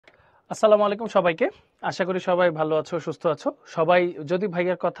আসসালামু আলাইকুম সবাইকে। আশা করি সবাই ভালো আছো, সুস্থ আছো। সবাই যদি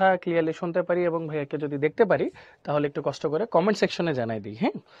ভাইয়ার কথা ক্লিয়ারলি শুনতে পারি এবং ভাইয়াকে যদি দেখতে পারি তাহলে একটু কষ্ট করে কমেন্ট সেকশনে জানাই দিই,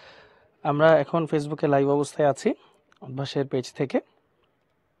 হ্যাঁ? আমরা এখন ফেসবুকে লাইভ অবস্থায় আছি উদ্ভাসের পেজ থেকে।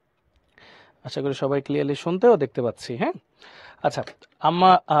 আশা করি সবাই ক্লিয়ারলি শুনতে ও দেখতে পাচ্ছি, হ্যাঁ? আচ্ছা,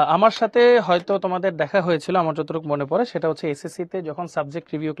 আমার সাথে হয়তো তোমাদের দেখা হয়েছিল, আমার যতটুকু মনে পড়ে সেটা হচ্ছে এসএসসিতে যখন সাবজেক্ট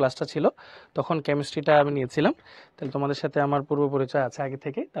রিভিউ ক্লাসটা ছিল তখন কেমিস্ট্রিটা আমি নিয়েছিলাম। তাহলে তোমাদের সাথে আমার পূর্ব পরিচয় আছে আগে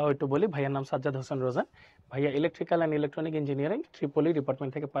থেকে, তাও একটু বলি। ভাইয়ার নাম সাজ্জাদ হোসেন রোজান। ভাইয়া electrical and electronic engineering Tripoli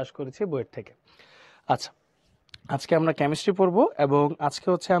department থেকে পাশ করেছি, বুয়েট থেকে। আচ্ছা, আজকে আমরা কেমিস্ট্রি পড়ব এবং আজকে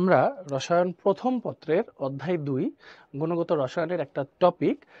হচ্ছে আমরা রসায়ন প্রথম পত্রের অধ্যায় 2 গুণগত রসায়নের একটা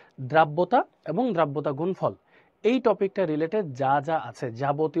টপিক দ্রাব্যতা এবং দ্রাব্যতা গুণফল, এই টপিকটা রিলেটেড যা যা আছে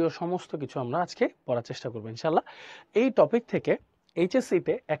যাবতীয় সমস্ত কিছু আমরা আজকে পড়ার চেষ্টা করবো ইনশাল্লাহ। এই টপিক থেকে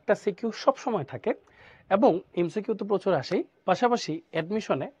এইচএসসিতে একটা সিকিউ সব সময় থাকে এবং এমসিকিউ তো প্রচুর আসেই, পাশাপাশি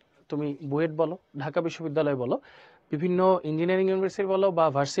অ্যাডমিশনে তুমি বুয়েট বলো, ঢাকা বিশ্ববিদ্যালয় বলো, বিভিন্ন ইঞ্জিনিয়ারিং ইউনিভার্সিটি বলো বা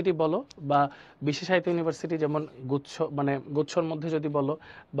ভার্সিটি বলো বা বিশেষ সাহিত্য ইউনিভার্সিটি যেমন গুচ্ছ, মানে গুচ্ছর মধ্যে যদি বলো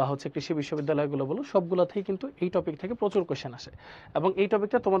বা হচ্ছে কৃষি বিশ্ববিদ্যালয়গুলো বলো, সবগুলোতেই কিন্তু এই টপিক থেকে প্রচুর কোয়েশ্চেন আসে এবং এই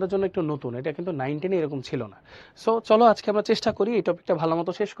টপিকটা তোমাদের জন্য একটু নতুন, এটা কিন্তু 9-10 এরকম ছিল না। সো চলো আজকে আমরা চেষ্টা করি এই টপিকটা ভালো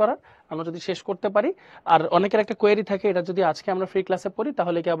মতো শেষ করার। আমরা যদি শেষ করতে পারি, আর অনেকের একটা কোয়েরি থাকে, এটা যদি আজকে আমরা ফ্রি ক্লাসে পড়ি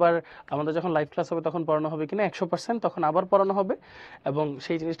তাহলে কি আবার আমাদের যখন লাইভ ক্লাস হবে তখন পড়ানো হবে কিনা, 100% তখন আবার পড়ানো হবে এবং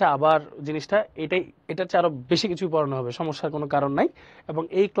সেই জিনিসটা আবার এটার চেয়ে আরো বেশি কিছু পড়ানো হবে, সমস্যার কোনো কারণ নাই। এবং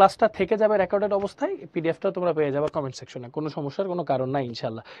এই ক্লাসটা থেকে যাবে রেকর্ডেড অবস্থায়, পিডিএফটা তোমরা পেয়ে যাবে কমেন্ট সেকশনে, কোনো সমস্যার কোনো কারণ নাই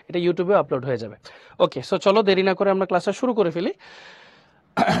ইনশাল্লাহ, এটা ইউটিউবে আপলোড হয়ে যাবে। ওকে, সো চলো দেরি না করে আমরা ক্লাসটা শুরু করে ফেলি।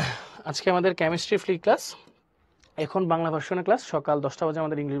 আজকে আমাদের কেমিস্ট্রি ফ্রি ক্লাস, এখন বাংলা ভার্সনের ক্লাস, সকাল 10টা বাজে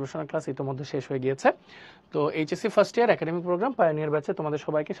আমাদের ইংলিশ ভার্সনের ক্লাস ইতিমধ্যে শেষ হয়ে গিয়েছে। তো HSC first year academic programme pioneer ব্যাচে তোমাদের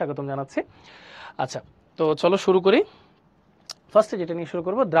সবাইকে স্বাগতম জানাচ্ছি। আচ্ছা, তো চলো শুরু করি। ফার্স্টে যেটা নিয়ে শুরু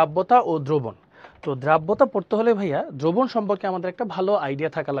করবো, দ্রাব্যতা ও দ্রবণ। তো দ্রাব্যতা পড়তে হলে ভাইয়া দ্রবণ সম্পর্কে আমাদের একটা ভালো আইডিয়া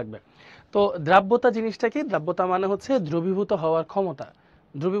থাকা লাগবে। তো দ্রাব্যতা জিনিসটা কি? দ্রাব্যতা মানে হচ্ছে দ্রবীভূত হওয়ার ক্ষমতা।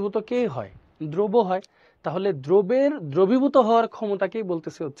 দ্রবীভূত কে হয়? দ্রব্য হয়। তাহলে দ্রবের দ্রবীভূত হওয়ার ক্ষমতাকেই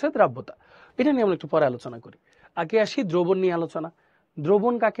বলতেছে হচ্ছে দ্রাব্যতা। এটা নিয়ে আমরা একটু পরে আলোচনা করি। আগে আসি দ্রবণ নিয়ে আলোচনা।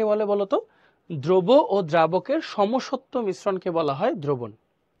 দ্রবণ কাকে বলে বলতো? দ্রব ও দ্রাবকের সমসত্ব মিশ্রণকে বলা হয় দ্রবণ।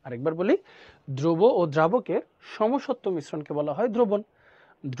 আরেকবার বলি, দ্রব ও দ্রাবকের সমসত্ব মিশ্রণকে বলা হয় দ্রবণ।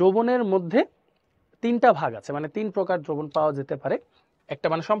 দ্রবণের মধ্যে 3টা ভাগ আছে, মানে 3 প্রকার দ্রবণ পাওয়া যেতে পারে। একটা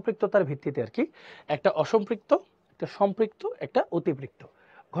মানে সম্পৃক্ততার ভিত্তিতে আর কি, একটা অসম্পৃক্ত, একটা সম্পৃক্ত, একটা অতিপৃক্ত।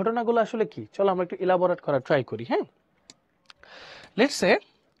 ঘটনাগুলো আসলে কি, চলো আমরা একটু ইলাবোরেট করার ট্রাই করি। হ্যাঁ, লেটস সে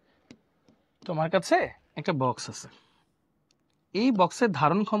তোমার কাছে একটা বক্স আছে, এই বক্সের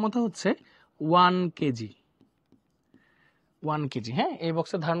ধারণ ক্ষমতা হচ্ছে 1 কেজি। 1 কেজি, হ্যাঁ, এই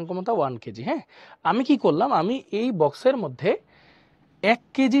বক্সের ধারণ ক্ষমতা 1 কেজি। হ্যাঁ, আমি কি করলাম, আমি এই বক্সের মধ্যে 1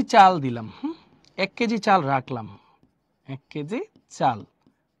 কেজি চাল দিলাম। 1 কেজি চাল রাখলাম, 1 কেজি চাল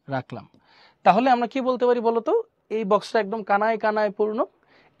রাখলাম। তাহলে আমরা কি বলতে পারি বলতো? এই বক্সটা একদম কানায় কানায় পূর্ণ,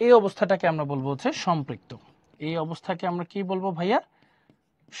 এই অবস্থাটাকে আমরা বলবো হচ্ছে সম্পৃক্ত। এই অবস্থাকে আমরা কি বলবো ভাইয়া?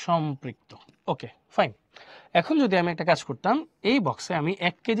 সম্পৃক্ত। ওকে, ফাইন। এখন যদি আমি একটা কাজ করতাম, এই বক্সে আমি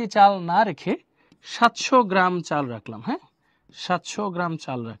 1 কেজি চাল না রেখে 700 গ্রাম চাল রাখলাম। হ্যাঁ, 700 গ্রাম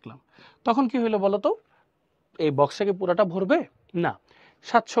চাল রাখলাম, তখন কি হইলো বলতো? এই বক্সটা কি পুরোটা ভরবে? না,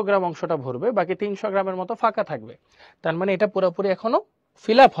 700 গ্রাম অংশটা ভরবে, বাকি 300 গ্রামের মতো ফাঁকা থাকবে। তার মানে এটা পুরোপুরি এখনো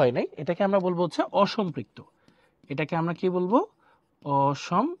ফিল আপ হয় নাই, এটাকে আমরা বলবো হচ্ছে অসম্পৃক্ত। এটাকে আমরা কি বলবো?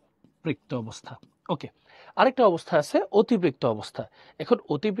 অসম্পৃক্ত অবস্থা। ওকে, আরেকটা অবস্থা আছে অতিপৃক্ত অবস্থা। এখন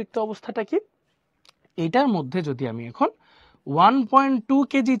অতিপৃক্ত অবস্থাটা কি? এটার মধ্যে যদি আমি এখন 1.2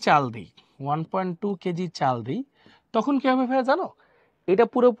 কেজি চাল দিই, 1.2 কেজি চাল দিই, তখন কি হবে ভাইয়া জানো? এটা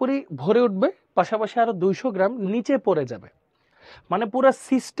পুরোপুরি ভরে উঠবে, পাশাপাশি আরো 200 গ্রাম নিচে পড়ে যাবে। মানে পুরো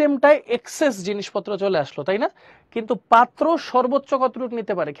সিস্টেমটাই এক্সেস জিনিসপত্র চলে আসলো, তাই না? কিন্তু পাত্র সর্বোচ্চ কতটুকু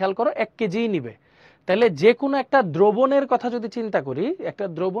নিতে পারে খেয়াল করো, 1 কেজিই নিবে। তাহলে যে কোনো একটা দ্রবণের কথা যদি চিন্তা করি, একটা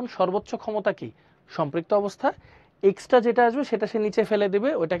দ্রবণ সর্বোচ্চ ক্ষমতা কি? সম্পৃক্ত অবস্থা। এক্সট্রা যেটা আসবে সেটা সে নিচে ফেলে দেবে,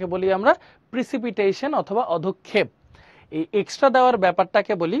 ওইটাকে বলি আমরা প্রিসিপিটেশন অথবা অধক্ষেপ। এই এক্সট্রা দেওয়ার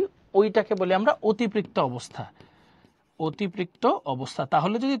ব্যাপারটাকে বলি, ওইটাকে বলি আমরা অতিপৃক্ত অবস্থা। অতিপৃক্ত অবস্থা।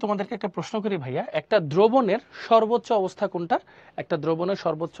 তাহলে যদি তোমাদেরকে একটা প্রশ্ন করি ভাইয়া, একটা দ্রবণের সর্বোচ্চ অবস্থা কোনটা? একটা দ্রবণের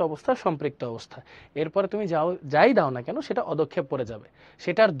সর্বোচ্চ অবস্থা সম্পৃক্ত অবস্থা। এরপরে তুমি যাই দাও না কেন সেটা অধক্ষেপ পড়ে যাবে,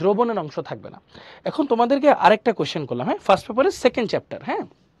 সেটা আর দ্রবণের অংশ থাকবে না। এখন তোমাদেরকে আরেকটা কোশ্চেন করলাম, হ্যাঁ, ফার্স্ট পেপারের সেকেন্ড চ্যাপ্টার। হ্যাঁ,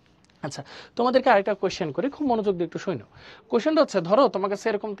 আচ্ছা, তোমাদেরকে আরেকটা কোশ্চেন করি, খুব মনোযোগ দিয়ে একটু শোনো। কোশ্চেনটা হচ্ছে, ধরো তোমার কাছে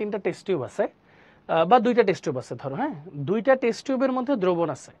এরকম 3টা টেস্ট টিউব আছে বা 2টা টেস্ট টিউব আছে, ধরো, হ্যাঁ, 2টা টেস্ট টিউবের মধ্যে দ্রবণ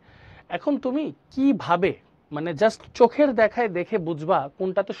আছে। এখন তুমি কিভাবে, মানে জাস্ট চোখের দেখায় দেখে বুঝবা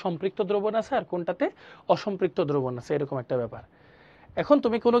কোনটাতে সম্পৃক্ত দ্রবণ আছে আর কোনটাতে অসম্পৃক্ত দ্রবণ আছে, এরকম একটা ব্যাপার। এখন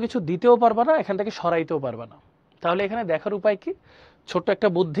তুমি কোনো কিছু দিতেও পারবা না, এখান থেকে সরাইতেও পারবা না। তাহলে এখানে দেখার উপায় কি? ছোট্ট একটা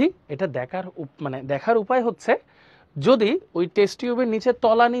বুদ্ধি, এটা মানে দেখার উপায় হচ্ছে, যদি ওই টেস্ট টিউবের নিচে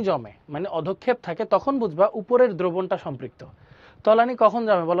তলানি জমে মানে অধক্ষেপ থাকে, তখন বুঝবা উপরের দ্রবণটা সম্পৃক্ত। তলানি কখন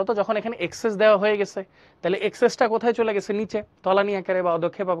জমে বলো তো? যখন এখানে এক্সেস দেওয়া হয়ে গেছে, তাহলে এক্সেসটা কোথায় চলে গেছে? নিচে, তলানি আকারে বা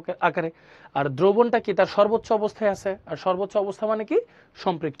অধক্ষেপ আকারে। আর দ্রবণটা কি? তার সর্বোচ্চ অবস্থায় আছে, আর সর্বোচ্চ অবস্থা মানে কি?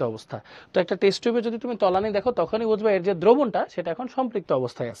 সম্পৃক্ত অবস্থা। তো একটা টেস্ট টিউবে যদি তুমি তলানি দেখো, তখনই বুঝবা এর যে দ্রবণটা সেটা এখন সম্পৃক্ত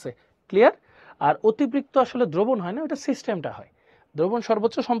অবস্থায় আছে। ক্লিয়ার? আর অতিপৃক্ত আসলে দ্রবণ হয় না, ওটা সিস্টেমটা হয়। দ্রবণ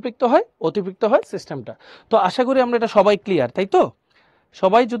সর্বোচ্চ সম্পৃক্ত হয়, অতিপৃক্ত হয় সিস্টেমটা। তো আশা করি আমরা এটা সবাই ক্লিয়ার, তাই তো?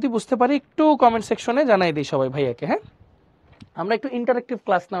 সবাই যদি বুঝতে পারি একটু কমেন্ট সেকশনে জানাই দিই সবাই ভাইয়াকে। হ্যাঁ, আমরা একটু ইন্টারেক্টিভ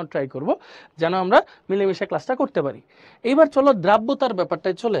ক্লাস নাও ট্রাই করব, যেন আমরা মিলেমিশে ক্লাসটা করতে পারি। এইবার চলো দ্রাব্যতার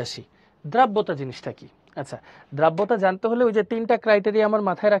ব্যাপারটায় চলে আসি। দ্রাব্যতা জিনিসটা কি? আচ্ছা, দ্রাব্যতা জানতে হলে ওই যে তিনটা ক্রাইটেরিয়া আমার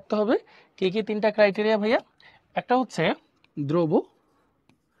মাথায় রাখতে হবে। কি কি তিনটা ক্রাইটেরিয়া ভাইয়া? একটা হচ্ছে দ্রব,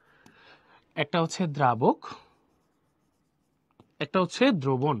 একটা হচ্ছে দ্রাবক, একটা হচ্ছে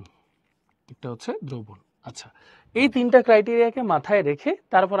দ্রবণ, একটা হচ্ছে দ্রবণ। আচ্ছা, এই তিনটা ক্রাইটেরিয়াকে মাথায় রেখে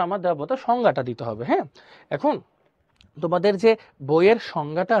তারপর আমার দ্রাব্যতার সংজ্ঞাটা দিতে হবে। হ্যাঁ, এখন তোমাদের যে বইয়ের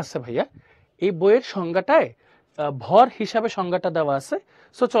সংজ্ঞাটা আছে ভাইয়া, এই বইয়ের সংজ্ঞাটায় ভর হিসাবে সংজ্ঞাটা দেওয়া আছে।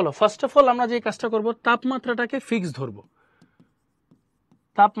 সো চলো ফার্স্ট অফ অল আমরা যে কাজটা করব, তাপমাত্রাটাকে ফিক্স ধরবো।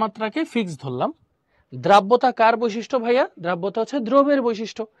 তাপমাত্রাকে ফিক্স ধরলাম। দ্রাব্যতা কার বৈশিষ্ট্য ভাইয়া? দ্রাব্যতা হচ্ছে দ্রবের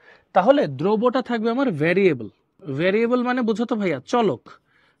বৈশিষ্ট্য। তাহলে দ্রব্যটা থাকবে আমার ভ্যারিয়েবল। ভ্যারিয়েবল মানে বুঝো তো ভাইয়া? চলক,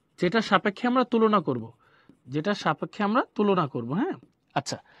 যেটা সাপেক্ষে আমরা তুলনা করব, যেটা সাপেক্ষে আমরা তুলনা করব। হ্যাঁ,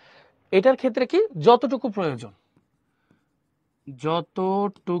 আচ্ছা, এটার ক্ষেত্রে কি? যতটুকু প্রয়োজন,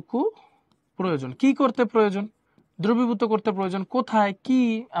 যতটুকু প্রয়োজন। কি করতে প্রয়োজন? দ্রবীভূত করতে প্রয়োজন। কোথায়, কি?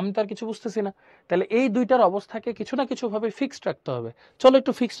 আমি তার কিছু বুঝতেছি না। তাহলে এই দুইটার অবস্থাকে কিছু না কিছু ভাবে ফিক্সড রাখতে হবে। চলো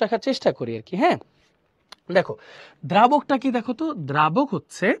একটু ফিক্সড রাখার চেষ্টা করি আর কি। হ্যাঁ, দেখো দ্রাবকটা কি, দেখো তো, দ্রাবক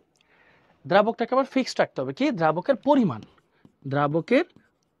হচ্ছে, দ্রাবকটাকে আবার ফিক্সড রাখতে হবে। কি? দ্রাবকের পরিমাণ। দ্রাবকের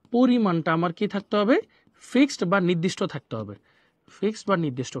পরিমাণটা আমার কি থাকতে হবে? ফিক্সড বা নির্দিষ্ট থাকতে হবে। ফিক্সড বা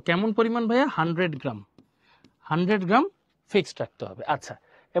নির্দিষ্ট। কেমন পরিমাণ ভাইয়া? 100 গ্রাম। 100 গ্রাম ফিক্সড রাখতে হবে। আচ্ছা,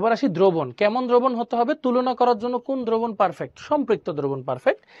 এবার আসি দ্রবণ। কেমন দ্রবণ হতে হবে? তুলনা করার জন্য কোন দ্রবণ পারফেক্ট? সম্পৃক্ত দ্রবণ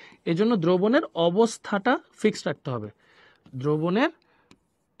পারফেক্ট। এই জন্য দ্রবণের অবস্থাটা ফিক্সড রাখতে হবে। দ্রবণের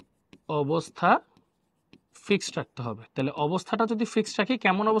অবস্থা ফিক্সড রাখতে হবে। তাহলে অবস্থাটা যদি ফিক্সড রাখি,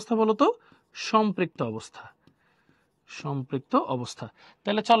 কেমন অবস্থা বলো তো? সম্পৃক্ত অবস্থা। সম্পৃক্ত অবস্থা।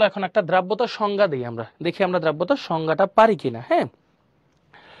 তাহলে চলো এখন একটা দ্রাব্যতার সংজ্ঞা দিই আমরা, দেখি আমরা দ্রাব্যতার সংজ্ঞাটা পারি কিনা। হ্যাঁ,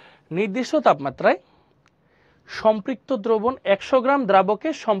 নির্দিষ্ট তাপমাত্রায় সম্পৃক্ত দ্রবণ, 100 গ্রাম দ্রাবকে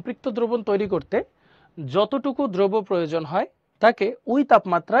সম্পৃক্ত দ্রবণ তৈরি করতে যতটুকু দ্রব্য প্রয়োজন হয় তাকে ওই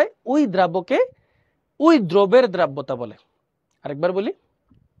তাপমাত্রায় ওই দ্রাবকে ওই দ্রবের দ্রাব্যতা বলে। আরেকবার বলি,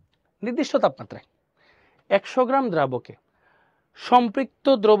 নির্দিষ্ট তাপমাত্রায় 100 গ্রাম দ্রাবকে সম্পৃক্ত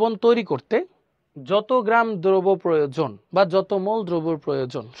দ্রবণ তৈরি করতে যত গ্রাম দ্রব্য প্রয়োজন বা যত মোল দ্রব্য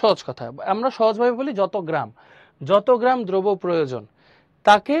প্রয়োজন, সহজ কথা আমরা সহজভাবে বলি যত গ্রাম দ্রব্য প্রয়োজন,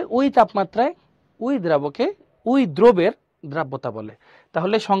 তাকে ওই তাপমাত্রায় ওই দ্রাবকে ওই দ্রবের দ্রাব্যতা বলে।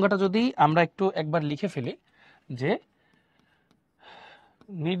 তাহলে সংজ্ঞাটা যদি আমরা একটু একবার লিখে ফেলি, যে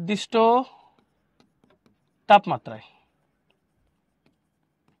নির্দিষ্ট তাপমাত্রায়,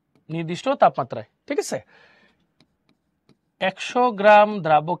 নির্দিষ্ট তাপমাত্রায়, ঠিক আছে, 100 গ্রাম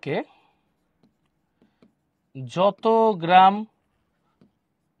দ্রাবকে যত গ্রাম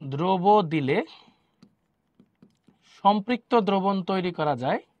দ্রব্য দিলে সম্পৃক্ত দ্রবণ তৈরি করা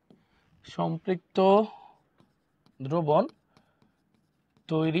যায়, সম্পৃক্ত দ্রবণ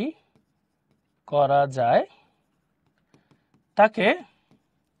তৈরি করা যায়, তাকে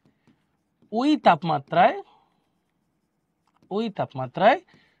ওই তাপমাত্রায়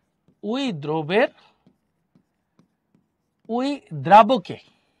ওই দ্রবের ওই দ্রাবকে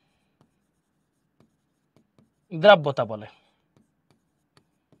দ্রাব্যতা বলে।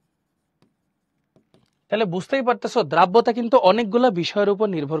 তাহলে বুঝতেই পারতেছো দ্রাব্যতা কিন্তু অনেকগুলা বিষয়ের উপর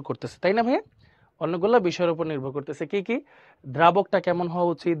নির্ভর করতেছে, তাই না ভাইয়া? অনেকগুলো বিষয়ের উপর নির্ভর করতেছে। কি কি? দ্রাবকটা কেমন হওয়া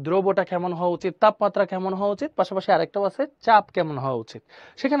উচিত, দ্রবটা কেমন হওয়া উচিত, তাপমাত্রা কেমন হওয়া উচিত, পাশাপাশি আরেকটাও আছে চাপ কেমন হওয়া উচিত,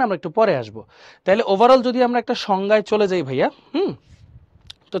 সেখানে আমরা একটু পরে আসব। তাহলে ওভারঅল যদি আমরা একটা সংজ্ঞায় চলে যাই ভাইয়া,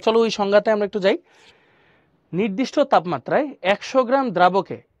 তো চলো ওই সংজ্ঞাতে আমরা একটু যাই। নির্দিষ্ট তাপমাত্রায় 100 গ্রাম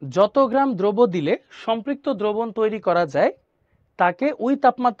দ্রাবকে যত গ্রাম দ্রব্য দিলে সম্পৃক্ত দ্রবণ তৈরি করা যায়, তাকে ওই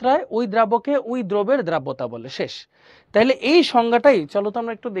তাপমাত্রায় ওই দ্রাবকে ওই দ্রবের দ্রাব্যতা বলে। শেষ। তাহলে এই সংজ্ঞাটাই চলো তো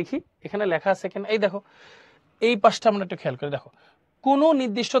আমরা একটু দেখি, এখানে লেখা আছে এখানে, এই দেখো এই পাশটা আমরা একটু খেয়াল করে দেখো। কোন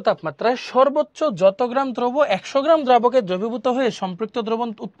নির্দিষ্ট তাপমাত্রায় সর্বোচ্চ যত গ্রাম দ্রব্য 100 গ্রাম দ্রাবকে দ্রবীভূত হয়ে সম্পৃক্ত দ্রবণ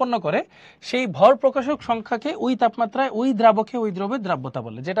উৎপন্ন করে, সেই ভর প্রকাশক সংখ্যাকে ওই তাপমাত্রায় ওই দ্রাবকে ওই দ্রবের দ্রাব্যতা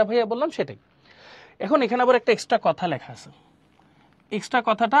বলে। যেটা ভাইয়া বললাম সেটাই। এখন এখানে আবার একটা এক্সট্রা কথা লেখা আছে, এক্সট্রা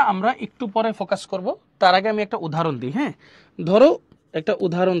কথাটা আমরা একটু পরে ফোকাস করব, তার আগে আমি একটা উদাহরণ দিই। হ্যাঁ, ধরো একটা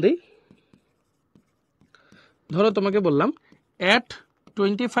উদাহরণ দিই। ধরো তোমাকে বললাম at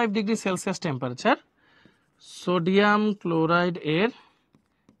 25°C temperature sodium chloride এর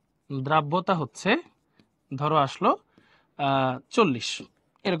দ্রাব্যতা হচ্ছে, ধরো আসলো 40,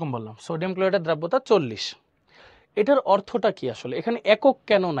 এরকম বললাম সোডিয়াম ক্লোরাইডের দ্রাব্যতা 40। এটার অর্থটা কি আসলে? এখানে একক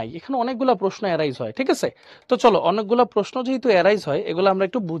কেন নাই? এখানে অনেকগুলো প্রশ্ন অ্যারাইজ হয়, ঠিক আছে? তো চলো অনেকগুলো প্রশ্ন যেহেতু অ্যারাইজ হয়, এগুলো আমরা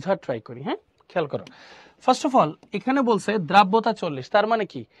একটু বোঝার ট্রাই করি। হ্যাঁ, খেয়াল করো। ফার্স্ট অফ অল এখানে বলছে দ্রাব্যতা 40, তার মানে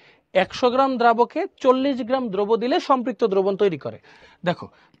কি 100 গ্রাম দ্রাবকে 40 গ্রাম দ্রব্য দিলে সম্পৃক্ত দ্রবণ তৈরি করে। দেখো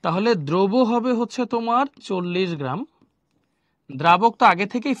তাহলে দ্রব্য হবে হচ্ছে তোমার 40 গ্রাম, দ্রাবক তো আগে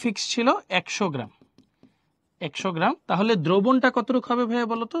থেকেই ফিক্স ছিল 100 গ্রাম। 100 গ্রাম, তাহলে দ্রবণটা কতটুকু হবে ভাইয়া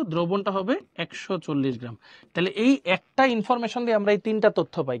বলো তো? দ্রবণটা হবে 140 গ্রাম। তাহলে এই একটা ইনফরমেশন দিয়ে আমরা এই তিনটা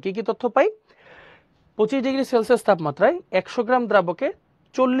তথ্য পাই। কি কি তথ্য পাই? 25°C তাপমাত্রায় 100 গ্রাম দ্রাবকে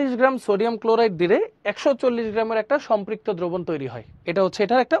 40 গ্রাম সোডিয়াম ক্লোরাইড দিলে 140 গ্রামের একটা সম্পৃক্ত দ্রবণ তৈরি হয়। এটা হচ্ছে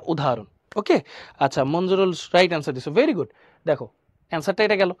এটার একটা উদাহরণ। ওকে, আচ্ছা মঞ্জুরুল রাইট অ্যান্সার দিছো, ভেরি গুড। দেখো অ্যান্সারটা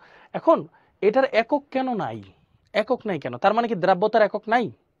এটা গেল। এখন এটার একক কেন নাই? একক নাই কেন? তার মানে কি দ্রাব্যতার একক নাই,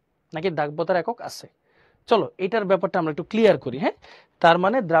 নাকি দ্রাব্যতার একক আছে? চলো এটার ব্যাপারটা আমরা একটু ক্লিয়ার করি। হ্যাঁ, তার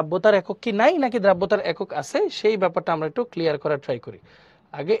মানে দ্রাব্যতার একক কি নাই নাকি দ্রাব্যতার একক আছে, সেই ব্যাপারটা আমরা একটু ক্লিয়ার করার ট্রাই করি।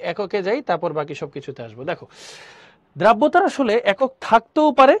 আগে এককে যাই, তারপর বাকি সব কিছুতে আসবো। দেখো দ্রাব্যতার আসলে একক থাকতেও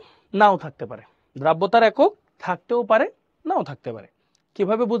পারে, নাও থাকতে পারে। দ্রাব্যতার একক থাকতেও পারে, নাও থাকতে পারে।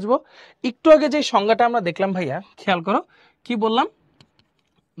 কিভাবে বুঝবো? একটু আগে যে সংজ্ঞাটা আমরা দেখলাম ভাইয়া, খেয়াল করো কি বললাম।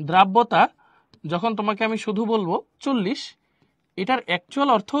 দ্রাব্যতা যখন তোমাকে আমি শুধু বলবো 40, এটার অ্যাকচুয়াল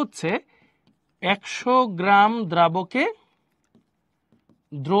অর্থ হচ্ছে 100 গ্রাম দ্রাবকে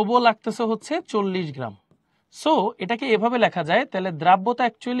দ্রব্য লাগতেছে হচ্ছে 40 গ্রাম। সো এটাকে এভাবে লেখা যায়, তাহলে দ্রাব্যতা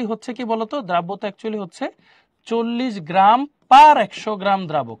অ্যাকচুয়ালি হচ্ছে কি বলতো? দ্রাব্যতা অ্যাকচুয়ালি হচ্ছে 40 গ্রাম পার 100 গ্রাম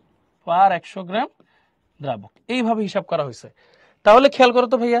দ্রাবক, পার 100 গ্রাম দ্রাবক, এইভাবে হিসাব করা হয়েছে। তাহলে খেয়াল করো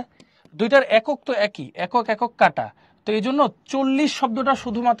তো ভাইয়া, দুইটার একক তো একই, একক একক কাটা, তো এই জন্য 40 শব্দটা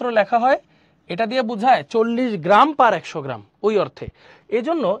শুধুমাত্র লেখা হয়, এটা দিয়ে বোঝায় 40 গ্রাম পার 100 গ্রাম, ওই অর্থে। এই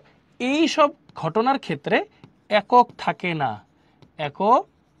জন্য এই সব ঘটনার ক্ষেত্রে একক থাকে না, একক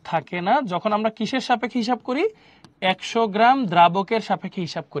থাকে না যখন আমরা কিসের সাপেক্ষে হিসাব করি? 100 গ্রাম দ্রাবকের সাপেক্ষে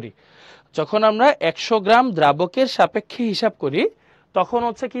হিসাব করি। যখন আমরা 100 গ্রাম দ্রাবকের সাপেক্ষে হিসাব করি তখন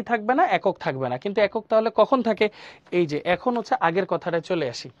হচ্ছে কি থাকবে না? একক থাকবে না। কিন্তু একক তাহলে কখন থাকে? এই যে এখন হচ্ছে আগের কথাটা চলে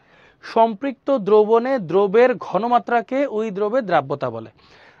আসি, সম্পৃক্ত দ্রবণে দ্রবের ঘনমাত্রাকে ওই দ্রবের দ্রাব্যতা বলে।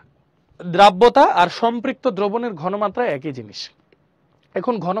 দ্রাব্যতা আর সম্পৃক্ত দ্রবণের ঘনমাত্রা একই জিনিস।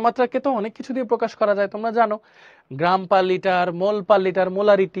 এখন ঘনমাত্রাকে তো অনেক কিছু দিয়ে প্রকাশ করা যায়, তোমরা জানো, গ্রাম পার লিটার, মোল পার লিটার,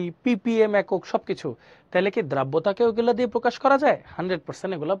 মোলারিটি, পিপিএম একক, সবকিছু। তাহলে কি দ্রাব্যতাকে ওগুলো দিয়ে প্রকাশ করা যায়?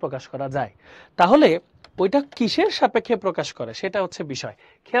 100% এগুলো প্রকাশ করা যায়। তাহলে ওইটা কিসের সাপেক্ষে প্রকাশ করে সেটা হচ্ছে বিষয়।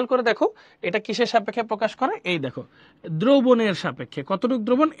 খেয়াল করে দেখো এটা কিসের সাপেক্ষে প্রকাশ করে। এই দেখো দ্রবণের সাপেক্ষে। কতটুকু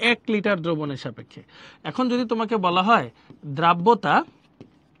দ্রবণ? 1 লিটার দ্রবণের সাপেক্ষে। এখন যদি তোমাকে বলা হয় দ্রাব্যতা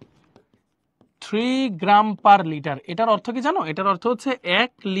 3 গ্রাম পার লিটার, এটার অর্থ কি জানো? এটার অর্থ হচ্ছে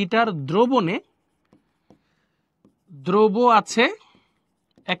 1 লিটার দ্রবণে দ্রব্য আছে,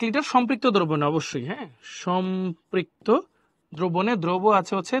 1 লিটার সম্পৃক্ত দ্রবণে অবশ্যই, হ্যাঁ সম্পৃক্ত দ্রবণে দ্রব্য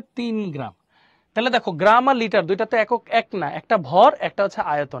আছে হচ্ছে 3 গ্রাম। তাহলে দেখো গ্রাম আর লিটার দুইটা তো একক এক না, একটা ভর একটা হচ্ছে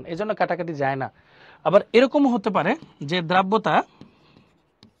আয়তন, এজন্য কাটাকাটি যায় না। আবার এরকমও হতে পারে যে দ্রাব্যতা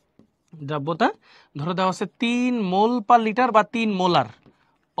ধরো দেওয়া আছে 3 মোল পার লিটার বা 3 মোলার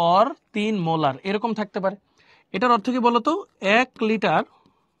অর 3 মোলার, এরকম থাকতে পারে। এটার অর্থ কি বলতো? 1 লিটার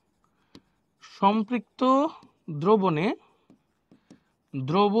সম্পৃক্ত দ্রবণে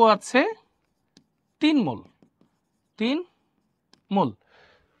দ্রব্য আছে 3 মোল, 3 মোল।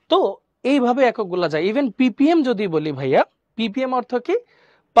 তো এইভাবে এককগুলা যায়। ইভেন পিপিএম যদি বলি ভাইয়া, পিপিএম অর্থ কি?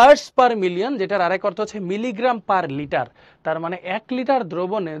 পার্টস পার মিলিয়ন, যেটার আরেক অর্থ হচ্ছে মিলিগ্রাম পার লিটার। তার মানে 1 লিটার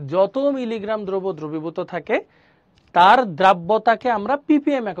দ্রবণে যত মিলিগ্রাম দ্রব্য দ্রবীভূত থাকে তার দ্রাব্যতাকে আমরা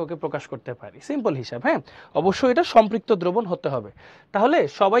পিপিএম এককে প্রকাশ করতে পারি। সিম্পল হিসাব। হ্যাঁ, অবশ্যই এটা সম্পৃক্ত দ্রবণ হতে হবে। তাহলে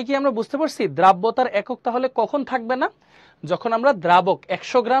সবাই কি আমরা বুঝতে পারছি দ্রাব্যতার একক তাহলে কখন থাকবে না? যখন আমরা দ্রাবক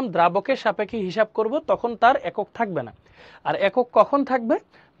 100 গ্রাম দ্রাবকের সাপেক্ষে হিসাব করব তখন তার একক থাকবে না। আর একক কখন থাকবে?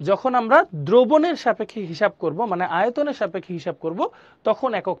 যখন আমরা দ্রবণের সাপেক্ষে হিসাব করব, মানে আয়তনের সাপেক্ষে হিসাব করব, তখন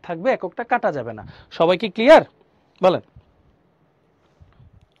একক থাকবে, এককটা কাটা যাবে না। সবাই কি ক্লিয়ার বলেন?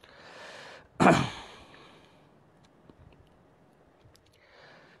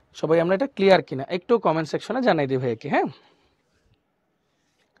 সবাই আমরা এটা ক্লিয়ার কিনা একটু কমেন্ট সেকশনে জানাই দিই ভাইয়া কি। হ্যাঁ,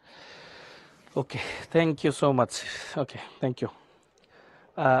 ওকে, thank you so much. Okay, thank you.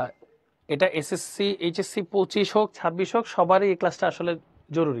 এটা এসএসসি এইচএসসি 25 হোক 26 হোক সবারই এই ক্লাসটা আসলে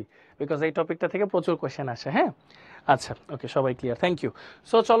জরুরি, বিকজ এই টপিকটা থেকে প্রচুর কোয়েশ্চেন আসে। হ্যাঁ, আচ্ছা ওকে, সবাই ক্লিয়ার, থ্যাংক ইউ।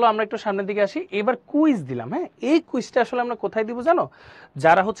 সো চলো আমরা একটু সামনের দিকে আসি। এবার কুইজ দিলাম, হ্যাঁ এই কুইজটা আসলে আমরা কোথায় দিব জানো?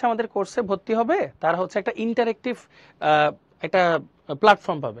 যারা হচ্ছে আমাদের কোর্সে ভর্তি হবে তারা হচ্ছে একটা ইন্টারেক্টিভ একটা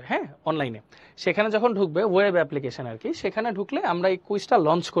প্ল্যাটফর্ম পাবে, হ্যাঁ অনলাইনে। সেখানে যখন ঢুকবে, ওয়েব অ্যাপ্লিকেশন আর কি, সেখানে ঢুকলে আমরা এই কুইজটা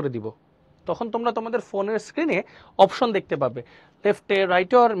লঞ্চ করে দিব। তখন তোমরা তোমাদের ফোনের স্ক্রিনে অপশন দেখতে পাবে, লেফটে,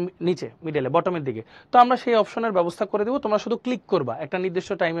 রাইটে আর নিচে, মিডলে, বটমের দিকে। তো আমরা সেই অপশনের ব্যবস্থা করে দেবো, তোমরা শুধু ক্লিক করবা একটা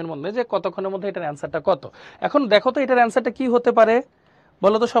নির্দিষ্ট টাইমের মধ্যে যে কতক্ষণের মধ্যে এটার অ্যান্সারটা কত। এখন দেখো তো এটার অ্যান্সারটা কি হতে পারে,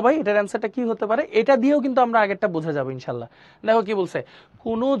 বলো তো সবাই এটার অ্যান্সারটা কি হতে পারে? এটা দিয়েও কিন্তু আমরা আগেরটা বোঝা যাবে ইনশাল্লাহ। দেখো কি বলছে,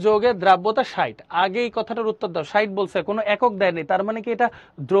 কোনো যৌগের দ্রাব্যতা 60। আগে এই কথাটার উত্তর দাও। 60 বলছে, কোনো একক দেয়নি, তার মানে কি এটা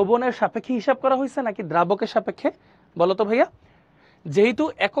দ্রবণের সাপেক্ষে হিসাব করা হয়েছে নাকি দ্রাবকের সাপেক্ষে? বলো তো ভাইয়া। যেহেতু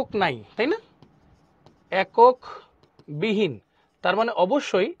একক নাই, তাই না, একক বিহীন, তার মানে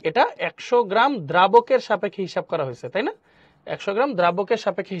অবশ্যই এটা 100 গ্রাম দ্রাবকের সাপেক্ষে হিসাব করা হয়েছে, তাই না? 100 গ্রাম দ্রাবকের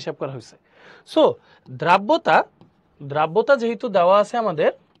সাপেক্ষে হিসাব করা হয়েছে। সো দ্রাব্যতা যেহেতু দেওয়া আছে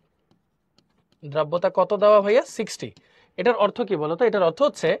আমাদের, দ্রাব্যতা কত দেওয়া ভাইয়া? 60। এটার অর্থ কি বলতো? এটার অর্থ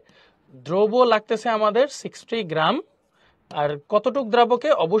হচ্ছে দ্রব্য লাগতেছে আমাদের 60 গ্রাম, আর কতটুক দ্রাবকে?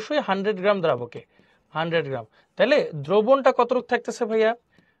 অবশ্যই 100 গ্রাম দ্রাবকে, 100 গ্রাম। তাহলে দ্রবণটা কতটুক থাকতেছে ভাইয়া?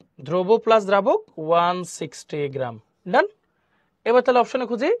 দ্রব্য প্লাস দ্রাবক 160 গ্রাম। ডান। এবার তাহলে অপশনে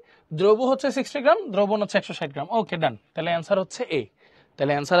খুঁজি, দ্রব্য হচ্ছে 60 গ্রাম, দ্রবণ হচ্ছে 160 গ্রাম। ওকে ডান, তাহলে অ্যান্সার হচ্ছে এ।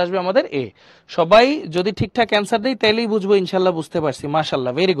 তাহলে অ্যান্সার আসবে আমাদের এ। সবাই যদি ঠিকঠাক অ্যান্সার দেই তাহলেই বুঝবো ইনশাল্লাহ, বুঝতে পারছি,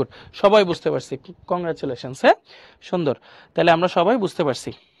 মাশাল্লাহ, ভেরি গুড, সবাই বুঝতে পারছি, কংগ্রাচুলেশনস। হ্যাঁ সুন্দর, তাহলে আমরা সবাই বুঝতে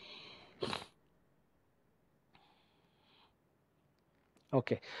পারছি।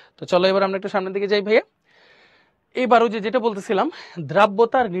 ওকে, তো চলো এবার আমরা একটু সামনের দিকে যাই ভাইয়া। এবারও যেটা বলতেছিলাম,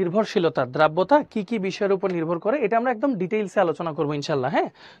 দ্রাব্যতার নির্ভরশীলতা, দ্রাব্যতা কি কি বিষয়ের উপর নির্ভর করে, এটা আমরা একদম ডিটেইলসে আলোচনা করবো ইনশাল্লাহ। হ্যাঁ,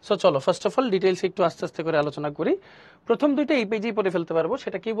 সো চলো ফার্স্ট অফ অল ডিটেইলসে একটু আস্তে আস্তে করে আলোচনা করি। প্রথম দুইটা এই পেজেই পড়ে ফেলতে পারবো।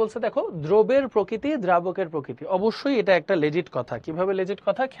 সেটা কি বলছে দেখো, দ্রবের প্রকৃতি, দ্রাবকের প্রকৃতি। অবশ্যই এটা একটা লেজিট কথা। কিভাবে লেজিট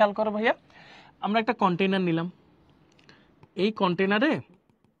কথা খেয়াল করো ভাইয়া। আমরা একটা কন্টেইনার নিলাম, এই কন্টেইনারে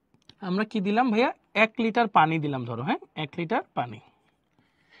আমরা কি দিলাম ভাইয়া? 1 লিটার পানি দিলাম ধরো, হ্যাঁ 1 লিটার পানি।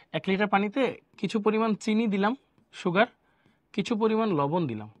 1 লিটার পানিতে কিছু পরিমাণ চিনি দিলাম, সুগার, কিছু পরিমাণ লবণ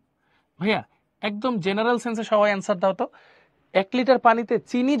দিলাম। ভাইয়া একদম জেনারেল সেন্সে সবাই অ্যান্সার দাও তো। 1 লিটার পানিতে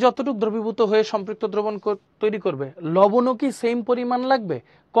চিনি যতটুকু দ্রবীভূত হয়ে সম্পৃক্ত দ্রবণ তৈরি করবে, লবণও কি সেম পরিমাণ লাগবে?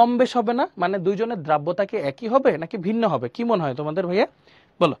 কম বেশ হবে না? মানে দুইজনের দ্রাব্যতা কি একই হবে নাকি ভিন্ন হবে? কি মনে হয় তোমাদের ভাইয়া,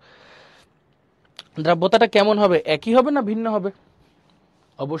 বলো দ্রাব্যতাটা কেমন হবে? একই হবে না ভিন্ন হবে?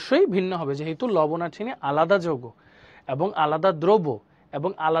 অবশ্যই ভিন্ন হবে, যেহেতু লবণ আর চিনি আলাদা যৌগ এবং আলাদা দ্রব্য এবং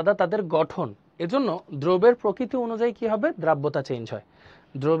আলাদা তাদের গঠন। এজন্য দ্রব্যের প্রকৃতি অনুযায়ী কি হবে? দ্রাব্যতা চেঞ্জ হয়।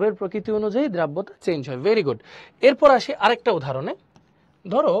 দ্রব্যের প্রকৃতি অনুযায়ী দ্রাব্যতা চেঞ্জ হয়। Very good. এরপর আসি আরেকটা উদাহরণে।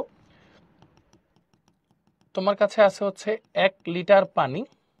 ধরো তোমার কাছে আছে হচ্ছে 1 লিটার পানি,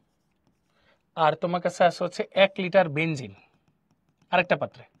 আর তোমার কাছে আছে হচ্ছে 1 লিটার বেনজিন। আরেকটা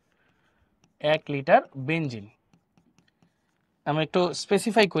পাত্রে 1 লিটার বেনজিন। আমরা একটু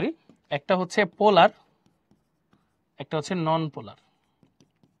স্পেসিফাই করি, একটা হচ্ছে পোলার, একটা হচ্ছে নন পোলার।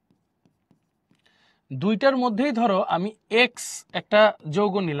 দুইটার মধ্যেই ধরো আমি এক্স একটা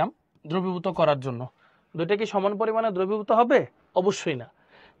যৌগ নিলাম দ্রবীভূত করার জন্য। দুইটা কি সমান পরিমাণে দ্রবীভূত হবে? অবশ্যই না,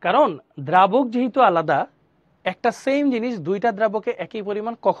 কারণ দ্রাবক যেহেতু আলাদা, একটা সেম জিনিস দুইটা দ্রাবকে একই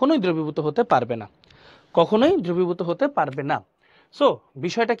পরিমাণ কখনোই দ্রবীভূত হতে পারবে না, কখনোই দ্রবীভূত হতে পারবে না। সো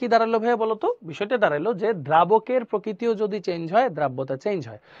বিষয়টা কি দাঁড়ালো ভাইয়া বলো তো? বিষয়টা দাঁড়ালো যে দ্রাবকের প্রকৃতিও যদি চেঞ্জ হয়, দ্রাব্যতা চেঞ্জ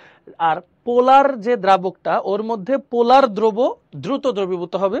হয়। আর পোলার যে দ্রাবকটা, ওর মধ্যে পোলার দ্রব দ্রুত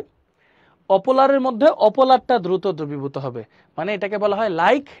দ্রবীভূত হবে, অপোলারের মধ্যে অপোলারটা দ্রুত দ্রবীভূত হবে। মানে এটাকে বলা হয়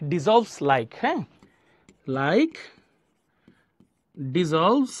লাইক ডিজলভস লাইক। হ্যাঁ, লাইক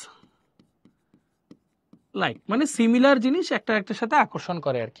ডিজলভস লাইক মানে সিমিলার জিনিস একটা একটার সাথে আকর্ষণ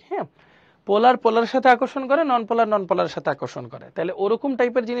করে আর কি। হ্যাঁ, পোলার পোলারের সাথে আকর্ষণ করে, নন পোলার নন পোলারের সাথে আকর্ষণ করে। তাহলে ওরকম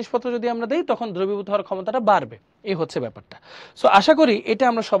টাইপের জিনিসপত্র যদি আমরা দেই, তখন দ্রবীভূত হওয়ার ক্ষমতাটা বাড়বে। এই হচ্ছে ব্যাপারটা। সো আশা করি এটা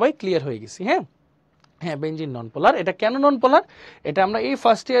আমরা সবাই ক্লিয়ার হয়ে গেছি। হ্যাঁ হ্যাঁ, বেনজিন নন পোলার। এটা কেন নন পোলার, এটা আমরা এই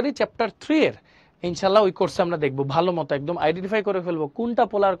ফার্স্ট ইয়ারই চ্যাপ্টার 3 এর ইনশাল্লাহ ওই কোর্সে আমরা দেখবো, ভালো মতো একদম আইডেন্টিফাই করে ফেলবো কোনটা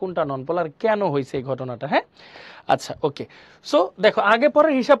পোলার কোনটা নন পোলার, কেন হয়েছে এই ঘটনাটা। হ্যাঁ আচ্ছা ওকে। সো দেখো আগে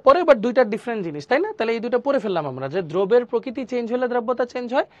পরের হিসাব পরে, বাট দুইটা ডিফারেন্ট জিনিস, তাই না? তাহলে এই দুটো পড়ে ফেললাম আমরা, যে দ্রব্যের প্রকৃতি চেঞ্জ হলে দ্রাব্যতা চেঞ্জ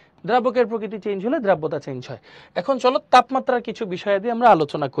হয়, দ্রাবকের প্রকৃতি চেঞ্জ হলে দ্রাব্যতা চেঞ্জ হয়। এখন চলো তাপমাত্রার কিছু বিষয় দিয়ে আমরা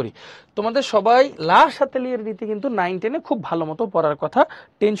আলোচনা করি। তোমাদের সবাই লাস্ট হাতেলিয়ার রীতি কিন্তু 9-10-এ খুব ভালো মতো পড়ার কথা,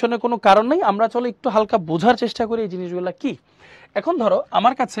 টেনশনের কোনো কারণ নেই। আমরা চলো একটু হালকা বোঝার চেষ্টা করি এই জিনিসগুলো কি। এখন ধরো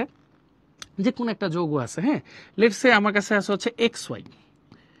আমার কাছে যে কোন একটা যৌগ আছে, হ্যাঁ লেটস সে আমার কাছে আছে হচ্ছে এক্স ওয়াই।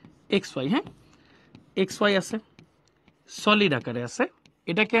 হ্যাঁ এক্স ওয়াই আছে, সলিড আকারে আছে।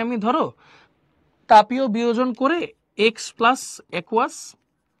 এটাকে আমি ধরো তাপীয় বিয়োজন করে x plus aqueous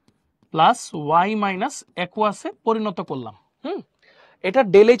plus Y minus অ্যাকুয়াসে পরিণত করলাম। এটা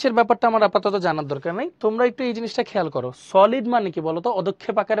ডেল এইচ এর ব্যাপারটা আমার আপাতত জানার দরকার নেই, তোমরা একটু এই জিনিসটা খেয়াল করো। সলিড মানে কি বলতো,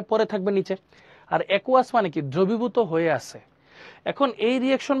 অদক্ষেপ আকারে পড়ে থাকবে নিচে, আর অ্যাকুয়াস মানে কি দ্রবীভূত হয়ে আছে। এখন এই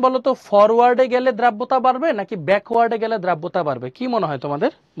রিঅ্যাকশন বলতো ফরওয়ার্ডে গেলে দ্রাব্যতা বাড়বে নাকি ব্যাকওয়ার্ডে গেলে দ্রাব্যতা বাড়বে, কি মনে হয়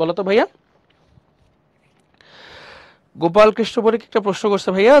তোমাদের বলতো ভাইয়া? গোপাল কৃষ্ণ পরীক্ষা একটা প্রশ্ন করছে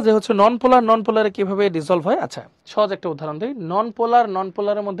ভাইয়া যে হচ্ছে নন পোলারে কিভাবে ডিসলভ হয়। আচ্ছা সহজ একটা উদাহরণ দিই, নন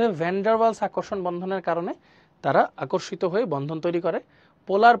পোলারের মধ্যে ভ্যান ডার ওয়ালস আকর্ষণ বন্ধনের কারণে তারা আকর্ষিত হয়ে বন্ধন তৈরি করে।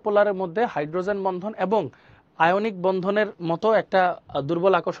 পোলারের মধ্যে হাইড্রোজেন বন্ধন এবং আয়নিক বন্ধনের মতো একটা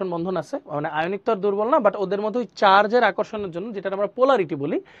দুর্বল আকর্ষণ বন্ধন আছে, মানে আয়নিক তো আর দুর্বল না, বাট ওদের মধ্যে ওই চার্জের আকর্ষণের জন্য, যেটা আমরা পোলারিটি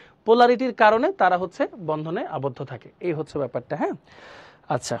বলি, পোলারিটির কারণে তারা হচ্ছে বন্ধনে আবদ্ধ থাকে। এই হচ্ছে ব্যাপারটা। হ্যাঁ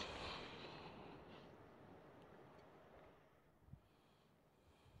আচ্ছা,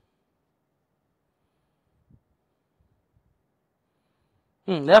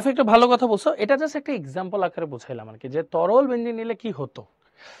 রাফি একটা ভালো কথা বলছো, এটা জাস্ট একটা এক্সাম্পল আকারে বুঝাইলাম আর কি, যে তরল বেঞ্জিন নিলে কি হতো।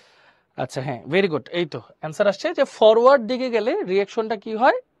 আচ্ছা হ্যাঁ ভেরি গুড, এই তো অ্যান্সার আসছে যে ফরওয়ার্ড দিকে গেলে রিঅ্যাকশনটা কি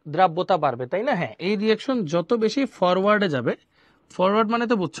হয়, দ্রাব্যতা বাড়বে, তাই না? হ্যাঁ, এই রিঅ্যাকশন যত বেশি ফরওয়ার্ডে যাবে, ফরওয়ার্ড মানে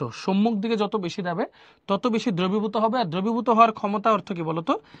তো বুঝছো সম্মুখ দিকে যত বেশি যাবে তত বেশি দ্রবীভূত হবে, আর দ্রবীভূত হওয়ার ক্ষমতা অর্থ কি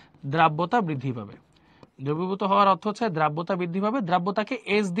বলতো, দ্রাব্যতা বৃদ্ধি পাবে। দ্রবীভূত হওয়ার অর্থ হচ্ছে দ্রাব্যতা বৃদ্ধি পাবে। দ্রাব্যতাকে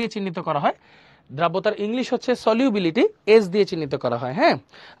এস দিয়ে চিহ্নিত করা হয়, দ্রাব্যতার ইংলিশ হচ্ছে সলিউবিলিটি, এস দিয়ে চিহ্নিত করা হয়। হ্যাঁ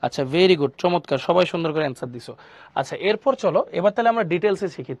আচ্ছা ভেরি গুড, চমৎকার, সবাই সুন্দর করে অ্যান্সার দিছো। আচ্ছা এরপর চলো এবার তাহলে আমরা ডিটেলসে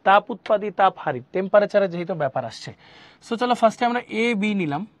শিখি, তাপ উৎপাদী তাপ হারি, টেম্পারেচারে যেহেতু ব্যাপার আসছে। সো চলো ফার্স্টে আমরা এ বি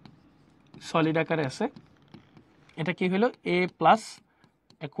নিলাম, সলিড আকারে আছে। এটা কি হলো, এ plus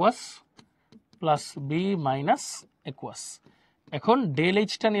aqueous plus B minus aqueous. এখন ডেল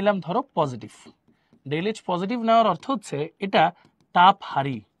এইচটা নিলাম ধরো পজিটিভ, ডেল এইচ পজিটিভ নেওয়ার অর্থ হচ্ছে এটা তাপ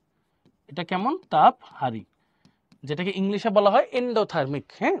হারি, এটা কেমন তাপ হারি, যেটাকে ইংলিশে বলা হয় এন্ডোথার্মিক।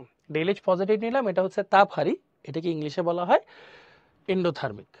 হ্যাঁ ডেল এইচ পজিটিভ নিলাম, এটা হচ্ছে তাপ হারি, এটাকে ইংলিশে বলা হয়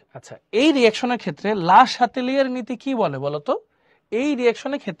এন্ডোথার্মিক। আচ্ছা এই রিঅ্যাকশনের ক্ষেত্রে লা শাতেলিয়ের নীতি কি বলে বলতো, এই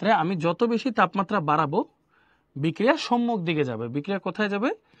রিঅ্যাকশনের ক্ষেত্রে আমি যত বেশি তাপমাত্রা বাড়াবো বিক্রিয়া সম্মুখ দিকে যাবে, বিক্রিয়া কোথায় যাবে,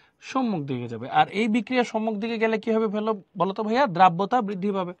 সম্মুখ দিকে যাবে। আর এই বিক্রিয়া সম্মুখ দিকে গেলে কি হবে বলতো ভাইয়া, দ্রাব্যতা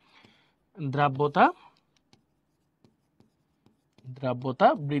বৃদ্ধি পাবে, দ্রাব্যতা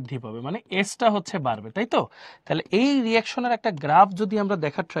বৃদ্ধি পাবে, মানে এসটা হচ্ছে বাড়বে, তাই তো? তাহলে এই রিঅ্যাকশনের একটা গ্রাফ যদি আমরা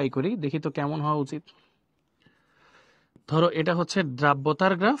দেখার ট্রাই করি, দেখি তো কেমন হওয়া উচিত। ধরো এটা হচ্ছে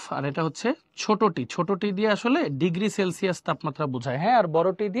দ্রাব্যতার গ্রাফ, আর এটা হচ্ছে ছোটটি দিয়ে আসলে ডিগ্রি সেলসিয়াস তাপমাত্রা বোঝায়, হ্যাঁ, আর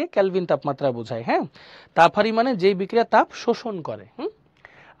বড়টি দিয়ে কেলভিন তাপমাত্রা বোঝায়। হ্যাঁ তাপহারি মানে যেই বিক্রিয়া তাপ শোষণ করে।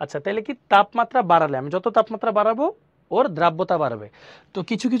 আচ্ছা তাহলে কি তাপমাত্রা বাড়ালে, আমি যত তাপমাত্রা বাড়াবো ওর দ্রাব্যতা বাড়বে। তো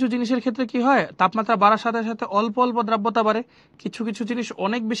কিছু কিছু জিনিসের ক্ষেত্রে কি হয়, তাপমাত্রা বাড়ার সাথে সাথে অল্প অল্প দ্রাব্যতা বাড়ে, কিছু কিছু জিনিস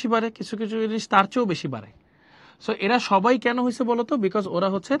অনেক বেশি বাড়ে, কিছু কিছু জিনিস তার চেয়েও বেশি বাড়ে। সো এরা সবাই কেন হয়েছে বলতো, বিকজ ওরা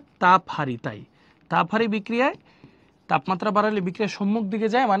হচ্ছে তাপহারি। তাই তাপহারি বিক্রিয়ায় তাপমাত্রা বাড়ালে বিক্রিয়া সম্মুখ দিকে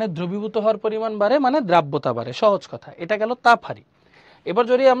যায়, মানে দ্রবীভূত হওয়ার পরিমাণ বাড়ে, মানে দ্রাব্যতা বাড়ে, সহজ কথা। এটা গেল তাপহারি। এবার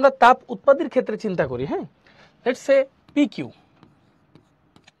যদি আমরা তাপ উৎপাদীর ক্ষেত্রে চিন্তা করি, হ্যাঁ let's say P Q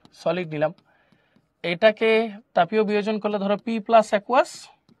solid নিলাম, এটাকে তাপীয় বিয়োজন করলে ধরো P plus aqueous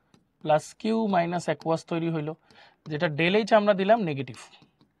plus Q minus aqueous তৈরি হইলো, যেটা ডেল এইচ আমরা দিলাম নেগেটিভ।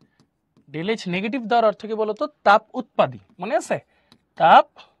 ডেল এইচ নেগেটিভ দেওয়ার অর্থ কি বলতো, তাপ উৎপাদী, মনে আছে, তাপ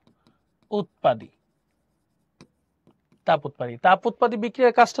উৎপাদী। তাপ উৎপাদী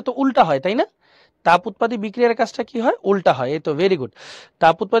বিক্রিয়ার কাজটা তো উল্টা হয়, তাই না? তাপ উৎপাদী বিক্রিয়ার কাজটা কি হয়, উল্টা হয়। এই তো ভেরি গুড,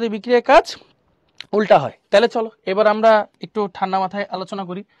 তাপ উৎপাদী বিক্রিয়ার কাজ উল্টা হয়। তাহলে চলো এবার আমরা একটু ঠান্ডা মাথায় আলোচনা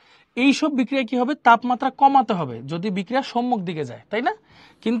করি। এইসব বিক্রিয়া কি হবে, তাপমাত্রা কমাতে হবে যদি বিক্রিয়া সম্মুখ দিকে যায়, তাই না?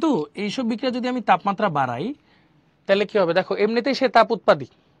 কিন্তু এইসব বিক্রিয়া যদি আমি তাপমাত্রা বাড়াই তাহলে কি হবে, দেখো এমনিতেই সে তাপ উৎপাদী,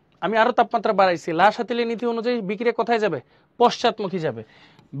 আমি আরো তাপমাত্রা বাড়াইছি, লা শাতেলির নীতি অনুযায়ী বিক্রিয়া কোথায় যাবে, পশ্চাৎমুখী যাবে,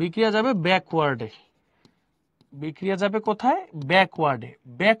 বিক্রিয়া যাবে ব্যাকওয়ার্ডে। বিক্রিয়া যাবে কোথায়, ব্যাকওয়ার্ডে।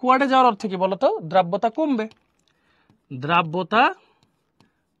 ব্যাকওয়ার্ডে যাওয়ার অর্থ কি বলতো, দ্রাব্যতা কমবে, দ্রাব্যতা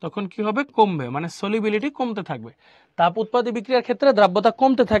তখন কি হবে, কমবে, মানে সলিবিলিটি কমতে থাকবে। তাপ উৎপাদী বিক্রিয়ার ক্ষেত্রে দ্রাব্যতা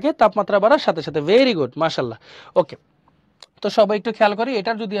কমতে থাকে তাপমাত্রা বাড়ার সাথে সাথে। ভেরি গুড, মাশাআল্লাহ। ওকে, তো সবাই একটু খেয়াল করি,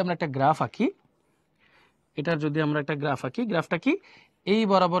 এটার যদি আমরা একটা গ্রাফ আঁকি, গ্রাফটা কি, এই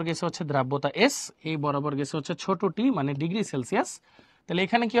বরাবর গেছে হচ্ছে দ্রাব্যতা এস, এই বরাবর গেছে হচ্ছে ছোট টি মানে ডিগ্রি সেলসিয়াস। তাহলে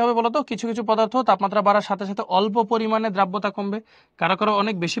এখানে কি হবে বলতো, কিছু কিছু পদার্থ তাপমাত্রা বাড়ার সাথে সাথে অল্প পরিমাণে দ্রাব্যতা কমবে, কারো কারো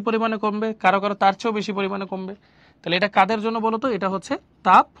অনেক বেশি পরিমাণে কমবে, কারো কারো তার চেয়েও বেশি পরিমাণে কমবে। তাহলে এটা কাদের জন্য বলতো, এটা হচ্ছে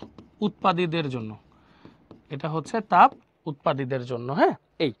তাপ উৎপাদীদের জন্য, এটা হচ্ছে তাপ উৎপাদীদের জন্য। হ্যাঁ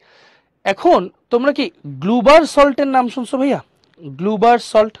এই এখন তোমরা কি গ্লুবার সল্টের নাম শুনছো ভাইয়া? গ্লুবার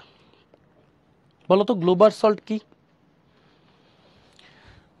সল্ট বলতো, গ্লুবার সল্ট কি,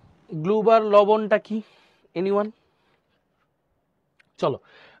 গ্লুবার লবণটা কি, এনিওয়ান? চলো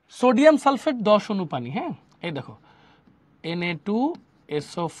সোডিয়াম সালফেট 10 অণু পানি, হ্যাঁ এই দেখো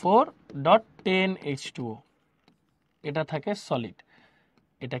Na2SO4.10H2O, এটা থাকে সলিড।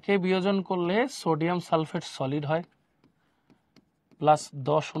 এটাকে বিয়োজন করলে সোডিয়াম সালফেট সলিড হয়, প্লাস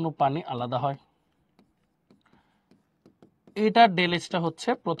 10 অণু পানি আলাদা হয়। এটা ডেলএইচটা হচ্ছে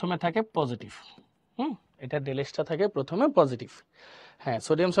প্রথমে থাকে পজিটিভ, এটা ডেলএইচটা থাকে প্রথমে পজিটিভ। হ্যাঁ,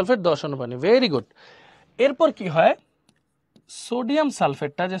 সোডিয়াম সালফেট 10 অণু পানি, ভেরি গুড। এরপর কি হয়, সোডিয়াম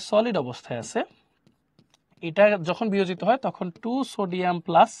সালফেটটা যে সলিড অবস্থায় আছে, এটা যখন বিয়োজিত হয় তখন 2 সোডিয়াম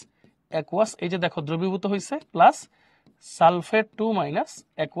প্লাস অ্যাকুয়াস, এই যে দেখো দ্রবীভূত হয়েছে, প্লাস সালফেট 2 মাইনাস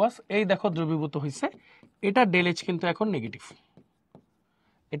অ্যাকুয়াস, এই দেখো দ্রবীভূত হয়েছে। এটা ডেলএইচ কিন্তু এখন নেগেটিভ,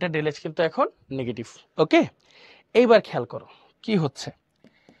 এটা ডেলএইচ কিন্তু এখন নেগেটিভ। ওকে, এইবার খেয়াল করো কি হচ্ছে।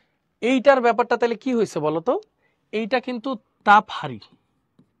 এইটার ব্যাপারটা তাহলে কি হয়েছে বলো তো, এইটা কিন্তু তাপ হারি,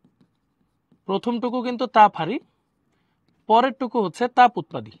 প্রথমটুকু কিন্তু তাপ হারি, পরেরটুকু হচ্ছে তাপ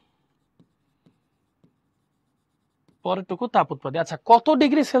উৎপাদী, পরেরটুকু তাপ উৎপাদী। আচ্ছা, কত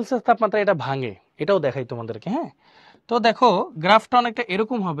ডিগ্রি সেলসিয়াস তাপমাত্রা এটা ভাঙে এটাও দেখাই তোমাদেরকে। হ্যাঁ, তো দেখো গ্রাফটা অনেকটা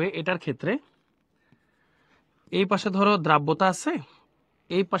এরকম হবে এটার ক্ষেত্রে। এই পাশে ধরো দ্রাব্যতা আছে,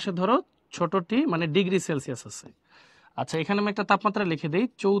 এই পাশে ধরো ছোটটি মানে ডিগ্রি সেলসিয়াস আছে। আচ্ছা, এখানে আমি একটা তাপমাত্রা লিখে দেই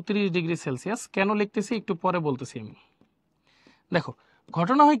 34 ডিগ্রি সেলসিয়াস। কেন লিখতেছি একটু পরে বলতেছি আমি। দেখো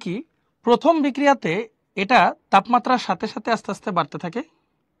ঘটনা হয় কি, প্রথম বিক্রিয়াতে এটা তাপমাত্রার সাথে সাথে আস্তে আস্তে বাড়তে থাকে,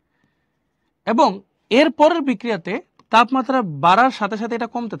 এবং এর পরের বিক্রিয়াতে তাপমাত্রা বাড়ার সাথে সাথে এটা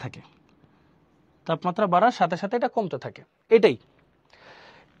কমতে থাকে, তাপমাত্রা বাড়ার সাথে সাথে এটা কমতে থাকে। এটাই,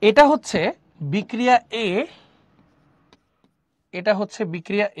 এটা হচ্ছে বিক্রিয়া এ, এটা হচ্ছে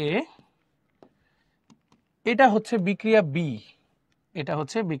বিক্রিয়া এ, এটা হচ্ছে বিক্রিয়া বি, এটা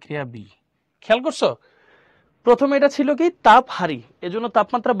হচ্ছে বিক্রিয়া বি। খেয়াল করছো, প্রথমে এটা ছিল কি তাপ হারি, এজন্য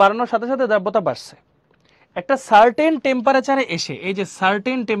তাপমাত্রা বাড়ানোর সাথে সাথে দ্রাব্যতা বাড়ছে। একটা সার্টেন টেম্পারেচারে এসে, এই যে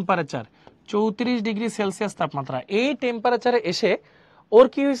সার্টেন টেম্পারেচার 34 ডিগ্রি সেলসিয়াস তাপমাত্রা, এই টেম্পারেচারে এসে ওর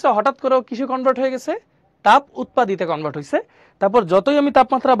কি হয়েছে, হঠাৎ করে কিছু কনভার্ট হয়ে গেছে, তাপ উৎপাদিতে কনভার্ট হয়েছে। তারপর যতই আমি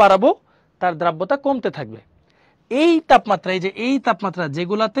তাপমাত্রা বাড়াবো তার দ্রাব্যতা কমতে থাকবে। এই তাপমাত্রা, এই যে এই তাপমাত্রা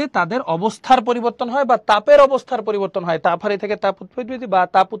যেগুলাতে তাদের অবস্থার পরিবর্তন হয় বা তাপের অবস্থার পরিবর্তন হয়, তাপহারি থেকে তাপ উৎপাদী বা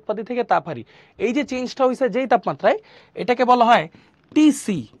তাপ উৎপাদী থেকে তাপহারি, এই যে চেঞ্জটা হয়েছে যেই তাপমাত্রায়, এটাকে বলা হয়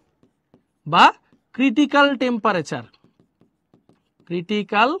টিসি বা ক্রিটিক্যাল টেম্পারেচার,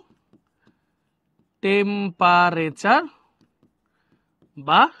 ক্রিটিক্যাল টেম্পারেচার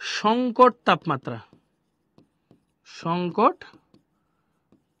বা সংকট তাপমাত্রা, সংকট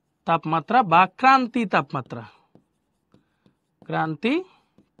তাপমাত্রা বা ক্রান্তি তাপমাত্রা, ক্রান্তি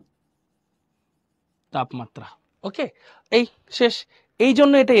তাপমাত্রা। ওকে, এই শেষ। এই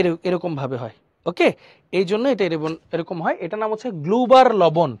জন্য এটা এরকম ভাবে হয়। ওকে, এই জন্য এটা এরকম হয়। এটা নাম হচ্ছে গ্লুবার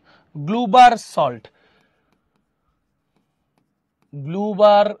লবণ, গ্লুবার সল্ট,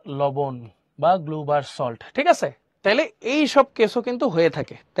 গ্লুবার লবণ বা গ্লুবার সল্ট। ঠিক আছে, তাহলে এই সব কেসও কিন্তু হয়ে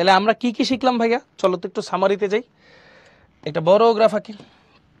থাকে। তাহলে আমরা কি কি শিখলাম ভাইয়া, চলো তো একটু সামারিতে যাই। একটা বড় গ্রাফ আঁকি,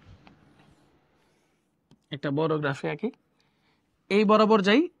 একটা বড় গ্রাফে আঁকি। এই বরাবর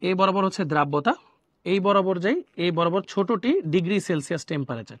যাই, এই বরাবর হচ্ছে দ্রাব্যতা, এই বরাবর যাই, এই বরাবর ছোটটি ডিগ্রি সেলসিয়াস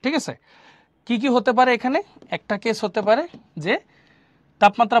টেম্পারেচার। ঠিক আছে, কি কি হতে পারে এখানে, একটা কেস হতে পারে যে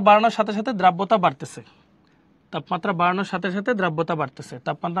তাপমাত্রা বাড়ানোর সাথে সাথে দ্রাব্যতা বাড়তেছে, তাপমাত্রা বাড়ানোর সাথে সাথে দ্রাব্যতা বাড়তেছে,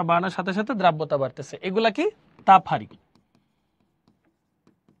 তাপমাত্রা বাড়ানোর সাথে সাথে দ্রাব্যতা বাড়তেছে, এগুলা কি তাপহারি,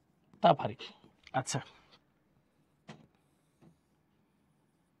 তাপহারি। আচ্ছা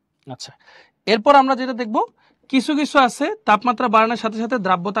আচ্ছা, এরপর আমরা যেটা দেখব, কিছু কিছু আছে তাপমাত্রা বাড়ানোর সাথে সাথে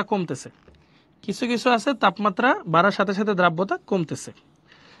দ্রাব্যতা কমতেছে, কিছু কিছু আছে তাপমাত্রা বাড়ার সাথে সাথে দ্রাব্যতা কমতেছে,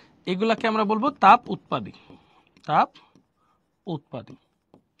 এগুলাকে আমরা বলবো তাপ উৎপাদী, তাপ উৎপাদী,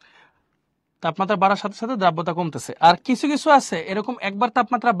 তাপমাত্রা বাড়ার সাথে সাথে দ্রাব্যতা কমতেছে। আর কিছু কিছু আছে এরকম একবার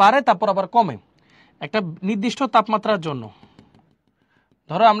তাপমাত্রা বাড়ে তারপর আবার কমে একটা নির্দিষ্ট তাপমাত্রার জন্য।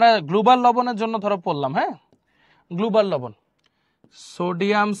 ধরো আমরা গ্লোবাল লবণের জন্য ধরো পড়লাম, হ্যাঁ গ্লোবাল লবণ,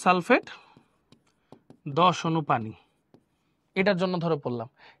 সোডিয়াম সালফেট 10 অণু পানি, এটার জন্য ধরো পড়লাম,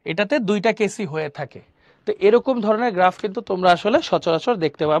 এটাতে দুইটা কেসই হয়ে থাকে। তো এরকম ধরনের গ্রাফ কিন্তু তোমরা আসলে সচরাচর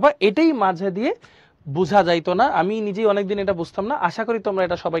দেখতে পাবা। এটাই মাঝে দিয়ে বোঝা যাইতো না, আমি নিজেই অনেকদিন এটা বুঝতাম না। আশা করি তোমরা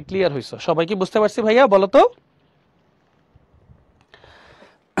এটা সবাই ক্লিয়ার হইছো। সবাই কি বুঝতে পারছি ভাইয়া, বলো তো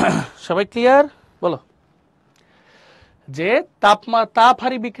সবাই ক্লিয়ার বলো। যে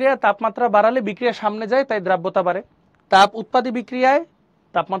তাপহারি বিক্রিয়া তাপমাত্রা বাড়ালে বিক্রিয়া সামনে যায় তাই দ্রাব্যতা বাড়ে, তাপ উৎপাদী বিক্রিয়ায়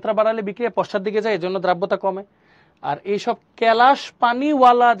তাপমাত্রা বাড়ালে বিক্রিয়া পশ্চাৎ দিকে যায় এজন্য দ্রাব্যতা কমে। আর এইসব ক্যালাস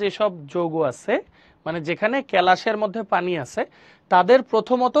পানিওয়ালা যেসব যৌগ আছে, মানে যেখানে ক্যালাসের মধ্যে পানি আছে, তাদের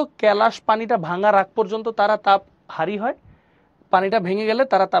প্রথমত ক্যালাস পানিটা ভাঙার আগ পর্যন্ত তারা তাপ হারি হয়, পানিটা ভেঙে গেলে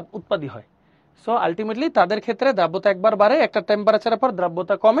তারা তাপ উৎপাদী হয়। সো আলটিমেটলি তাদের ক্ষেত্রে দ্রাব্যতা একবার বাড়ে, একটা টেম্পারেচারের পর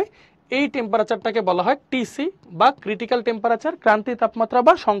দ্রাব্যতা কমে। এই টেম্পারেচারটাকে বলা হয় টিসি বা ক্রিটিক্যাল টেম্পারেচার, ক্রান্তি তাপমাত্রা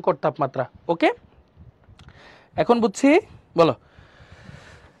বা সংকট তাপমাত্রা। ওকে, এখন বুঝছি? বলো,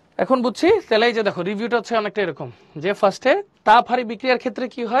 এখন বুঝছি? তাহলে এই যে দেখো রিভিউটা হচ্ছে অনেকটা এরকম যে ফার্স্টে তাপ হারি বিক্রিয়ার ক্ষেত্রে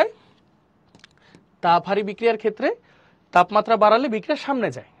কি হয়, তাপ হারি বিক্রিয়ার ক্ষেত্রে তাপমাত্রা বাড়ালে বিক্রিয়া সামনে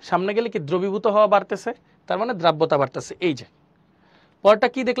যায়, সামনে গেলে কি দ্রবীভূত হওয়া বাড়তেছে, তার মানে দ্রাব্যতা বাড়তেছে। এই যে পরটা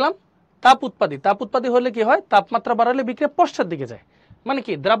কি দেখলাম, তাপ উৎপাদী, তাপ উৎপাদী হলে কি হয়, তাপমাত্রা বাড়ালে বিক্রিয়া পশ্চাৎ দিকে যায়, মানে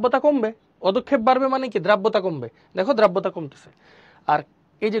কি দ্রাব্যতা কমবে, অদক্ষেপ বাড়বে, মানে কি দ্রাব্যতা কমবে। দেখো দ্রাব্যতা কমতেছে। আর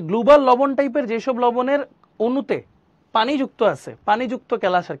এই যে গ্লোবাল লবণ টাইপের যেসব লবণের অণুতে পানিযুক্ত আছে, পানিযুক্ত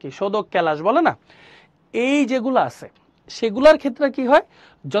ক্যালাস আর কি, শোধক ক্যালাস বলে না, এই যেগুলো আছে সেগুলোর ক্ষেত্রে কি হয়,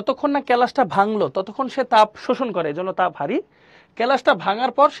 যতক্ষণ না ক্যালাসটা ভাঙলো ততক্ষণ সে তাপ শোষণ করে, এজন্য তাপ হারি। ক্যালাসটা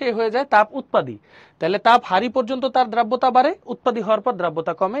ভাঙার পর সে হয়ে যায় তাপ উৎপাদী, তাহলে তাপ হারি পর্যন্ত তার দ্রাব্যতা বাড়ে, উৎপাদী হওয়ার পর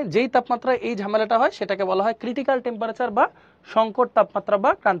দ্রাব্যতা কমে। যেই তাপমাত্রায় এই ঝামেলাটা হয় সেটাকে বলা হয় ক্রিটিক্যাল টেম্পারেচার বা সংকট তাপমাত্রা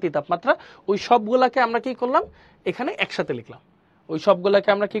বা ক্রান্তি তাপমাত্রা। ওই সবগুলাকে আমরা কি করলাম, এখানে একসাথে লিখলাম, ওই সবগুলাকে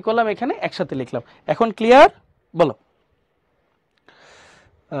আমরা কি করলাম, এখানে একসাথে লিখলাম। এখন ক্লিয়ার? বলো।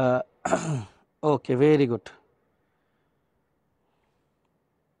 ওকে, ভেরি গুড।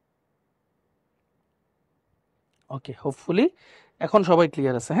 ওকে, হোপফুলি এখন সবাই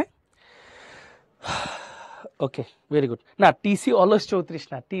ক্লিয়ার আছে। হ্যাঁ, ওকে, ভেরি গুড। না, টিসি অলওয়েজ 34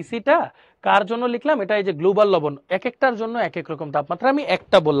 না, টিসিটা কার জন্য লিখলাম, এটা এই যে গ্লোবাল লবণ, এক একটার জন্য এক এক রকম তাপমাত্রা, আমি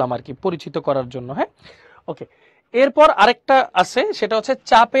একটা বললাম আর কি পরিচিত করার জন্য। হ্যাঁ, ওকে। এরপর আরেকটা আছে, সেটা হচ্ছে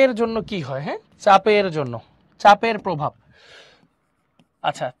চাপের জন্য কি হয়। হ্যাঁ, চাপের জন্য, চাপের প্রভাব।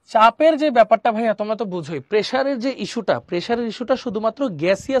 আচ্ছা, চাপের যে ব্যাপারটা ভাইয়া তোমরা তো বুঝোই, প্রেসারের যে ইস্যুটা, প্রেসারের ইস্যুটা শুধুমাত্র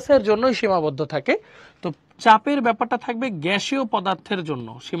গ্যাসিয়াসের জন্যই সীমাবদ্ধ থাকে। তো চাপের ব্যাপারটা থাকবে গ্যাসীয় পদার্থের জন্য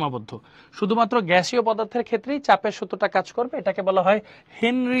সীমাবদ্ধ, শুধুমাত্র গ্যাসীয় পদার্থের ক্ষেত্রেই চাপের সূত্রটা কাজ করবে। এটাকে বলা হয়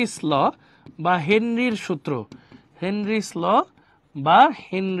হেনরিস ল বা হেনরির সূত্র, হেনরিস ল বা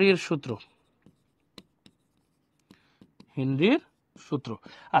হেনরির সূত্র, হেনরির সূত্র।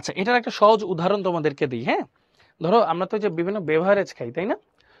 আচ্ছা, এটার একটা সহজ উদাহরণ তোমাদেরকে দিই। হ্যাঁ, ধরো আমরা তো যে বিভিন্ন বেভারেজ খাই, তাই না,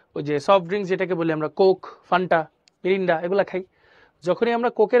 ওই যে সফট ড্রিঙ্কস যেটাকে বলি আমরা, কোক, ফান্টা, মিরিন্ডা, এগুলা খাই। যখনই আমরা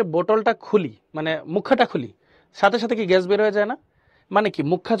কোকের বোতলটা খুলি, মানে মুখাটা খুলি, সাথে সাথে কি গ্যাস বের হয়ে যায় না? মানে কি,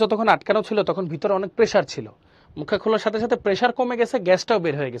 মুখা যতক্ষণ আটকানো ছিল তখন ভিতরে অনেক প্রেসার ছিল, মুখা খোলার সাথে সাথে প্রেসার কমে গেছে, গ্যাসটাও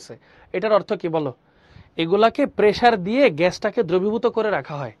বের হয়ে গেছে। এটার অর্থ কি বলো? এগুলাকে প্রেসার দিয়ে গ্যাসটাকে দ্রবীভূত করে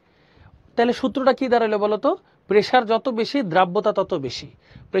রাখা হয়। তাহলে সূত্রটা কি দাঁড়ালো বলো তো? প্রেসার যত বেশি দ্রাব্যতা তত বেশি,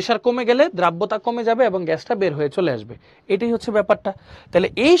 প্রেসার কমে গেলে দ্রাব্যতা কমে যাবে এবং গ্যাসটা বের হয়ে চলে আসবে। এটাই হচ্ছে ব্যাপারটা। তাহলে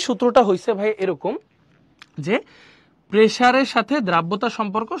এই সূত্রটা হইছে ভাই এরকম যে প্রেসারের সাথে দ্রাব্যতা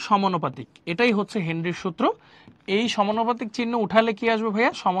সম্পর্ক সমানুপাতিক, এটাই হচ্ছে হেনরির সূত্র। এই সমানুপাতিক চিহ্ন উঠালে কি আসবে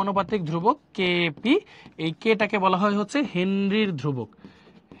ভাইয়া? সমানুপাতিক ধ্রুবক কেপি। এই কেটাকে বলা হয় হচ্ছে হেনরির ধ্রুবক,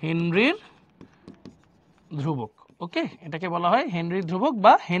 হেনরির ধ্রুবক। ওকে, এটাকে বলা হয় হেনরির ধ্রুবক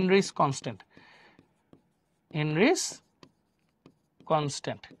বা হেনরিস কনস্ট্যান্ট, হেনরিস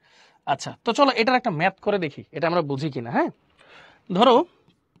কনস্ট্যান্ট। আচ্ছা, তো চলো এটার একটা ম্যাথ করে দেখি, এটা আমরা বুঝি কিনা। হ্যাঁ, ধরো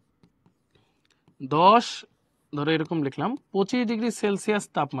 10, ধরো এরকম লিখলাম 25 ডিগ্রি সেলসিয়াস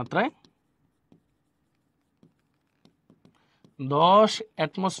তাপমাত্রায় 10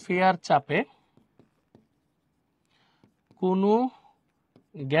 অ্যাটমসফিয়ার চাপে কোনো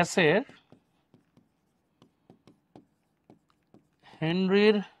গ্যাসের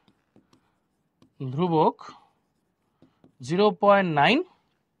হেনরির ধ্রুবক 0.9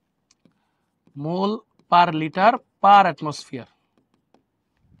 মোল পার লিটার পার অ্যাটমসফিয়ার।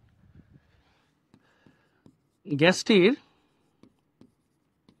 গ্যাসটির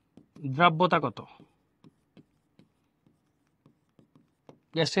দ্রাব্যতা কত?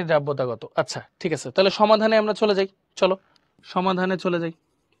 গ্যাসটির দ্রাব্যতা কত? আচ্ছা, ঠিক আছে, তাহলে সমাধানে আমরা চলে যাই। চলো সমাধানে চলে যাই।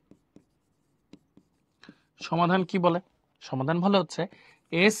 সমাধান কি বলে? সমাধান ভালো হচ্ছে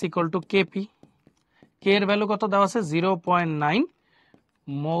S ইকুয়াল টু কেপি। কে এর ভ্যালু কত দেওয়া আছে? 0.9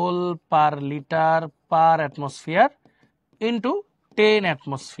 মোল per litre per atmosphere into 10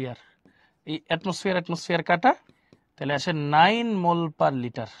 atmosphere. এই অ্যাটমসফিয়ার অ্যাটমসফিয়ার কাটা, তাহলে আসে 9 মোল পার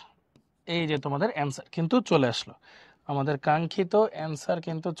লিটার। এই যে তোমাদের অ্যান্সার কিন্তু চলে আসলো, আমাদের কাঙ্ক্ষিত অ্যান্সার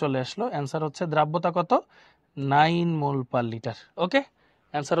কিন্তু চলে আসলো। অ্যান্সার হচ্ছে দ্রাব্যতা কত? 9 মোল পার লিটার। ওকে,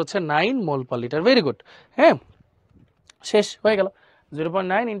 অ্যান্সার হচ্ছে 9 মোল পার লিটার। Very good. হ্যাঁ, শেষ হয়ে গেল।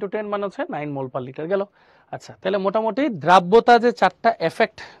 0.9 ইন্টু 10 মানে হচ্ছে 9 মোল পার লিটার গেল। আচ্ছা, তাহলে মোটামুটি দ্রাব্যতা যে 4টা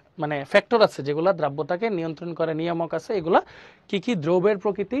এফেক্ট মানে ফ্যাক্টর আছে যেগুলা দ্রাব্যতাকে নিয়ন্ত্রণ করে, নিয়ামক আছে, এগুলা কি কি? দ্রব্যের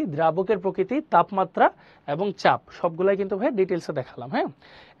প্রকৃতি, দ্রাবকের প্রকৃতি, তাপমাত্রা এবং চাপ, সবগুলাই কিন্তু ভাই ডিটেলসে দেখালাম। হ্যাঁ,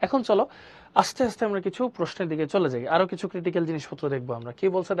 এখন চলো আস্তে আস্তে আমরা কিছু প্রশ্নের দিকে চলে যাই, আরো কিছু ক্রিটিক্যাল জিনিসপত্র দেখবো আমরা। কি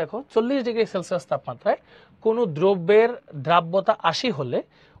বলছে দেখো, 40 ডিগ্রি সেলসিয়াস তাপমাত্রায় কোনো দ্রব্যের দ্রাব্যতা 80 হলে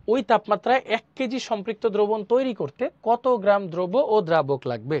ওই তাপমাত্রায় 1 কেজি সম্পৃক্ত দ্রবণ তৈরি করতে কত গ্রাম দ্রব্য ও দ্রাবক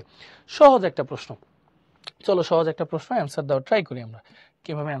লাগবে? সহজ একটা প্রশ্ন। চলো সহজ একটা প্রশ্ন অ্যান্সার দেওয়া ট্রাই করি আমরা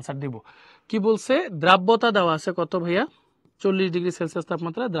কিভাবে অ্যান্সার দিব। কি বলছে? দ্রাব্যতা দেওয়া আছে কত ভাইয়া? 40 ডিগ্রি সেলসিয়াস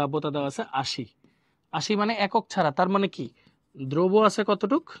তাপমাত্রায় দ্রাব্যতা দেওয়া আছে 80। 80 মানে একক ছাড়া, তার মানে কি দ্রব্য আছে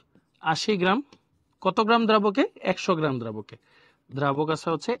কতটুক? 80 গ্রাম। কত গ্রাম দ্রাবকে? 100 গ্রাম দ্রাবকে। দ্রাবক আছে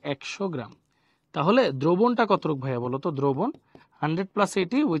হচ্ছে 100 গ্রাম। তাহলে দ্রবণটা কতটুক ভাইয়া বলো তো? দ্রবণ 100 +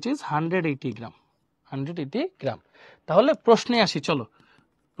 80 which is 180 গ্রাম। 180 গ্রাম। তাহলে প্রশ্নে আসি, চলো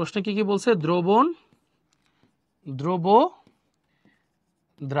প্রশ্নে কি কি বলছে? দ্রবণ, দ্রব্য,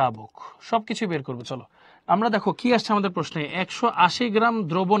 দ্রাবক সবকিছু বের করবো। চলো আমরা দেখো কি আসছে আমাদের প্রশ্নে। 180 গ্রাম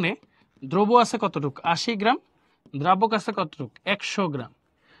দ্রবণে দ্রব্য আছে কতটুক? 80 গ্রাম। দ্রাবক আছে কতটুক? 100 গ্রাম।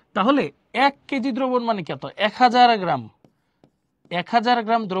 তাহলে 1 কেজি দ্রবণ মানে কত? 1000 গ্রাম। 1000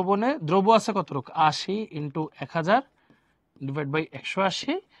 গ্রাম দ্রবণে দ্রব্য আছে কতটুক? 80 × 1000 ডিভাইড বাই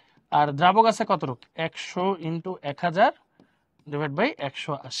 180। আর দ্রাবক আছে কতটুক? 100 × 1000 ডিভাইড বাই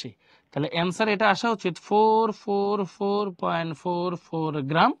 180। তাহলে অ্যান্সার এটা আসা উচিত 444.44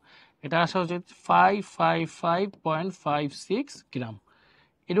 গ্রাম। এটা আসা উচিত 555.56 গ্রাম।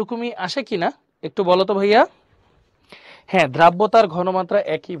 এরকমই আসে কিনা একটু বলো তো ভাইয়া। হ্যাঁ, দ্রাব্যতার ঘনমাত্রা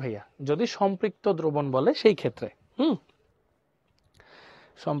একই ভাইয়া, যদি সম্পৃক্ত দ্রবণ বলে সেই ক্ষেত্রে।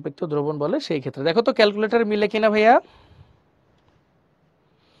 সম্পৃক্ত দ্রবণ বলে সেই ক্ষেত্রে। দেখো তো ক্যালকুলেটর মিলে কিনা ভাইয়া।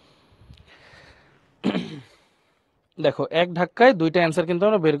 দেখো এক ধাক্কায় দুইটা অ্যান্সার কিন্তু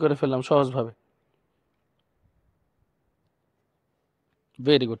আমরা বের করে ফেললাম সহজভাবে।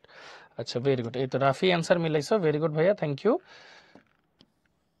 Very good. আচ্ছা ভেরি গুড, এই তো রাফি অ্যান্সার মিলাইছো, ভেরি গুড ভাইয়া, থ্যাংক ইউ।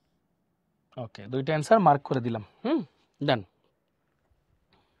 ওকে, দুইটা অ্যান্সার মার্ক করে দিলাম। ডান।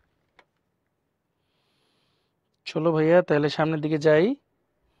 চলো ভাইয়া তাহলে সামনের দিকে যাই।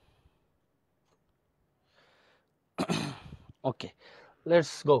 ওকে,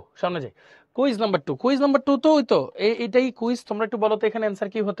 লেটস গো, সামনে যাই। Quiz number 2। কুইজ নাম্বার 2 তো ওই তো এইটাই কুইজ। তোমরা একটু বলো তো এখানে অ্যান্সার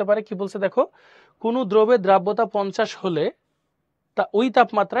কি হতে পারে। কি বলছে দেখো, কোন দ্রব্যের দ্রাব্যতা 50 হলে তা ওই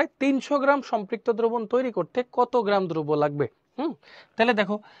তাপমাত্রায় 300 গ্রাম সম্পৃক্ত দ্রবণ তৈরি করতে কত গ্রাম দ্রব্য লাগবে। তাহলে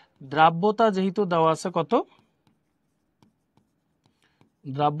দেখো দ্রাব্যতা যেহেতু দেওয়া আছে কত,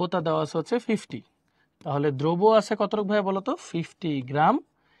 দ্রাব্যতা দেওয়া আছে হচ্ছে 50, তাহলে দ্রব্য আছে কতটুক ভাইয়া বলো তো? 50 গ্রাম।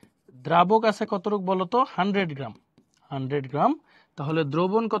 দ্রাবক আছে কতটুক বলো তো? 100 গ্রাম। 100 গ্রাম। তাহলে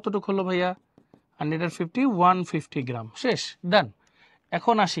দ্রবণ কতটুক হলো ভাইয়া? 150, 150 গ্রাম। শেষ, ডান।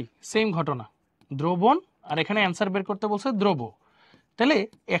 এখন আসি সেম ঘটনা, দ্রবণ আর এখানে অ্যান্সার বের করতে বলছে দ্রব্য। তাহলে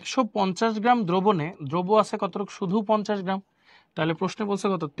 150 গ্রাম দ্রবণে দ্রব্য আছে কতটুক? শুধু 50 গ্রাম। তাহলে প্রশ্নে বলছে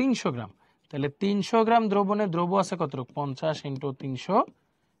কত? 300 গ্রাম। তাহলে 300 গ্রাম দ্রবণে দ্রব্য আছে কতটুক? 50 × 300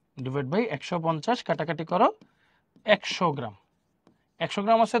 ডিভাইড বাই 150, কাটাকাটি করো 100 গ্রাম। 100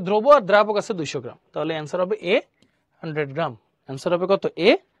 গ্রাম আছে দ্রব্য আর দ্রাবক আছে 200 গ্রাম। তাহলে অ্যান্সার হবে এ 100 গ্রাম। অ্যান্সার হবে কত? এ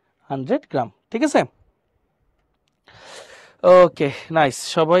 100 গ্রাম। ঠিক আছে, ওকে নাইস,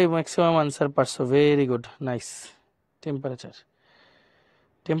 সবাই ম্যাক্সিমাম আনসার পারছো, ভেরি গুড, নাইস। টেম্পারেচার,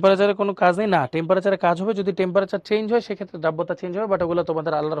 টেম্পারেচারে কোনো কাজ নেই না। টেম্পারেচারে কাজ হবে যদি টেম্পারেচার চেঞ্জ হয়, সেক্ষেত্রে দ্রাব্যতা চেঞ্জ হবে, বাট ওগুলো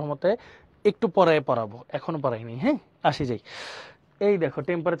তোমাদের আল্লাহর রহমতে একটু পরে পড়াবো, এখনো পড়াইনি। হ্যাঁ, আসি যাই। এই দেখো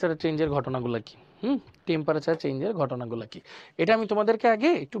টেম্পারেচার চেঞ্জের ঘটনাগুলো কি। টেম্পারেচার চেঞ্জের ঘটনাগুলো কি, এটা আমি তোমাদেরকে আগে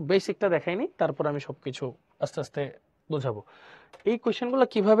একটু বেসিকটা দেখাইনি, তারপর আমি সবকিছু আস্তে আস্তে বোঝাবো। এই কোয়েশ্চেনগুলো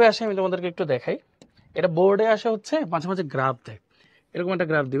কিভাবে আসে আমি তোমাদেরকে একটু দেখাই। এটা বোর্ডে আসে হচ্ছে মাঝে মাঝে গ্রাফ দেয়, এরকম একটা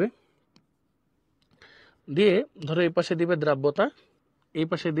গ্রাফ দিবে, দিয়ে ধরো এই পাশে দিবে দ্রাব্যতা, এই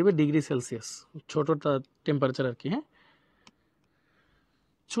পাশে দিবে ডিগ্রি সেলসিয়াস, ছোটটা টেম্পারেচার আর কি। হ্যাঁ,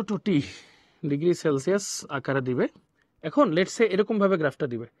 ছোট টি ডিগ্রি সেলসিয়াস আকারে দিবে। এখন লেটস সে এরকম ভাবে গ্রাফটা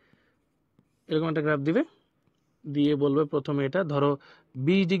দিবে, এরকম একটা গ্রাফ দিবে, দিয়ে বলবে প্রথমে এটা ধরো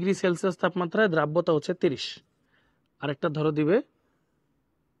 20 ডিগ্রি সেলসিয়াস তাপমাত্রায় দ্রাব্যতা হচ্ছে 30, আরেকটা ধরো দিবে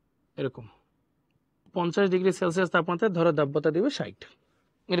এরকম 50 ডিগ্রি সেলসিয়াস তাপমাত্রায় ধরো দ্রাব্যতা দিবে 60,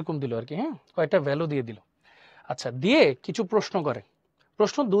 এরকম দিল আর কি। হ্যাঁ, কয়েকটা ভ্যালু দিয়ে দিল। আচ্ছা, দিয়ে কিছু প্রশ্ন করে।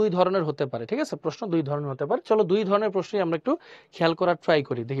 প্রশ্ন দুই ধরনের হতে পারে, ঠিক আছে, প্রশ্ন দুই ধরনের হতে পারে। চলো দুই ধরনের প্রশ্নই আমরা একটু খেয়াল করার ট্রাই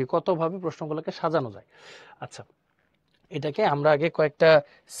করি, দেখি কতভাবে প্রশ্নগুলোকে সাজানো যায়। আচ্ছা, এটাকে আমরা আগে কয়েকটা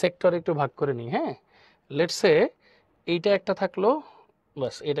সেক্টরে একটু ভাগ করে নিই। হ্যাঁ, লেটস সে এইটা একটা থাকলো,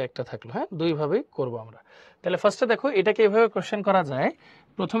 বাস এটা একটা থাকলো। হ্যাঁ, দুইভাবেই করব আমরা। তাহলে ফার্স্টে দেখো এটাকে এভাবে কোশ্চেন করা যায়।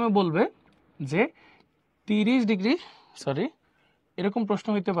 প্রথমে বলবে যে 30 ডিগ্রি, সরি, এরকম প্রশ্ন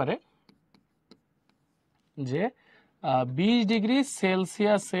হইতে পারে যে 20 ডিগ্রি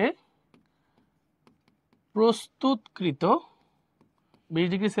সেলসিয়াসে প্রস্তুতকৃত, 20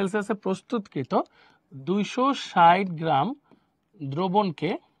 ডিগ্রি সেলসিয়াসে প্রস্তুতকৃত 260 গ্রাম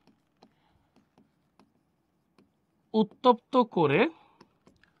দ্রবণকে উত্তপ্ত করে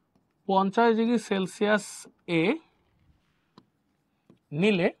 50 ডিগ্রি সেলসিয়াস এ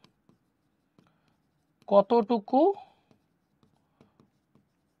নিলে কতটুকু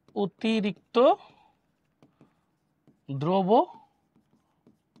অতিরিক্ত দ্রব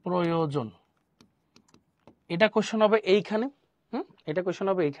প্রয়োজন, এটা কোশ্চেন হবে এইখানে। এটা কোশ্চেন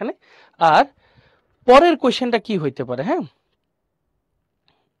হবে এইখানে। আর পরের কোশ্চেনটা কি হইতে পারে? হ্যাঁ,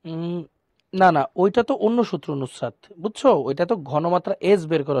 না না, ওইটা তো অন্য সূত্র নুসরাত, বুঝছো? ওইটা তো ঘনমাত্রা এস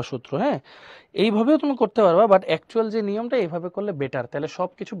বের করার সূত্র। হ্যাঁ, এইভাবেও তুমি করতে পারবা, বাট অ্যাকচুয়াল যে নিয়মটা এইভাবে করলে বেটার, তাহলে সব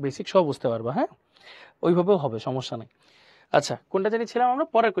কিছু বেসিক সব বুঝতে পারবা। হ্যাঁ, ওইভাবেও হবে, সমস্যা নেই। আচ্ছা, কোনটা জানিছিলাম আমরা?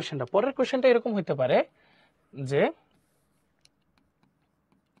 পরের কোশ্চেনটা। পরের কোশ্চেনটা এরকম হইতে পারে যে,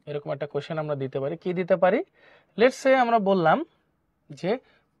 এরকম একটা কোশ্চেন আমরা দিতে পারি। কি দিতে পারি? লেটস সে আমরা বললাম যে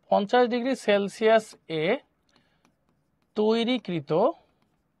 50 ডিগ্রি সেলসিয়াস এ তৈরিকৃত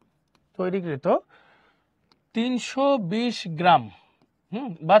 320 গ্রাম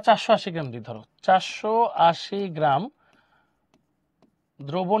বা 480 গ্রাম দিয়ে ধরো, 480 গ্রাম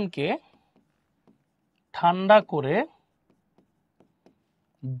দ্রবণকে ঠান্ডা করে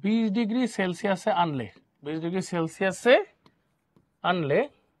 20 ডিগ্রি সেলসিয়াসে আনলে 20 ডিগ্রি সেলসিয়াসে আনলে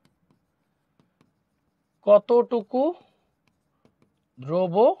কতটুকু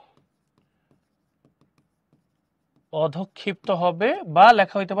দ্রব অধক্ষিপ্ত হবে, বা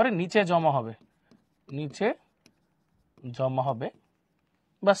লেখা হইতে পারে নিচে জমা হবে, নিচে জমা হবে,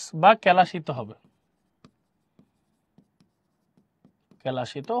 বাস, বা কেলাসিত হবে,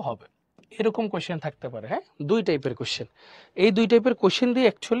 কেলাসিত হবে। এরকম কোশ্চেন থাকতে পারে। হ্যাঁ, দুই টাইপের কোশ্চেন। এই দুই টাইপের কোশ্চেন দিয়ে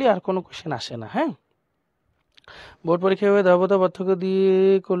অ্যাকচুয়ালি আর কোনো কোশ্চেন আসে না। হ্যাঁ, বোর্ড পরীক্ষা হবে ধাবতা পার্থক্য দিয়ে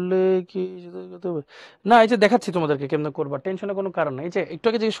করলে কি না? এই যে দেখাচ্ছি তোমাদেরকে কেমনে করবা, টেনশনের কোনো কারণ নেই। এই যে একটু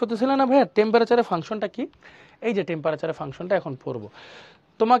আগে জিজ্ঞেস করতেছিলে না ভাইয়া টেম্পারেচারের ফাংশনটা কি, এই যে টেম্পারেচারের ফাংশনটা এখন পড়বো।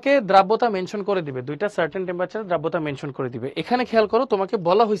 তোমাকে দ্রাব্যতা মেনশন করে দিবে, দুইটা সার্টেন টেম্পারেচার দ্রাব্যতা মেনশন করে দিবে। এখানে খেয়াল করো, তোমাকে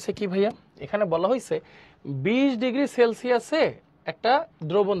বলা হয়েছে কি ভাইয়া? এখানে বলা হয়েছে 20 ডিগ্রি সেলসিয়াসে একটা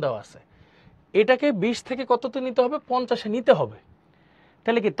দ্রবণ দেওয়া আছে, এটাকে 20 থেকে কততে নিতে হবে? 50-এ নিতে হবে।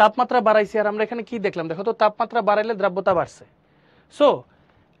 তাহলে কি তাপমাত্রা বাড়াইছে, আর আমরা এখানে কি দেখলাম? দেখো তো, তাপমাত্রা বাড়াইলে দ্রাব্যতা বাড়ছে। সো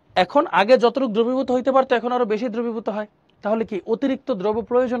এখন আগে যতটুকু দ্রবীভূত হইতে পারতো এখন আরো বেশি দ্রবীভূত হয়, তাহলে কি অতিরিক্ত দ্রব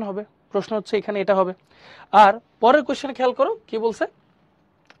প্রয়োজন হবে? প্রশ্ন হচ্ছে এখানে এটা হবে। আর পরের কোশ্চেনে খেয়াল করো কি বলছে।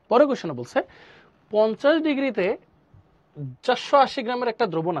 পরের কোশ্চেনে বলছে 50 ডিগ্রিতে 480 গ্রামের একটা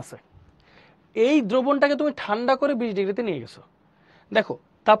দ্রবণ আছে, এই দ্রবণটাকে তুমি ঠান্ডা করে 20 ডিগ্রিতে নিয়ে গেছো। দেখো,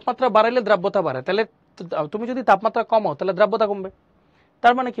 তাপমাত্রা বাড়াইলে দ্রাব্যতা বাড়ে, তাহলে তুমি যদি তাপমাত্রা কমাও তাহলে দ্রাব্যতা কমবে।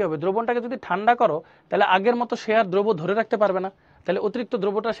 তার মানে কি হবে? দ্রবণটাকে যদি ঠান্ডা করো তাহলে আগের মতো সে আর দ্রব ধরে রাখতে পারবে না, তাহলে অতিরিক্ত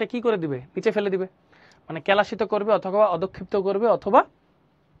দ্রবটা সে কি করে দিবে? নিচে ফেলে দিবে, মানে কেলাসিত করবে অথবা অধক্ষিপ্ত করবে অথবা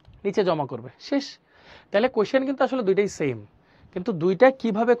নিচে জমা করবে, শেষ। তাহলে কোশ্চেন কিন্তু আসলে দুইটাই সেম, কিন্তু দুইটা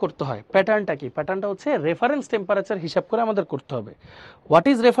কিভাবে করতে হয়, প্যাটার্নটা কি? প্যাটার্নটা হচ্ছে রেফারেন্স টেম্পারেচার হিসাব করে আমাদের করতে হবে। What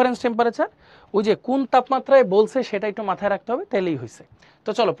is reference temperature? ওই যে কোন তাপমাত্রায় বলছে সেটা একটু মাথায় রাখতে হবে, তাহলেই হয়েছে। তো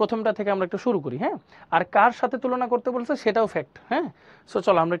চলো প্রথমটা থেকে আমরা একটু শুরু করি। হ্যাঁ, আর কার সাথে তুলনা করতে বলছে সেটাও ফ্যাক্ট। হ্যাঁ, সো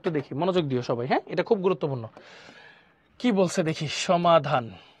চলো আমরা একটু দেখি, মনোযোগ দিও সবাই। হ্যাঁ, এটা খুব গুরুত্বপূর্ণ। কি বলছে দেখি, সমাধান।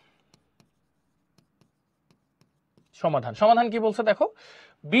 সমাধান সমাধান কি বলছে দেখো,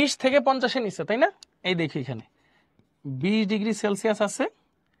 20 থেকে 50-এ নিচ্ছে, তাই না? এই দেখি এখানে 20 ডিগ্রি সেলসিয়াস আছে,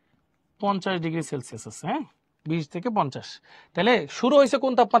 50 ডিগ্রি সেলসিয়াস আছে। হ্যাঁ, 20 থেকে 50। তাহলে শুরু হয়েছে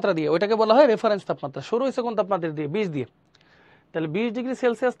কোন তাপমাত্রা দিয়ে? ওইটাকে বলা হয় রেফারেন্স তাপমাত্রা। শুরু হয়েছে কোন তাপমাত্রা দিয়ে? 20 দিয়ে। তাহলে 20 ডিগ্রি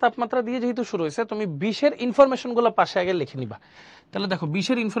সেলসিয়াস তাপমাত্রা দিয়ে যেহেতু শুরু হয়েছে, তুমি 20-এর ইনফরমেশনগুলো পাশে আগে লিখে নিবা। তাহলে দেখো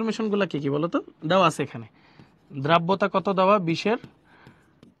 20-এর ইনফরমেশনগুলো কি কি বলো তো? দেওয়া আছে এখানে। দ্রাব্যতা কত দেওয়া? 20-এর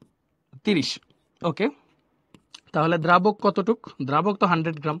 30। ওকে, তাহলে দ্রাবক কতটুক? দ্রাবক তো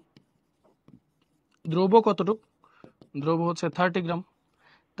 100 গ্রাম। দ্রব কতটুক? দ্রব হচ্ছে 30 গ্রাম।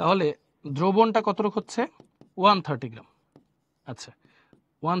 তাহলে দ্রবণটা কতটুক হচ্ছে? 130 গ্রাম। আচ্ছা,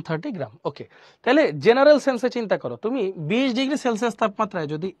 130 গ্রাম। ওকে, তাহলে জেনারেল সেন্সে চিন্তা করো, তুমি 20 ডিগ্রি সেলসিয়াস তাপমাত্রায়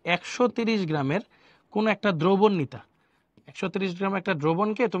যদি 130 গ্রামের কোনো একটা দ্রবণ নিতা, 130 গ্রাম একটা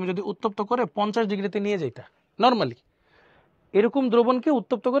দ্রবণকে তুমি যদি উত্তপ্ত করে 50 ডিগ্রিতে নিয়ে যাইতা, নর্মালি এরকম দ্রবণকে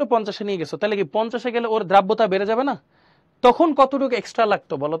উত্তপ্ত করে 50-এ নিয়ে গেছো, তাহলে কি 50-এ গেলে ওর দ্রাব্যতা বেড়ে যাবে না? তখন কতটুকু এক্সট্রা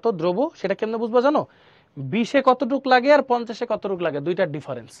লাগতো বলো তো দ্রব? সেটা কেমনে বুঝবো জানো? 20-এ কতটুক লাগে আর 50-এ কতটুক লাগে, দুইটার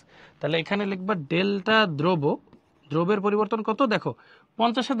ডিফারেন্স। তাহলে এখানে লিখবা ডেল্টা দ্রব, দ্রবের পরিবর্তন কত দেখো,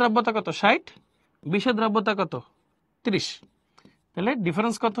 50-এর দ্রাব্যতা কত? 60, 20-এর দ্রাব্যতা কত? 30। তাহলে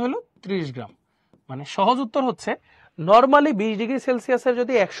ডিফারেন্স কত হলো? 30 গ্রাম। মানে সহজ উত্তর হচ্ছে, নর্মালি 20 ডিগ্রি সেলসিয়াসের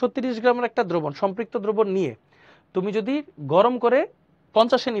যদি 130 গ্রামের একটা দ্রবণ, সম্পৃক্ত দ্রবণ নিয়ে তুমি যদি গরম করে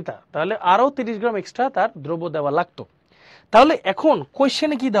 50-এ নিতা, তাহলে আরও 30 গ্রাম এক্সট্রা তার দ্রব্য দেওয়া লাগতো। তাহলে এখন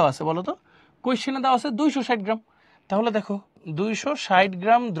কোয়েশ্চেনে কি দেওয়া আছে বলো তো? কোয়েশ্চেনে দেওয়া আছে 260 গ্রাম। তাহলে দেখো 260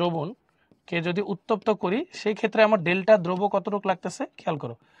 গ্রাম দ্রবণকে যদি উত্তপ্ত করি, সেই ক্ষেত্রে আমার ডেল্টা দ্রব্য কতটুকু লাগতেছে খেয়াল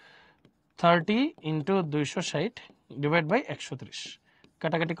করো, 30 × 260 ডিভাইড বাই 130,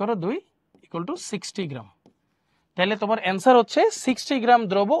 কাটাকাটি করো 2 ইকুয়াল টু 60 গ্রাম। তাহলে তোমার অ্যান্সার হচ্ছে 60 গ্রাম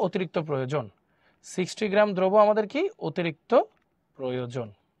দ্রব অতিরিক্ত প্রয়োজন। 60 গ্রাম দ্রব আমাদের কি অতিরিক্ত প্রয়োজন।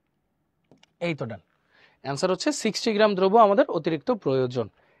 এই তো ডান, অ্যান্সার হচ্ছে 60 গ্রাম দ্রব আমাদের অতিরিক্ত প্রয়োজন।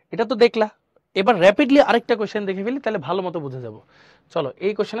 এটা তো দেখলা। এবার র্যাপিডলি আরেকটা কোশ্চেন দেখে ফেলি, তাহলে ভালো মতো বুঝে যাব। চলো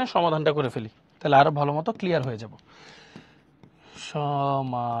এই কোশ্চেনের সমাধানটা করে ফেলি, তাহলে আরো ভালো মতো ক্লিয়ার হয়ে যাব।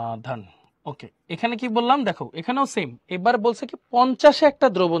 সমাধান। ওকে, এখানে কি বললাম দেখো, এখানেও সেম। এবার বলছে কি 50-এ একটা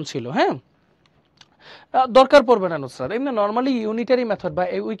দ্রবণ ছিল, হ্যাঁ। দরকার পড়বে না নুসরাত, এমনি নর্মালি ইউনিটারি মেথড বা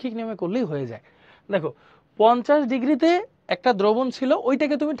উইকিক নিয়মে করলেই হয়ে যায়। দেখো 50 ডিগ্রিতে একটা দ্রবণ ছিল,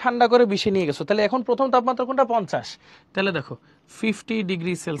 ওইটাকে তুমি ঠান্ডা করে 20-এ নিয়ে গেছো, তাহলে এখন প্রথম তাপমাত্রা কোনটা? 50। তাহলে দেখো 50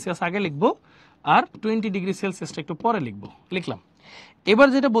 ডিগ্রি সেলসিয়াস আগে লিখবো, আর 20 ডিগ্রি সেলসিয়াসটা একটু পরে লিখবো। লিখলাম। এবার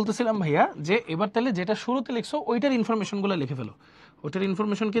যেটা বলতেছিলাম ভাইয়া, যে এবার তাহলে যেটা শুরুতে লিখছো ওইটার ইনফরমেশনগুলো লিখে ফেলো। ওইটার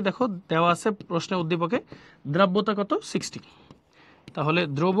ইনফরমেশন কি দেখো দেওয়া আছে প্রশ্নে উদ্দীপকে, দ্রব্যতা কত? 60। তাহলে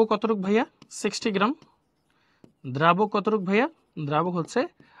দ্রব্য কতটুক ভাইয়া? 60 গ্রাম। দ্রাবক কতটুক ভাইয়া? দ্রাবক হচ্ছে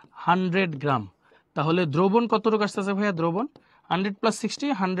 100 গ্রাম। তাহলে দ্রবণ কতটুকু আসতেছে ভাইয়া? দ্রবণ 100 + 60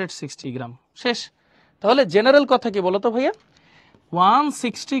 160 গ্রাম। শেষ। তাহলে জেনারেল কথা কি বলতো ভাইয়া,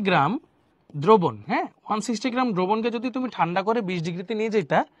 160 গ্রাম দ্রবণ, হ্যাঁ 160 গ্রাম দ্রবণকে যদি তুমি ঠান্ডা করে 20 ডিগ্রিতে নিয়ে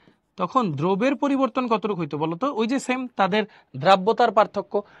যেতা, তখন দ্রবের পরিবর্তন কতটুকু হইতো বলতো? ওই যে সেম তাদের দ্রাব্যতার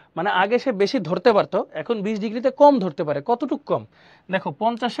পার্থক্য, মানে আগে সে বেশি ধরতে পারতো, এখন 20 ডিগ্রিতে কম ধরতে পারে। কতটুকু কম? দেখো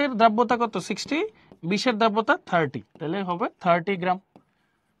 50-এর দ্রাব্যতা কত? 60, 20-এর দ্রাব্যতা 30, তাহলে হবে 30 গ্রাম।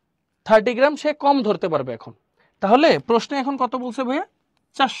 30 গ্রাম সে কম ধরতে পারবে এখন। তাহলে প্রশ্নে এখন কত বলছে ভাইয়া?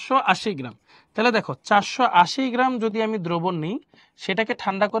 480 গ্রাম। তাহলে দেখো 480 গ্রাম যদি আমি দ্রবণ নিই, সেটাকে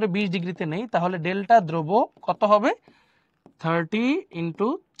ঠান্ডা করে 20 ডিগ্রিতে নেই, তাহলে ডেল্টা দ্রব কত হবে? 30 ×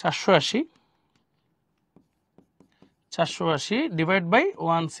 480, 480 ডিভাইড বাই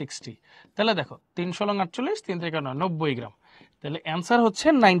 160। তাহলে দেখো 3 × 48, 3 × 9, 90 গ্রাম। তাহলে অ্যান্সার হচ্ছে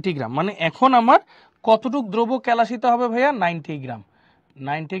 90 গ্রাম। মানে এখন আমার কতটুক দ্রব্য কেলাসিত হবে ভাইয়া? 90 গ্রাম।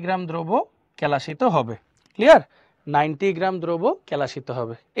 90 গ্রাম দ্রব্য কেলাসিত হবে। ক্লিয়ার? 90 গ্রাম দ্রব্য কেলাসিত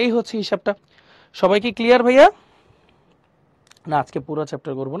হবে। এই হচ্ছে হিসাবটা। সবাই কি ক্লিয়ার ভাইয়া? না আজকে পুরো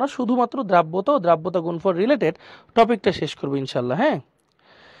চ্যাপ্টার করবো না, শুধুমাত্র দ্রাব্যতা ও দ্রাব্যতা গুণফল রিলেটেড টপিকটা শেষ করবো ইনশাল্লাহ, হ্যাঁ।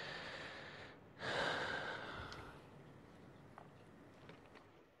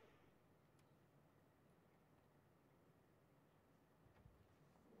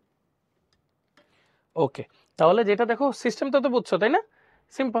 ওকে, তাহলে যেটা দেখো সিস্টেমটা তো বুঝছো তাই না?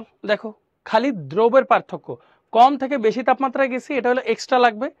 সিম্পল। দেখো খালি দ্রবের পার্থক্য, কম থেকে বেশি তাপমাত্রায় গেছি এটা হলো এক্সট্রা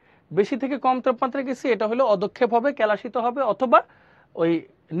লাগবে, বেশি থেকে কম তাপমাত্রায় গেছি এটা হলো অদক্ষেপ হবে, কেলাসিত হবে, অথবা ওই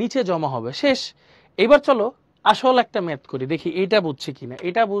নিচে জমা হবে। শেষ। এবার চলো আসল একটা ম্যাথ করি, দেখি এটা বুঝছি কিনা।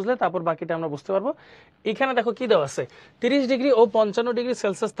 এটা বুঝলে তারপর বাকিটা আমরা বুঝতে পারবো। এখানে দেখো কি দেওয়া আছে, 30 ডিগ্রি ও 55 ডিগ্রি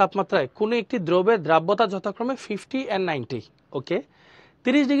সেলসিয়াস তাপমাত্রায় কোনো একটি দ্রবের দ্রাব্যতা যথাক্রমে 50 and 90। ওকে,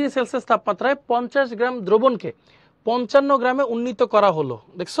 30 ডিগ্রি সেলসিয়াস তাপমাত্রায় 50 গ্রাম দ্রবণকে 55 গ্রামে উন্নীত করা হলো।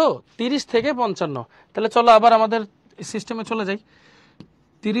 দেখছো 30 থেকে 55। তাহলে চলো আবার আমাদের সিস্টেমে চলে যাই।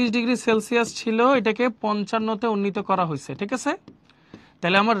 30 ডিগ্রি সেলসিয়াস ছিল, এটাকে 55-তে উন্নীত করা হয়েছে, ঠিক আছে।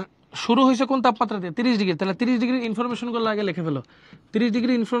 তাহলে আমার শুরু হয়েছে কোন তাপমাত্রা দিয়ে? 30 ডিগ্রি। তাহলে 30 ডিগ্রির ইনফরমেশনগুলো আগে লিখে ফেলো। 30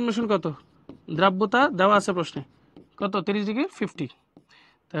 ডিগ্রি ইনফরমেশন কত? দ্রাব্যতা দেওয়া আছে প্রশ্নে কত? 30 ডিগ্রি 50।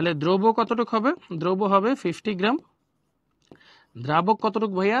 তাহলে দ্রব্য কতটুকু হবে? দ্রব্য হবে 50 গ্রাম। দ্রাবক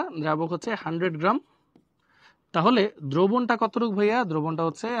কতটুকু ভাইয়া? দ্রাবক হচ্ছে 100 গ্রাম। তাহলে দ্রবণটা কতটুকু ভাইয়া? দ্রবণটা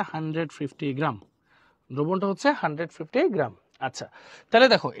হচ্ছে 150 গ্রাম। দ্রবণটা হচ্ছে 150 গ্রাম। আচ্ছা, তাহলে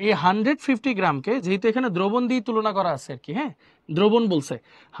দেখো এই 150 গ্রামকে, যেহেতু এখানে দ্রবণ দিয়ে তুলনা করা আছে আর কি, হ্যাঁ দ্রবণ বলছে,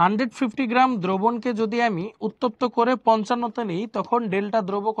 150 গ্রাম দ্রবণকে যদি আমি উত্তপ্ত করে 55-তে নিই, তখন ডেল্টা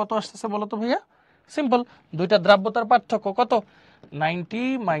দ্রব্য কত আসতেছে বলো তো ভাইয়া? সিম্পল, দুইটা দ্রাব্যতার পার্থক্য কত? 90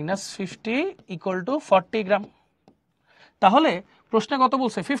 - 50 = 40 গ্রাম। তাহলে প্রশ্নে কত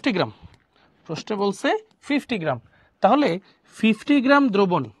বলছে? 50 গ্রাম। প্রশ্নে বলছে 50 গ্রাম। তাহলে 50 গ্রাম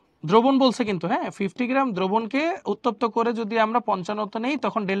দ্রবণ, দ্রবণ বলছে কিন্তু, হ্যাঁ 50 গ্রাম দ্রবণকে উত্তপ্ত করে যদি আমরা 55-তে নেই,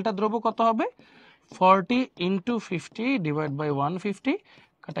 তখন ডেল্টা দ্রব্য কত হবে? 40 × 50 ডিভাইড বাই 150,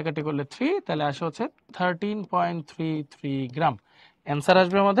 কাটাকাটি করলে 3, তাহলে আসে হচ্ছে 13.33 গ্রাম। অ্যান্সার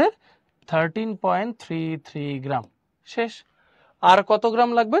আসবে আমাদের 13.33 গ্রাম। শেষ। আর কত গ্রাম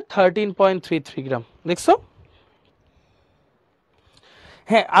লাগবে? 13.33 গ্রাম। দেখছো?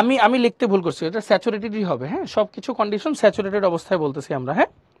 হ্যাঁ আমি আমি লিখতে ভুল করছি, এটা স্যাচুরেটেডই হবে। হ্যাঁ সবকিছু কন্ডিশন স্যাচুরেটেড অবস্থায় বলতেছি আমরা,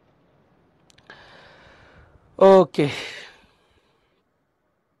 হ্যাঁ। ওকে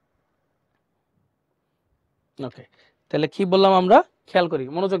ওকে, তাহলে কি বললাম আমরা? খেয়াল করি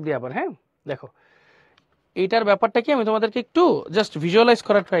মনোযোগ দিয়ে আবার, হ্যাঁ। দেখো এইটার ব্যাপারটা কি, আমি তোমাদেরকে একটু জাস্ট ভিজুয়ালাইজ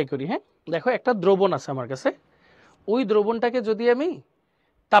করার ট্রাই করি, হ্যাঁ। দেখো একটা দ্রবণ আছে আমার কাছে, ওই দ্রবণটাকে যদি আমি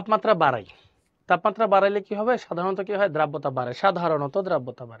তাপমাত্রা বাড়াই, তাপমাত্রা বাড়াইলে কি হবে? সাধারণত কি হয়? দ্রাব্যতা বাড়ে, সাধারণত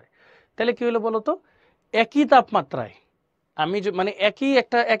দ্রাব্যতা বাড়ে। তাহলে কি হলো বলো তো, একই তাপমাত্রায় আমি মানে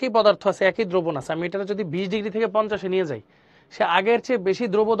একই পদার্থ আছে, একই দ্রবণ আছে, আমি এটা যদি 20 ডিগ্রি থেকে 50-এ নিয়ে যাই, সে আগের চেয়ে বেশি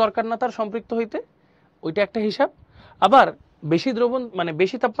দ্রব্য দরকার না তার সম্পৃক্ত হইতে, ওইটা একটা হিসাব। আবার বেশি দ্রবণ মানে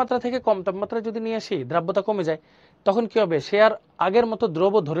বেশি তাপমাত্রা থেকে কম তাপমাত্রায় যদি নিয়ে আসি, দ্রাব্যতা কমে যায়, তখন কি হবে, সে আর আগের মতো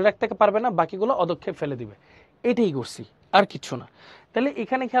দ্রব্য ধরে রাখতে পারবে না, বাকিগুলো অদক্ষেপ ফেলে দিবে। এটাই করছি, আর কিছু না। তাহলে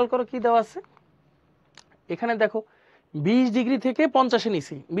এখানে খেয়াল করো কি দেওয়া আছে, এখানে দেখো 20 ডিগ্রি থেকে 50-এ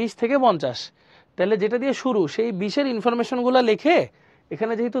নিছি, 20 থেকে 50, তাহলে যেটা দিয়ে শুরু সেই 20-এর ইনফরমেশনগুলো লিখে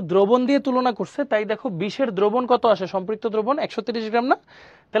এখানে যেহেতু দ্রবণ দিয়ে তুলনা করছে, তাই দেখো 20-এর দ্রবণ কত আসে, সম্পৃক্ত দ্রবণ 130 গ্রাম না।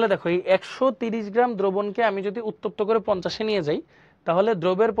 তাহলে দেখো এই 130 গ্রাম দ্রবণকে আমি যদি উত্তপ্ত করে 50-এ নিয়ে যাই, তাহলে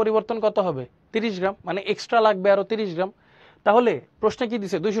দ্রব্যের পরিবর্তন কত হবে, 30 গ্রাম, মানে এক্সট্রা লাগবে আরো 30 গ্রাম। তাহলে প্রশ্নে কি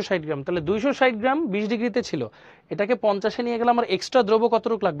দিছে, 260 গ্রাম। তাহলে 260 গ্রাম 20 ডিগ্রিতে ছিল, এটাকে 50-এ নিয়ে গেলে আমার এক্সট্রা দ্রব্য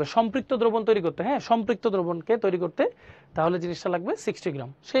কতটুকু লাগবে, সম্পৃক্ত দ্রবণ তৈরি করতে, হ্যাঁ সম্পৃক্ত দ্রবণকে তৈরি করতে, তাহলে জিনিসটা লাগবে 60 গ্রাম।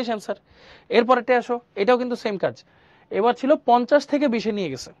 শেষ অ্যান্সার। এরপরেটা আসো, এটাও কিন্তু সেম কাজ। এবার ছিল 50 থেকে 20-এ নিয়ে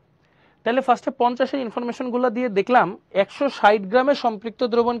গেছে, তাহলে ফার্স্টে 50-এর ইনফরমেশনগুলো দিয়ে দেখলাম 160 গ্রামের সম্পৃক্ত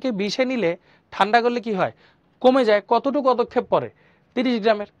দ্রবণকে 20-এ নিলে ঠান্ডা করলে কি হয়, কমে যায়, কতটুকু পদক্ষেপ পড়ে, 30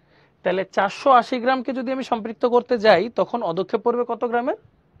 গ্রামের। তাহলে 480 গ্রামকে যদি আমি সম্পৃক্ত করতে যাই, তখন অদক্ষেপ পড়বে কত গ্রামের,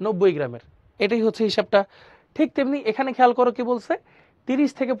 90 গ্রামের। এটাই হচ্ছে হিসাবটা। ঠিক তেমনি এখানে খেয়াল করো কি বলছে, 30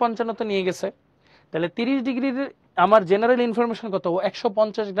 থেকে 55-তে নিয়ে গেছে, তাহলে 30 ডিগ্রির আমার জেনারেল ইনফরমেশন কত,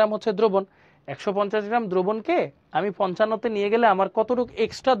 150 গ্রাম হচ্ছে দ্রবণ। 150 গ্রাম দ্রবণকে আমি 55-তে নিয়ে গেলে আমার কতটুকু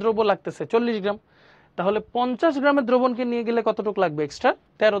এক্সট্রা দ্রব্য লাগতেছে, 40 গ্রাম। তাহলে 50 গ্রামের দ্রবণকে নিয়ে গেলে কতটুকু লাগবে এক্সট্রা,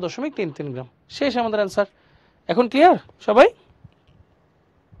 13.33 গ্রাম। শেষ আমাদের অ্যান্সার। এখন ক্লিয়ার সবাই?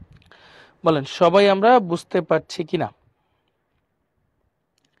 বলেন সবাই আমরা বুঝতে পারছি কিনা,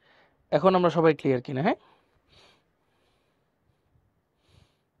 এখন আমরা সবাই ক্লিয়ার কিনা? হ্যাঁ,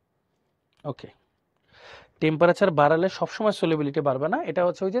 ওকে। টেম্পারেচার বাড়ালে সবসময় সলিবিলিটি বাড়বে না, এটা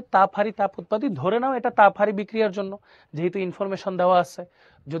হচ্ছে ওই যে তাপহারী তাপ উৎপাদী, ধরে নাও এটা তাপহারী বিক্রিয়ার জন্য, যেহেতু ইনফরমেশন দেওয়া আছে,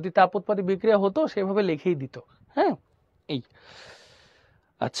 যদি তাপ উৎপাদী বিক্রিয়া হতো সেভাবে লিখেই দিত। হ্যাঁ, এই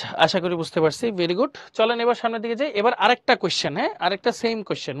আচ্ছা, আশা করি বুঝতে পারছি, ভেরি গুড। চলেন এবার সামনের দিকে যাই। এবার আরেকটা কোশ্চেন, হ্যাঁ আরেকটা সেম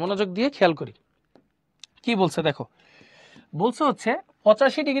কোশ্চেন, মনোযোগ দিয়ে খেয়াল করি কি বলছে। দেখো বলছে হচ্ছে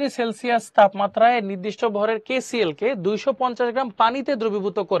 85 ডিগ্রি সেলসিয়াস তাপমাত্রায় নির্দিষ্ট ভরের কেসিএল কে 250 গ্রাম পানিতে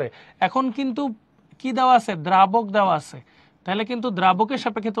দ্রবীভূত করে, এখন কিন্তু কি দেওয়া আছে, দ্রাবক দেওয়া আছে, তাহলে কিন্তু দ্রাবকের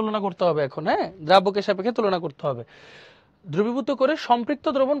সাপেক্ষে তুলনা করতে হবে এখন, হ্যাঁ দ্রাবকের সাপেক্ষে তুলনা করতে হবে। দ্রবীভূত করে সম্পৃক্ত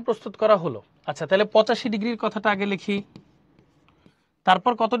দ্রবণ প্রস্তুত করা হলো। আচ্ছা তাহলে 85 ডিগ্রির কথাটা আগে লিখি,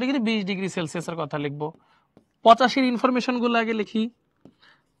 তারপর কত ডিগ্রি, 20 ডিগ্রি সেলসিয়াসের কথা লিখবো। 85-এর ইনফরমেশন গুলো আগে লিখি।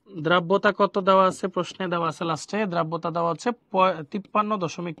 দ্রাব্যতা কত দেওয়া আছে, প্রশ্নে দেওয়া আছে লাস্টে, দ্রাব্যতা দেওয়া হচ্ছে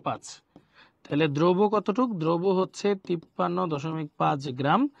 53.5। তাহলে দ্রব্য কতটুক, দ্রব্য হচ্ছে 53.5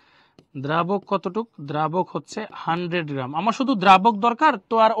 গ্রাম। দ্রাবক কতটুক, দ্রাবক হচ্ছে 100 গ্রাম। আমার শুধু দ্রাবক দরকার,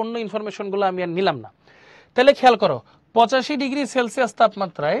 তো আর অন্য ইনফরমেশন গুলো আমি আর নিলাম না। তাহলে খেয়াল করো 85 ডিগ্রি সেলসিয়াস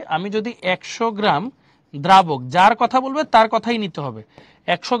তাপমাত্রায় আমি যদি 100 গ্রাম দ্রাবক, যার কথা বলবে তার কথাই নিতে হবে,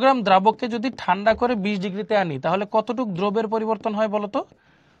 100 গ্রাম দ্রাবককে যদি ঠান্ডা করে 20 ডিগ্রিতে আনি, তাহলে কতটুক দ্রব্যের পরিবর্তন হয় বলতো,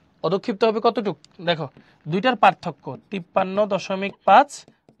 অদক্ষিপ্ত হবে কতটুক, দেখো দুইটার পার্থক্য 53.5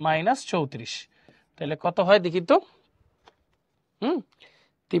 মাইনাস 34, তাহলে কত হয় দেখি তো,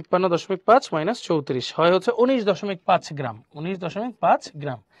 53.5 মাইনাস 34 হয় হচ্ছে 19.5 গ্রাম, 19.5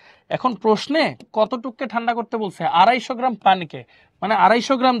 গ্রাম। এখন প্রশ্নে কতটুককে ঠান্ডা করতে বলছে, 250 গ্রাম পানিকে, মানে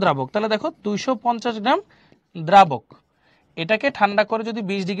 250 গ্রাম দ্রাবক, তাহলে দেখো 250 গ্রাম দ্রাবক, এটাকে ঠান্ডা করে যদি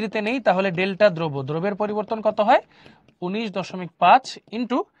 20 ডিগ্রিতে নেই, তাহলে ডেল্টা দ্রব্য, দ্রব্যের পরিবর্তন কত হয়, 19.5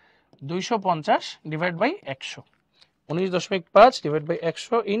 into 250 divide by 100, 19.5 divide by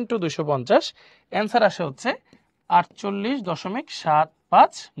 100 into 250, answer আসে হচ্ছে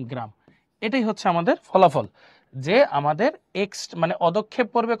 48.75 গ্রাম। এটাই হচ্ছে আমাদের ফলাফল, যে আমাদের এক্স মানে অদক্ষেপ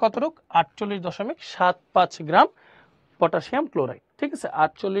পড়বে কতটুক, 48.75 গ্রাম পটাশিয়াম ক্লোরাইড। ঠিক আছে,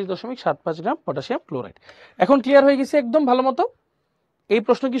 48.75 গ্রাম পটাশিয়াম ক্লোরাইড। এখন ক্লিয়ার হয়ে গেছে একদম ভালো মতো। এই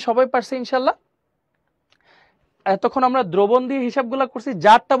প্রশ্ন কি সবাই পারছে ইনশাল্লাহ? এতক্ষণ আমরা দ্রবণ দিয়ে হিসাবগুলো করছি,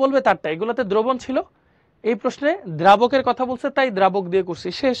 যারটা বলবে তারটা, এগুলোতে দ্রবণ ছিল, এই প্রশ্নে দ্রাবকের কথা বলছে তাই দ্রাবক দিয়ে করছি,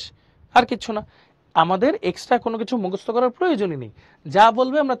 শেষ, আর কিছু না। আমাদের এক্সট্রা কোনো কিছু মুখস্থ করার প্রয়োজনই নেই, যা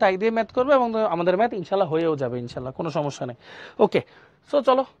বলবে আমরা তাই দিয়ে ম্যাথ করবো, এবং আমাদের ম্যাথ ইনশাল্লাহ হয়েও যাবে, ইনশাল্লাহ কোনো সমস্যা নেই। ওকে, সো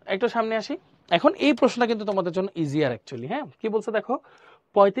চলো একটু সামনে আসি। এখন এই প্রশ্নটা কিন্তু তোমাদের জন্য ইজিয়ার অ্যাকচুয়ালি। হ্যাঁ, কি বলছে দেখো,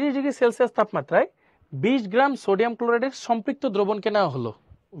 35 ডিগ্রি সেলসিয়াস তাপমাত্রায় 20 গ্রাম সোডিয়াম ক্লোরাইডের সম্পৃক্ত দ্রবণকে নেওয়া হলো।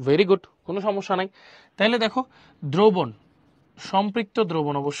 ভেরি গুড, কোনো সমস্যা নাই। তাহলে দেখো দ্রবণ, সম্পৃক্ত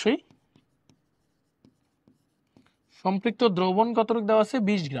দ্রবণ, অবশ্যই সম্পৃক্ত দ্রবণ কতটুকু দেওয়া আছে,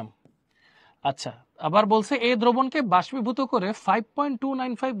 20 গ্রাম। আচ্ছা আবার বলছে এই দ্রবণকে বাষ্পীভূত করে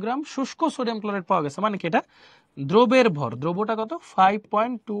 5.295 গ্রাম শুষ্ক সোডিয়াম ক্লোরাইড পাওয়া গেছে, মানে কি এটা দ্রবের ভর, দ্রবটা কত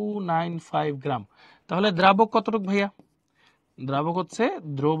 5.295 গ্রাম। তাহলে দ্রাবক কতটুকু ভাইয়া? দ্রাবক হচ্ছে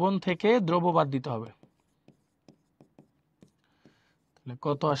দ্রবণ থেকে দ্রব বাদ দিতে হবে, তাহলে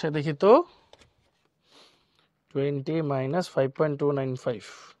কত আসে দেখি তো, 20 মাইনাস 5.295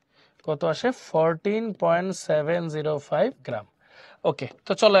 কত আসে 14.705 গ্রাম। ওকে,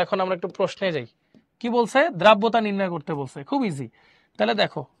 তো চলো এখন আমরা একটু প্রশ্নে যাই। কি বলছে? দ্রাব্যতা নির্ণয় করতে বলছে, খুব ইজি। তাহলে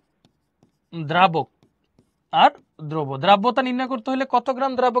দেখো দ্রাবক আর দ্রব, দ্রাব্যতা নির্ণয় করতে হলে কত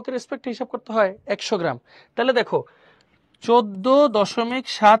গ্রাম দ্রাবকের রেসপেক্ট হিসাব করতে হয়? 100 গ্রাম। তাহলে দেখো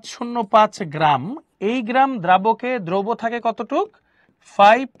 14.705 গ্রাম, এই গ্রাম দ্রাবকে দ্রব থাকে কতটুক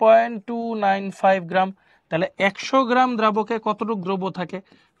 5.295 গ্রাম। তাহলে 100 গ্রাম দ্রাবকে কতটুক দ্রব থাকে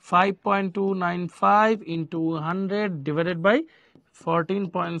 5.295 into 100 divided by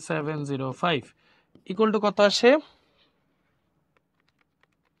 14.705 equal to কত আসে?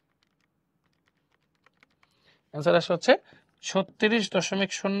 অ্যান্সার আসে হচ্ছে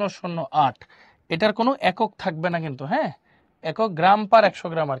 36.008। এটার কোনো একক থাকবে না কিন্তু, হ্যাঁ, একক গ্রাম পার 100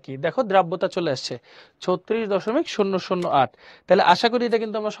 গ্রাম আর কি। দেখো দ্রাব্যতা চলে আসছে 36.008। তাহলে আশা করি এটা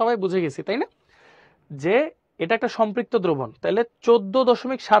কিন্তু আমরা সবাই বুঝে গেছি, তাই না, যে এটা একটা সম্পৃক্ত দ্রবণ। তাহলে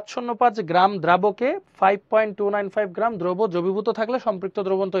 14.705 গ্রাম দ্রাবকে 5.295 গ্রাম দ্রব দ্রবীভূত থাকলে সম্পৃক্ত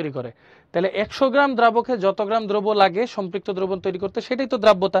দ্রবণ তৈরি করে। তাহলে 100 গ্রাম দ্রাবকে যত গ্রাম দ্রব লাগে সম্পৃক্ত দ্রবণ তৈরি করতে, সেটাই তো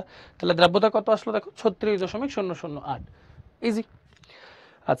দ্রাব্যতা। তাহলে দ্রাব্যতা কত আসলো দেখো 36.008, ইজি।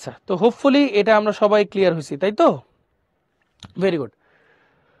 আচ্ছা, তো হোপফুলি এটা আমরা সবাই ক্লিয়ার হয়েছি, তাই তো? Very good.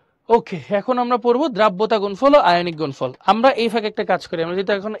 ওকে, এখন আমরা পড়বো দ্রাব্যতা গুণফল ও আয়নিক গুণফল। আমরা এই ফাঁকে একটা কাজ করি, আমরা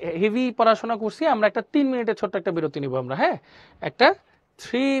যেহেতু এখন হেভি পড়াশোনা করছি, আমরা একটা 3 মিনিটের ছোট্ট একটা বিরতি নিব আমরা, হ্যাঁ, একটা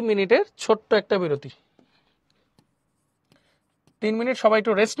 3 মিনিটের ছোট্ট একটা বিরতি। 3 মিনিট সবাই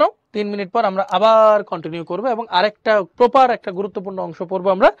একটু রেস্ট নাও, 3 মিনিট পর আমরা আবার কন্টিনিউ করবো এবং আরেকটা প্রপার একটা গুরুত্বপূর্ণ অংশ পড়বো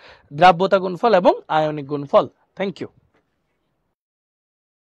আমরা, দ্রাব্যতা গুণফল এবং আয়নিক গুণফল। Thank you.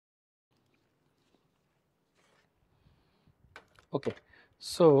 Okay,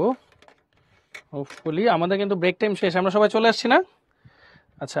 so hopefully আমাদের কিন্তু ব্রেক টাইম শেষ, আমরা সবাই চলে আসছি না?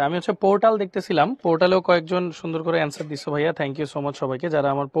 আচ্ছা, আমি হচ্ছে পোর্টাল দেখতেছিলাম, পোর্টালেও কয়েকজন সুন্দর করে অ্যান্সার দিছো ভাইয়া, থ্যাংক ইউ সো মাচ সবাইকে যারা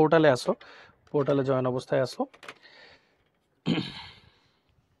আমার পোর্টালে আসো, পোর্টালে জয়েন অবস্থায় আসো।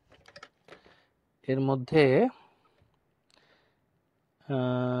 এর মধ্যে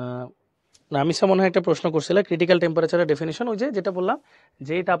নামিসা মনে হয় একটা প্রশ্ন করছিল ক্রিটিক্যাল টেম্পারেচারের ডেফিনিশন, ওই যে যেটা বললাম,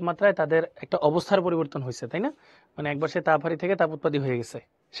 যেই তাপমাত্রায় তাদের একটা অবস্থার পরিবর্তন হয়েছে, তাই না, মানে একবার সে তাপহারি থেকে তাপ উৎপাদী হয়ে গেছে,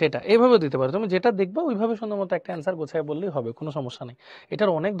 সেটা এইভাবে দিতে পারো তুমি, যেটা দেখবা ওইভাবে সুন্দর মতো একটা অ্যান্সার গোছায় বললেই হবে, কোনো সমস্যা নেই। এটার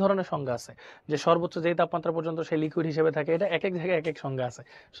অনেক ধরনের সংজ্ঞা আছে, যে সর্বোচ্চ যেই তাপমাত্রা পর্যন্ত সে লিকুইড হিসেবে থাকে, এটা এক এক জায়গায় এক এক সংজ্ঞা আছে,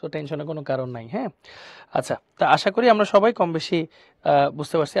 সো টেনশনের কোনো কারণ নাই। হ্যাঁ, আচ্ছা, তা আশা করি আমরা সবাই কম বেশি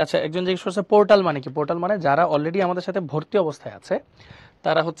বুঝতে পারছি। আচ্ছা, একজন জিজ্ঞেস করছে পোর্টাল মানে কি? পোর্টাল মানে যারা অলরেডি আমাদের সাথে ভর্তি অবস্থায় আছে,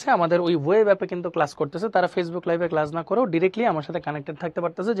 তারা হচ্ছে আমাদের ওই ওয়েব অ্যাপে কিন্তু ক্লাস করতেছে, তারা ফেসবুক লাইভে ক্লাস না করেও ডিরেক্টলি আমার সাথে কানেক্টেড থাকতে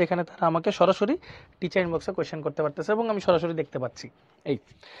পারতেছে, যেখানে তারা আমাকে সরাসরি টিচার ইনবক্সে কোয়েশ্চেন করতে পারতেছে এবং আমি সরাসরি দেখতে পাচ্ছি। এই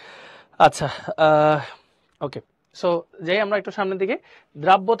আচ্ছা, ওকে, সো যাই আমরা একটু সামনের দিকে।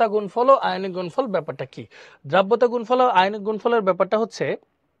 দ্রাব্যতা গুণফল ও আয়নিক গুণফল ব্যাপারটা কি? দ্রাব্যতা গুণফল ও আয়নিক গুণফলের ব্যাপারটা হচ্ছে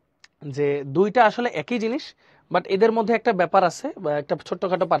যে দুইটা আসলে একই জিনিস, বাট এদের মধ্যে একটা ব্যাপার আছে বা একটা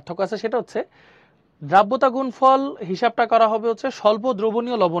ছোট্টখাটো পার্থক্য আছে, সেটা হচ্ছে দ্রাব্যতা গুণফল হিসাবটা করা হবে হচ্ছে স্বল্প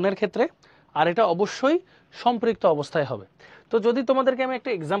দ্রবণীয় লবণের ক্ষেত্রে, আর এটা অবশ্যই সম্পৃক্ত অবস্থায় হবে। তো যদি তোমাদেরকে আমি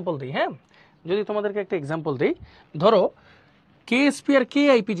একটা এক্সাম্পল দিই, হ্যাঁ, যদি তোমাদেরকে একটা এক্সাম্পল দিই, ধরো কেএসপি আর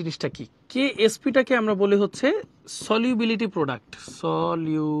কেআইপি জিনিসটা কি? কেএসপিটাকে আমরা বলি হচ্ছে সলিউবিলিটি প্রোডাক্ট,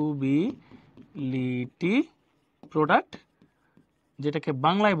 সলিউবিলিটি প্রোডাক্ট, যেটাকে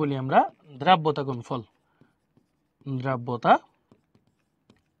বাংলায় বলি আমরা দ্রাব্যতা গুণফল, দ্রাব্যতা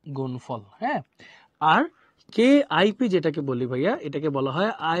গুণফল, হ্যাঁ। আর কেআইপি যেটাকে বলি ভাইয়া, এটাকে বলা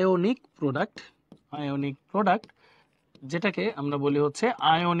হয় আয়নিক প্রোডাক্ট, আয়নিক প্রোডাক্ট, যেটাকে আমরা বলি হচ্ছে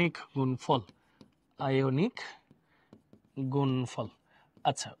আয়নিক গুণফল, আয়নিক গুণফল।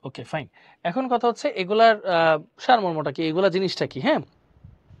 আচ্ছা, ওকে, ফাইন। এখন কথা হচ্ছে এগুলার সারমর্মটা কি, এগুলা জিনিসটা কি? হ্যাঁ,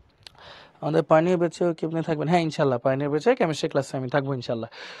 আমাদের পানীয় বেঁচে কি আপনি থাকবেন? হ্যাঁ, ইনশাল্লাহ পানীয় বেঁচে কেমিস্ট্রি ক্লাসে আমি থাকবো ইনশাল্লাহ।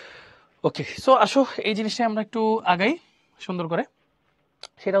 ওকে, সো আসো এই জিনিসটা আমরা একটু আগাই সুন্দর করে।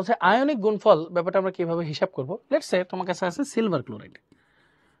 সেটা হচ্ছে আয়নিক গুণফল ব্যাপারটা আমরা কিভাবে হিসাব করব। লেটস সে তোমার কাছে আছে সিলভার ক্লোরাইড,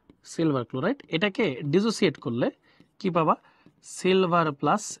 সিলভার ক্লোরাইড, এটাকে ডিসোসিয়েট করলে কি পাবা? Silver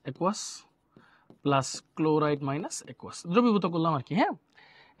plus aqueous plus chloride minus aqueous, দ্রবীভূত করলাম আর কি। হ্যাঁ,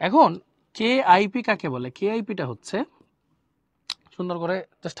 এখন কেআইপি কাকে বলে? কেআইপিটা হচ্ছে, সুন্দর করে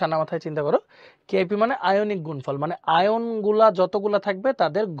জাস্ট ঠান্ডা মাথায় চিন্তা করো, কেআইপি মানে আয়নিক গুণফল, মানে আয়নগুলা যতগুলা থাকবে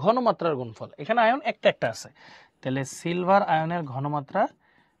তাদের ঘনমাত্রার গুণফল। এখানে আয়ন একটা একটা আছে, তাহলে সিলভার আয়নের ঘনমাত্রা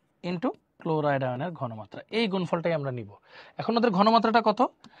ইন্টু ক্লোরাইড আয়নের ঘনমাত্রা, এই গুণফলটাই আমরা নিব। এখন ওদের ঘনমাত্রাটা কত?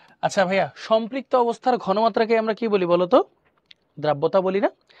 আচ্ছা ভাইয়া, সম্পৃক্ত অবস্থার ঘনমাত্রাকে আমরা কি বলি বলতো? দ্রাব্যতা বলি না?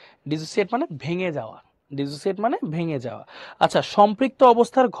 ডিসোসিয়েট মানে ভেঙে যাওয়া, ডিসোসিয়েট মানে ভেঙে যাওয়া। আচ্ছা, সম্পৃক্ত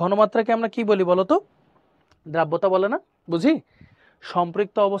অবস্থার ঘনমাত্রাকে আমরা কি বলি বলতো? দ্রাব্যতা বলে না? বুঝি?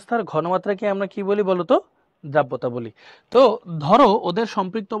 সম্পৃক্ত অবস্থার ঘনমাত্রাকে আমরা কি বলি বলতো? দ্রাব্যতা বলি। তো ধরো ওদের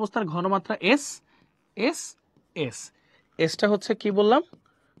সম্পৃক্ত অবস্থার ঘনমাত্রা এস, এস, এস, এসটা হচ্ছে কি বললাম?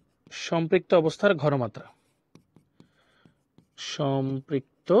 সম্পৃক্ত অবস্থার ঘনমাত্রা,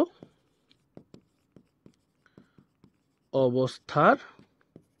 সম্পৃক্ত অবস্থার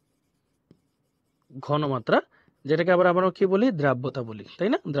ঘনমাত্রা, যেটাকে আবার আমরা কি বলি? দ্রাব্যতা বলি, তাই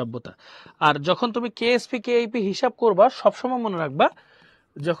না? দ্রাব্যতা। আর যখন তুমি কেএসপি কেআইপি হিসাব করবা, সবসময় মনে রাখবা,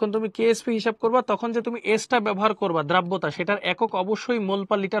 যখন তুমি কেএসপি হিসাব করবা তখন যে তুমি এসটা ব্যবহার করবা দ্রাব্যতা, সেটার একক অবশ্যই মোল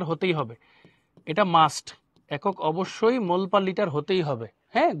পার লিটার হতেই হবে, এটা মাস্ট। একক অবশ্যই মোল পার লিটার হতেই হবে,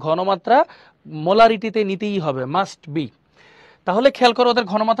 হ্যাঁ। ঘনমাত্রা মোলারিটিতে নিতেই হবে, মাস্ট বি। তাহলে খেয়াল করো ওদের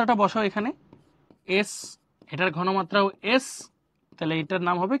ঘনমাত্রাটা বসাও এখানে, এস, এটার ঘনমাত্রাও এস, তাহলে এটার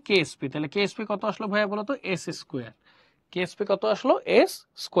নাম হবে কেএসপি। তাহলে কেএসপি কত আসলো ভাইয়া বলো তো? S square. কেএসপি কত আসলো? S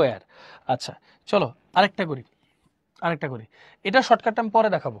square. আচ্ছা চলো আরেকটা করি, আরেকটা করি, এটা শর্টকাট আমি পরে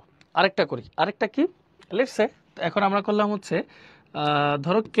দেখাবো। আরেকটা করি, আরেকটা কি, লেটস সে এখন আমরা করলাম হচ্ছে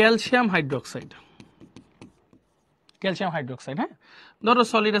ধরো ক্যালসিয়াম হাইড্রোক্সাইড, ক্যালসিয়াম হাইড্রোক্সাইড, হ্যাঁ। ধরো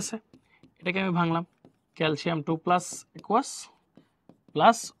সলিড আছে, এটাকে আমি ভাঙলাম, ক্যালসিয়াম 2+ একুয়াস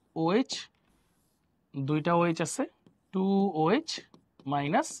প্লাস OH, দুইটা OH আছে, 2OH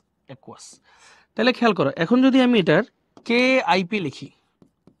মাইনাস একুয়াস। তাহলে খেয়াল করো, এখন যদি আমি এটার KIP লিখি,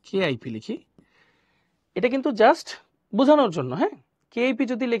 KIP লিখি, এটা কিন্তু জাস্ট বোঝানোর জন্য, হ্যাঁ। KIP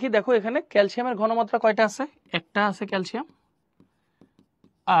যদি লিখি, দেখো এখানে ক্যালসিয়ামের ঘনমাত্রা কয়টা আছে? একটা আছে ক্যালসিয়াম।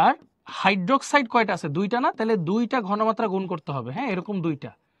 আর হাইড্রোক্সাইড কয়টা আছে? দুইটা না? তাহলে দুইটা ঘনমাত্রা গুণ করতে হবে, হ্যাঁ, এরকম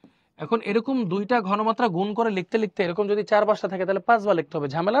দুইটা। এখন এরকম দুইটা ঘনমাত্রা গুণ করে লিখতে লিখতে এরকম যদি 4-5টা থাকে তাহলে 5বার লিখতে হবে,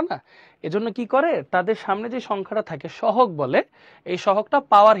 ঝামেলা না? এজন্য কি করে, তাদের সামনে যে সংখ্যাটা থাকে সহগ বলে, এই সহগটা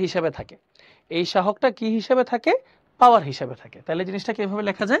পাওয়ার হিসেবে থাকে। এই সহগটা কি হিসেবে থাকে? পাওয়ার হিসেবে থাকে। তাহলে জিনিসটা কিভাবে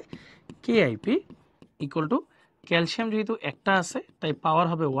লেখা যায়? KIP ইকুয়াল টু, ক্যালসিয়াম যেহেতু একটা আছে তাই পাওয়ার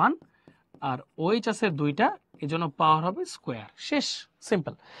হবে 1, আর OH আছে দুইটা, এজন্য পাওয়ার হবে স্কোয়ার। শেষ,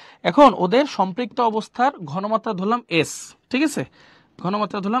 সিম্পল। এখন ওদের সম্পৃক্ত অবস্থার ঘনমাত্রা ধরলাম এস, ঠিক আছে?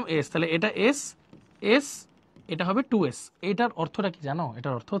 ঘনমাত্রা ধরলাম এস, তাহলে এটা এস, এস, এটা হবে 2s। এটার অর্থটা কি জানো?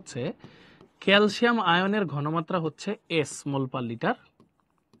 এটার অর্থ হচ্ছে ক্যালসিয়াম আয়নের ঘনমাত্রা হচ্ছে এস মোল পার লিটার,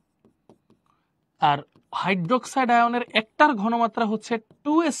 আর হাইড্রোক্সাইড আয়নের একটার ঘনমাত্রা হচ্ছে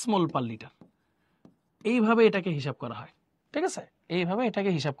 2s মোল পার লিটার। এইভাবে এটাকে হিসাব করা হয়, ঠিক আছে? এইভাবে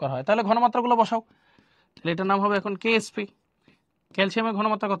এটাকে হিসাব করা হয়। তাহলে ঘনমাত্রাগুলো বসাও, তাহলে এটার নাম হবে এখন কেএসপি। ক্যালসিয়ামের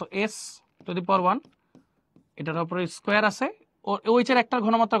ঘনমাত্রা কত? s টু দি পাওয়ার 1, এটার উপরে স্কোয়ার আছে, ও ওইচের একটার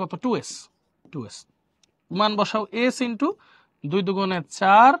ঘনমাত্রা কত? 2s, 2s মান বসাও, s ইন্টু 2 দুগুণে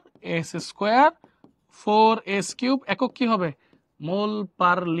 4, s স্কোয়ার 4s কিউব, একক কি হবে? মোল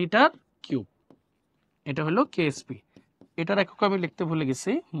পার লিটার কিউব। এটা হলো কেএসপি। এটার একক আমি লিখতে ভুলে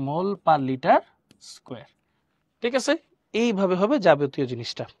গেছি, মোল পার লিটার স্কোয়ার, ঠিক আছে? এইভাবে হবে যাবতীয়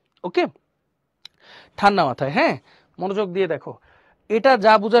জিনিসটা, ওকে? ঠান্ডা মাথায়, হ্যাঁ, মনোযোগ দিয়ে দেখো, এটা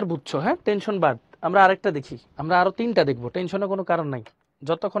যা বুঝার বুঝছো, হ্যাঁ, টেনশন বাদ। আমরা আরেকটা দেখি, আমরা আরো 3টা দেখবো, টেনশনের কোনো কারণ নাই।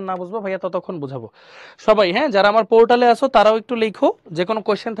 যতক্ষণ না বুঝবো ভাইয়া ততক্ষণ বুঝাবো সবাই, হ্যাঁ। যারা আমার পোর্টালে আসো তারাও একটু লিখো, যে কোনো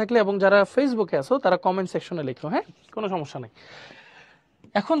কোয়েশ্চেন থাকলে, এবং যারা ফেসবুকে আসো তারা কমেন্ট সেকশনে লিখো, হ্যাঁ, কোনো সমস্যা নেই।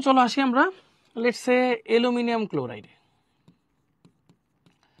 এখন চলো আসি আমরা লেটস সে অ্যালুমিনিয়াম ক্লোরাইড,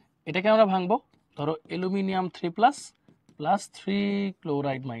 এটাকে আমরা ভাঙবো। ধরো অ্যালুমিনিয়াম 3+ প্লাস 3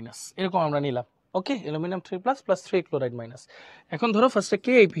 ক্লোরাইড মাইনাস, এরকম আমরা নিলাম, ওকে? Aluminium 3+ plus 3 chloride minus. এখন ধরো ফার্স্টে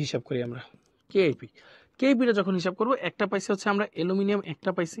কেআইপি হিসাব করি আমরা। কেআইপি, কেআইপিটা যখন হিসাব করবো, একটা পাইছি হচ্ছে আমরা অ্যালুমিনিয়াম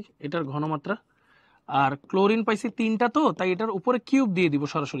একটা পাইছি, এটার ঘনমাত্রা, আর ক্লোরিন পাইছি 3টা, তো তাই এটার উপরে কিউব দিয়ে দিব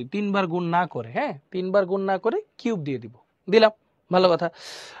সরাসরি, 3বার গুণ না করে, হ্যাঁ, 3বার গুণ না করে কিউব দিয়ে দিব, দিলাম, ভালো কথা।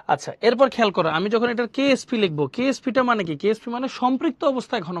 আচ্ছা এরপর খেয়াল করো, আমি যখন এটার কেএসপি লিখবো, কেএসপিটা মানে কি? কেএসপি মানে সম্পৃক্ত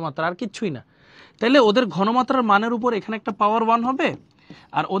অবস্থায় ঘনমাত্রা, আর কিচ্ছুই না। তাহলে ওদের ঘনমাত্রার মানের উপর এখানে একটা পাওয়ার 1 হবে,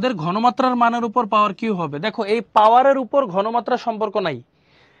 আর ওদের ঘনমাত্রার মানের উপর পাওয়ার কিউ হবে। দেখো এই পাওয়ারের উপর ঘনমাত্রার সম্পর্ক নাই,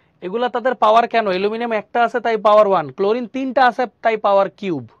 এগুলা তাদের পাওয়ার কেন? অ্যালুমিনিয়াম একটা আছে তাই পাওয়ার 1, ক্লোরিন 3টা আছে তাই পাওয়ার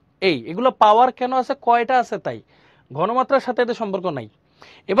কিউব। এগুলো পাওয়ার কেন আছে? কয়টা আছে তাই, ঘনমাত্রার সাথে এদের সম্পর্ক নাই।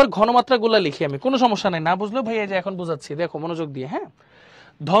 এবার ঘনমাত্রাগুলো লিখি আমি, কোনো সমস্যা নাই, না বুঝলেও ভাইয়া যে এখন বুঝাচ্ছি, দেখো মনোযোগ দিয়ে, হ্যাঁ।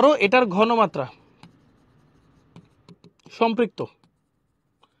 ধরো এটার ঘনমাত্রা সম্পৃক্ত,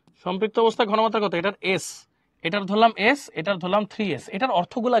 সম্পৃক্ত অবস্থায় ঘনমাত্রা কত? এটার এস, এটার ধরলাম এস, এটার ধরলাম 3s। এটার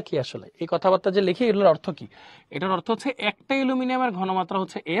অর্থগুলা কি আসলে? এই কথাবার্তা যে লিখি এগুলোর অর্থ কি? এটার অর্থ হচ্ছে একটা অ্যালুমিনিয়ামের ঘনমাত্রা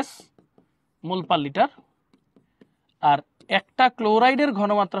হচ্ছে এস মোল পার লিটার, আর একটা ক্লোরাইডের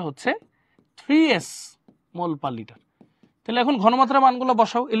ঘনমাত্রা হচ্ছে 3s মোল পার লিটার। তাহলে এখন ঘনমাত্রার মানগুলো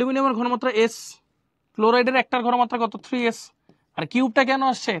বসাও। অ্যালুমিনিয়ামের ঘনমাত্রা s, ক্লোরাইডের একটার ঘনমাত্রা কত 3s, আর কিউবটা কেন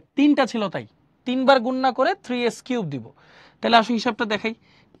আসছে, 3টা ছিল তাই 3বার গুণ না করে 3s কিউব দিব। তাহলে আসো হিসাবটা দেখাই,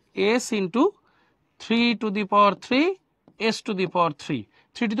 s into 3 to the power 3 s to the power 3,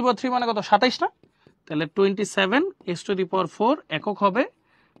 3 to the পাওয়ার 3 মানে কত 27 না, তাহলে 27 s টু দি পাওয়ার 4 একক হবে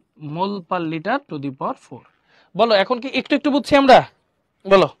মোল পার লিটার টু দি পাওয়ার 4। বলো এখন কি একটু একটু বুঝছি আমরা?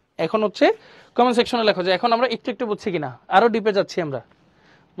 বলো এখন হচ্ছে কমেন্ট সেকশনে লেখো যে এখন আমরা একটু একটু বুঝছি কিনা, আরো ডিপে যাচ্ছি আমরা।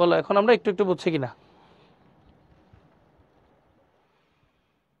 বলো এখন আমরা একটু একটু বুঝছি কিনা।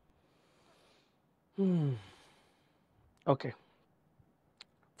 ওকে,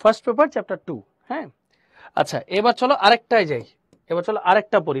 ফার্স্ট পেপার চ্যাপ্টার 2। হ্যাঁ আচ্ছা, এবার চলো আরেকটায় যাই, এবার চলো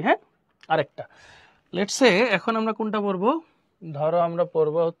আরেকটা পড়ি। হ্যাঁ আরেকটা, লেটস সে এখন আমরা কোনটা পড়বো, ধরো আমরা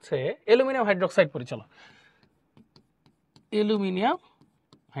পড়বো হচ্ছে অ্যালুমিনিয়াম হাইড্রোক্সাইড পড়ি। চলো অ্যালুমিনিয়াম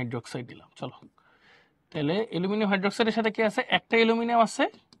হাইড্রোক্সাইড দিলাম। চলো তাহলে অ্যালুমিনিয়াম হাইড্রোক্সাইডের সাথে কি আছে, একটা অ্যালুমিনিয়াম আছে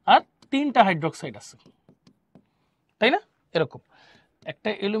আর 3টা হাইড্রোক্সাইড আছে, তাই না? এরকম একটা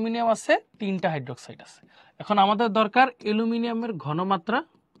অ্যালুমিনিয়াম আছে 3টা হাইড্রোক্সাইড আছে। এখন আমাদের দরকার অ্যালুমিনিয়ামের ঘনমাত্রা,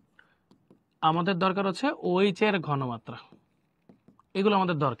 আমাদের দরকার হচ্ছে OH এর ঘনমাত্রা, এগুলো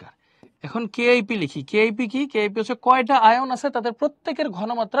আমাদের দরকার। এখন কেআইপি লিখি, কেআইপি কি, কেআইপি হচ্ছে কয়টা আয়ন আছে তাদের প্রত্যেকের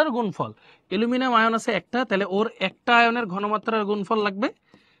ঘনমাত্রার গুণফল। অ্যালুমিনিয়াম আয়ন আছে একটা, তাহলে ওর একটা আয়নের ঘনমাত্রার গুণফল লাগবে,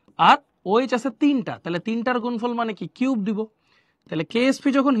 আর OH আছে 3টা, তাহলে 3টার গুণফল মানে কি কিউব দিব। তাহলে কেএসপি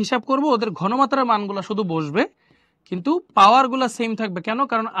যখন হিসাব করব ওদের ঘনমাত্রার মানগুলো শুধু বসবে, কিন্তু পাওয়ারগুলো সেম থাকবে। কেন?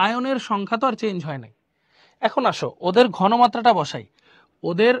 কারণ আয়নের সংখ্যা তো আর চেঞ্জ হয় নাই। এখন আসো ওদের ঘনমাত্রাটা বসাই।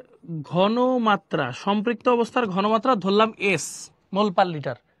 ওদের ঘনমাত্রা, সম্পৃক্ত অবস্থার ঘনমাত্রা ধরলাম s মোল পার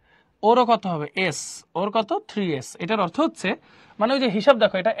লিটার, ওরও কত হবে s, ওর কত 3s। এটার অর্থ হচ্ছে মানে ওই যে হিসাব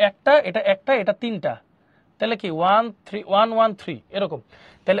দেখো, এটা একটা, এটা একটা, এটা 3টা, তাহলে কি 1 3 1 1 3 এরকম।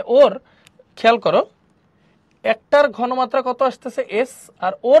 তাহলে ওর খেয়াল করো একটার ঘনমাত্রা কত আসতেছে s,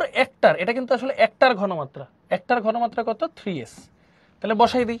 আর ওর একটার, এটা কিন্তু আসলে একটার ঘনমাত্রা, একটার ঘনমাত্রা কত 3s। তাহলে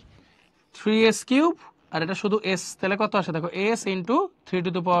বসাই দিই 3s কিউব, আর এটা শুধু s, তাহলে কত আসে দেখো s into 3 to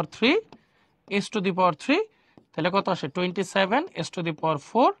the power 3 s to the পাওয়ার 3, তাহলে কত আসে 27 s to the power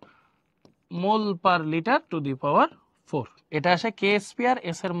 4 mole per litre to the পাওয়ার 4। এটা আসে কেএসপি আর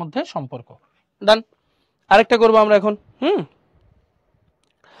এস এর মধ্যে সম্পর্ক। ডান, আরেকটা করবো আমরা এখন।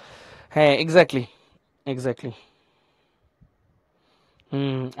 হ্যাঁ এক্স্যাক্টলি এক্স্যাক্টলি।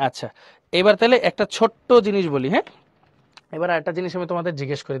 আচ্ছা, এবার তাহলে একটা ছোট্ট জিনিস বলি। হ্যাঁ এবার একটা জিনিস আমি তোমাদের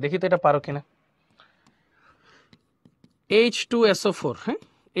জিজ্ঞেস করি, দেখি তো এটা পারো কিনা। H2SO4, হ্যাঁ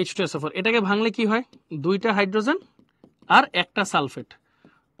H2SO4 এটাকে ভাঙলে কি হয়, 2টা হাইড্রোজেন আর একটা সালফেট।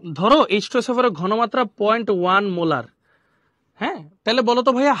 ধরো H2SO4 এর ঘনমাত্রা 0.1 মোলার। হ্যাঁ তাহলে বলো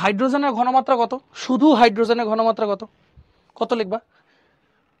তো ভাইয়া হাইড্রোজেনের ঘনমাত্রা কত, শুধু হাইড্রোজেনের ঘনমাত্রা কত, কত লিখবা?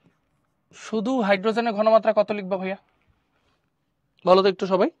 শুধু হাইড্রোজেনের ঘনমাত্রা কত লিখবা ভাইয়া, বলো তো একটু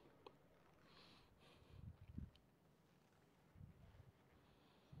সবাই।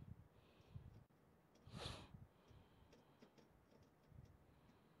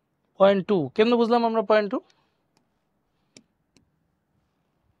 Point two. কেমন বুঝলাম আমরা 0.2?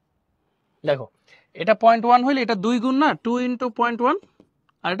 দেখো এটা 0.1 হইলে এটা 2 গুণ না, 2 ইন্টু 0.1,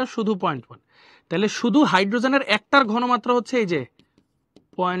 আর এটা শুধু 0.1। তাহলে শুধু হাইড্রোজেনের একটার ঘনমাত্রা হচ্ছে এই যে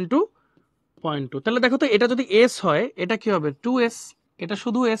 0.2 0.2। তাহলে দেখো তো এটা যদি s হয় এটা কি হবে 2s, এটা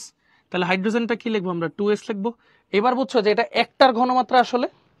শুধু s, তাহলে হাইড্রোজেনটা কি লিখবো আমরা 2s লিখবো। এবার বুঝছো যে এটা একটার ঘনমাত্রা আসলে,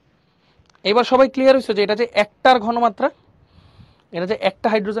 এবার সবাই ক্লিয়ার হয়েছে যে এটা যে একটার ঘনমাত্রা, এটা যে একটা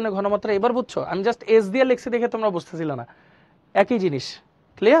হাইড্রোজেনের ঘনমাত্রা। এবার বুঝছো, আমি জাস্ট s দিয়ে লিখছি দেখে তোমরা বুঝতেছিল না, একই জিনিস।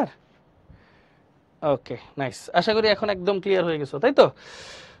 ক্লিয়ার? ওকে নাইস, আশা করি এখন একদম ক্লিয়ার হয়ে গেছো, তাই তো?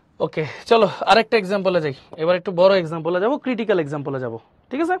 ওকে চলো আরেকটা এক্সাম্পলে যাই, এবার একটু বড় এক্সাম্পলে যাব, ক্রিটিক্যাল এক্সাম্পলে যাব,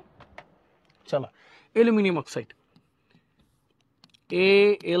 ঠিক আছে? চলো অ্যালুমিনিয়াম অক্সাইড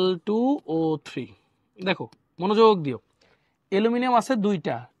Al2O3, দেখো মনোযোগ দিও, অ্যালুমিনিয়াম আছে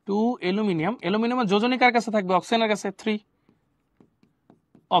 2টা, 2 অ্যালুমিনিয়াম, অ্যালুমিনিয়ামের যোজনী কার কাছে থাকবে, অক্সিজেনের কাছে 3,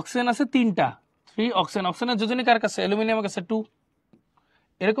 অক্সিজেন আছে 3টা, 3 অক্সিজেন, অক্সিজেনের যোজনী কার কাছে, অ্যালুমিনিয়ামের কাছে 2।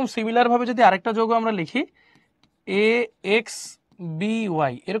 এরকম সিমিলার ভাবে যদি আরেকটা যৌগ আমরা লিখি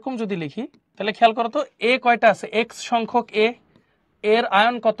AXBY, এরকম যদি লিখি তাহলে খেয়াল করো তো এ কয়টা আছে, x সংখ্যক এ, এর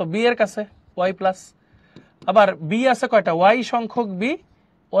আয়ন কত বি এর কাছে y প্লাস, আবার বি আছে কয়টা y সংখ্যক বি,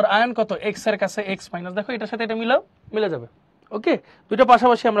 ওর আয়ন কত x এর কাছে x মাইনাস। দেখো এটার সাথে এটা মিলাও, মিলে যাবে। ওকে দুইটা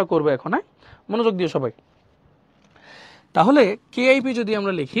পাশাপাশি আমরা করবো এখন। হ্যাঁ মনোযোগ দিও সবাই। তাহলে কেআইপি যদি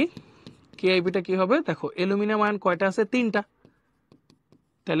আমরা লিখি, কেআইপিটা কি হবে, দেখো অ্যালুমিনিয়াম আয়ন কয়টা আছে 3টা,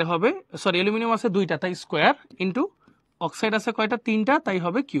 তাহলে হবে সরি অ্যালুমিনিয়াম আছে 2টা তাই স্কোয়ার, ইন্টু অক্সাইড আছে কয়টা 3টা তাই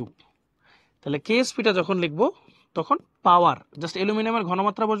হবে কিউব। তাহলে কেএসপিটা যখন লিখবো তখন পাওয়ার, জাস্ট অ্যালুমিনিয়ামের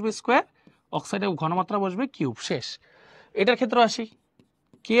ঘনমাত্রা বসবে স্কোয়ার, অক্সাইডের ঘনমাত্রা বসবে কিউব, শেষ। এটার ক্ষেত্রে আসি,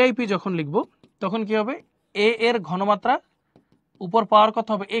 কেআইপি যখন লিখব তখন কি হবে, এ এর ঘনমাত্রা উপর পাওয়ার কত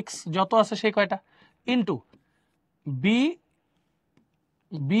হবে এক্স, যত আছে সেই কয়টা, ইন্টু বি,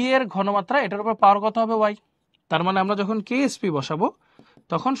 বি এর ঘনমাত্রা এটার উপর পাওয়ার কত হবে ওয়াই। তার মানে আমরা যখন কেএসপি বসাবো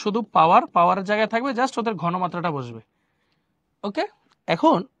তখন শুধু পাওয়ারের জায়গায় থাকবে, জাস্ট ওদের ঘনমাত্রাটা বসবে। ওকে,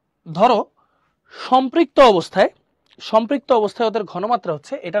 এখন ধরো সম্পৃক্ত অবস্থায় ওদের ঘনমাত্রা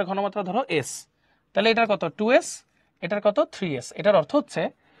হচ্ছে, এটার ঘনমাত্রা ধরো এস, তাহলে এটার কত 2s, এটার কত 3s। এটার অর্থ হচ্ছে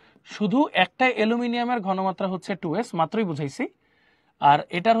শুধু একটা অ্যালুমিনিয়ামের ঘনমাত্রা হচ্ছে 2s, মাত্রই বুঝাইছি, আর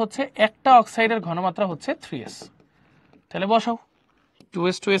এটার হচ্ছে একটা অক্সাইডের ঘনমাত্রা হচ্ছে 3s। তাহলে বসাও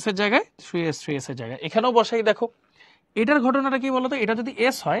 2s 2s এর জায়গায়, 3s 3s এর জায়গায়, এখানেও বসাই। দেখো এটার ঘটনাটা কি বলতো, এটা যদি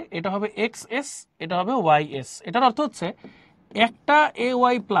s হয় এটা হবে xs, এটা হবে ys। এটার অর্থ হচ্ছে একটা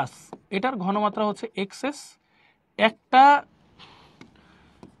ay প্লাস এটার ঘনমাত্রা হচ্ছে xs, একটা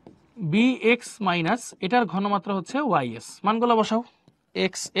bx মাইনাস এটার ঘনমাত্রা হচ্ছে ys। মানগুলো বসাও,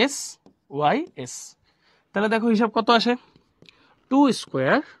 xs ys। তাহলে দেখো হিসাব কত আসে, 2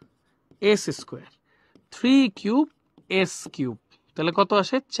 square s square, 3 cube s cube, তাহলে কত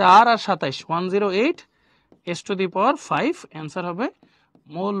আসে 4 আর 27 108 s to the power 5। Answer হবে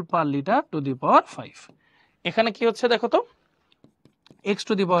মোল পার লিটার টু দি পাওয়ার 5। এখানে কি হচ্ছে দেখো তো, x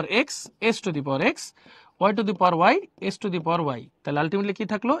to the power x, s to the power x, y to the power y, s to the power y। তাহলে আলটিমেটলি কি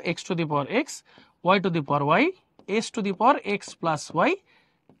থাকলো, x to the power x, y to the power y, s to the power x plus y।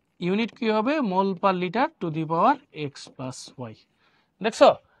 Unit কি হবে, মোল per litre to the power x plus y। দেখছো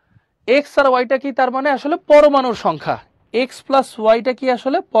x আর yটা কি, তার মানে আসলে পরমাণুর সংখ্যা, x প্লাস yটা কি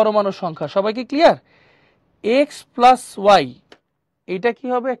আসলে পরমাণুর সংখ্যা। সবাই কি ক্লিয়ার, x প্লাস y এটা কি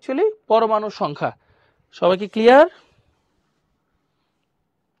হবে অ্যাকচুয়ালি পরমাণুর সংখ্যা। সবাই কি ক্লিয়ার।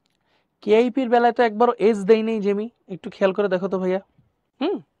 কেআইপির বেলায় তো একবারও এস দেই নেই জেমি, একটু খেয়াল করে দেখো তো ভাইয়া।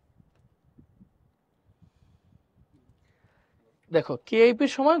 দেখো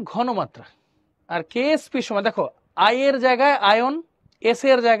কেআইপির সময় ঘনমাত্রা, আর কেএসপির সময় দেখো আই এর জায়গায় আয়ন, এস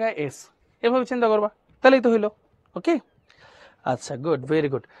এর জায়গায় এস, এভাবে চিন্তা করবা, তাহলেই তো হইলো। ওকে, আচ্ছা গুড, ভেরি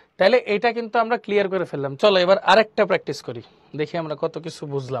গুড। তাহলে এটা কিন্তু আমরা ক্লিয়ার করে ফেললাম। চলো এবার আরেকটা প্র্যাকটিস করি, দেখি আমরা কত কিছু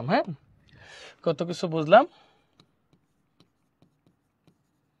বুঝলাম। হ্যাঁ, কত কিছু বুঝলাম।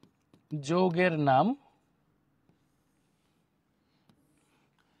 যৌগের নাম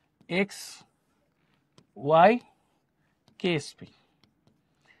এক্স ওয়াই কেএসপি,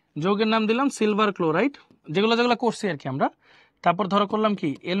 যৌগের নাম দিলাম সিলভার ক্লোরাইড, যেগুলো যেগুলো করছি আর কি আমরা। তারপর ধরো করলাম কি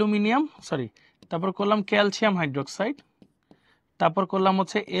তারপর করলাম ক্যালসিয়াম হাইড্রোক্সাইড, তারপর করলাম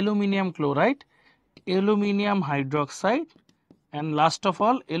হচ্ছে aluminium chloride, aluminium hydroxide, and last of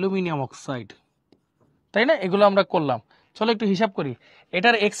all aluminium oxide, তাই না? এগুলো আমরা করলাম। চলো একটু হিসাব করি।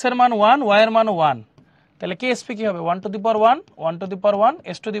 এটার এক্স এর মান 1, ওয়াই এর মান 1, তাহলে কেএসপি কি হবে 1 to the power 1, 1 to the power 1,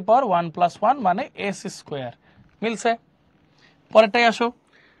 s to the power 1 plus 1 মানে s স্কোয়ার। মিলছে? পরেরটাই আসো।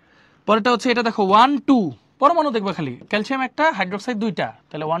 পরেরটা হচ্ছে এটা দেখো 1 2 পরমাণু দেখবা খালি, ক্যালসিয়াম একটা, হাইড্রোক্সাইড দুইটা,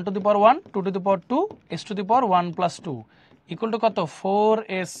 তাহলে 1 to the power 1, 2 to the power 2, s to the power 1 plus 2 equal to কত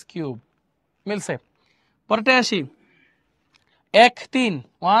 4s কিউব। মিলছে? পরেরটায় আসি 1 3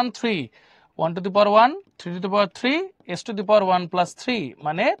 1 3, 1 to the power 1, 3 to the power 3, s to the power 1 plus 3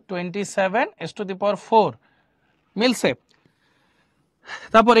 মানে 27 s টু দি পাওয়ার 4। মিলছে?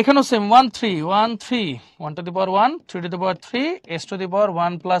 তারপর এখানেও same 1 3 1 3, 1 to the power 1, 3 to the power 3, s to the power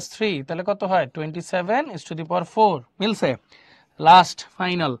 1 plus 3, তাহলে কত হয় 27 s টু দি পাওয়ার 4। মিলছে? Last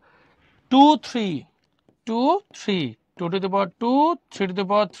final 2 3 2 3, 2 to the power 2, 3 to the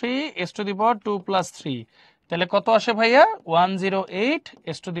power 3, s to the power 2 plus 3, তাহলে কত আসে ভাইয়া 108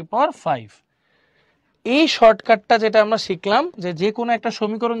 s টু দি পাওয়ার 5। এই শর্টকাটটা যেটা আমরা শিখলাম, যে কোনো একটা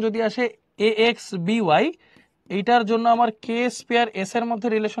সমীকরণ যদি আসে ax by, এইটার জন্য আমার কে স্কয়ার এস এর মধ্যে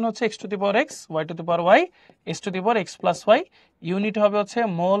রিলেশন হচ্ছে x to the power x, y to the power y, s to the power x plus y। Unit হবে হচ্ছে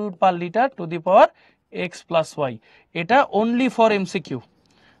মোল per litre to the power x plus y। এটা only for MCQ,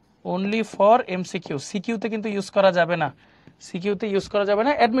 only for MCQ. সিকিউতে কিন্তু use করা যাবে না, সিকিউতে use করা যাবে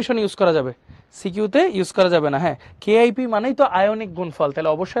না, অ্যাডমিশন ইউজ করা যাবে, সিকিউতে ইউজ করা যাবে না। হ্যাঁ, কেআইপি মানেই তো আয়নিক গুণফল, তাহলে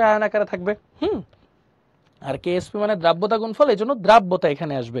অবশ্যই আয়ন আকারে থাকবে। আর কেএসপি মানে দ্রাব্যতা গুণফল, এই জন্য দ্রাব্যতা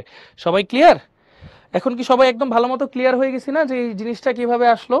এখানে আসবে। সবাই ক্লিয়ার? এখন কি সবাই একদম ভালো মতো ক্লিয়ার হয়ে গেছি না যে এই জিনিসটা কিভাবে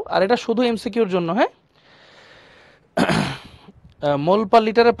আসলো? আর এটা শুধু এমসিকিউর জন্য। হ্যাঁ, মোল পার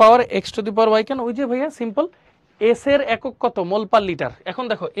লিটারের power x to the power y, কেন? ওই যে ভাইয়া সিম্পল, এস এর একক কত মোল পার লিটার। এখন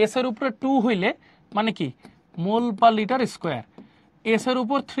দেখো এস এর উপরে 2 হইলে মানে কি মোল পার লিটার স্কোয়ার, এস এর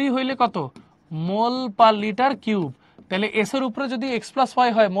উপর 3 হইলে কত মোল পার লিটার কিউব। তাহলে এস এর উপরে যদি এক্স প্লাস ওয়াই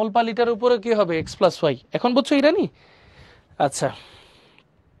হয়, মোল পার লিটার উপরে কি হবে এক্স প্লাস ওয়াই। এখন বুঝছো এটা নি? আচ্ছা,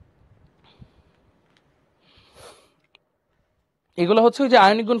 এগুলো হচ্ছে ওই যে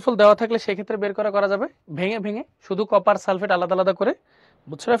আয়নিক গুণফল দেওয়া থাকলে সেক্ষেত্রে বের করা যাবে ভেঙে ভেঙে, শুধু কপার সালফেট আলাদা আলাদা করে।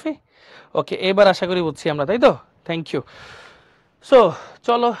 বুঝছো রাফি? ওকে, এবার আশা করি বুঝছি আমরা, তাই তো? Thank you. সো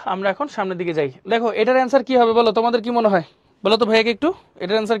চলো আমরা এখন সামনের দিকে যাই। দেখো এটার অ্যান্সার কি হবে বলো, তোমাদের কি মনে হয়? বলো তো ভাইয়াকে একটু,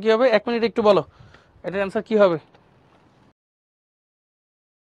 এটার অ্যান্সার কি হবে? 1 মিনিট একটু বলো, এটার অ্যান্সার কি হবে?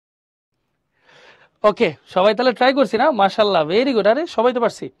 ওকে, সবাই তাহলে ট্রাই করছি না? মাশাল্লাহ, ভেরি গুড। আরে সবাই তো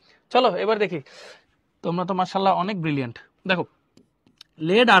পারছি। চলো এবার দেখি, তোমরা তো মাশাল্লাহ অনেক ব্রিলিয়ান্ট। দেখো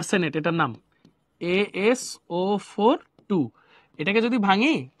লেড আর্সেনেট, এটার নাম ASO4 2। এটাকে যদি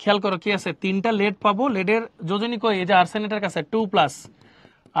ভাঙি, খেয়াল করো কি আছে, 3টা লেড পাবো। লেডের যোজনী কই? এই যে আর্সেনেটের কাছে 2+,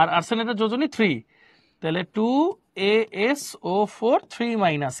 আর আর্সেনেটের যোজনী 3, তাহলে 2ASO4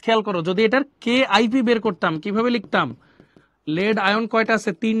 3-। খেয়াল করো, যদি এটার KIP বের করতাম কিভাবে লিখতাম? লেড আয়ন কয়টা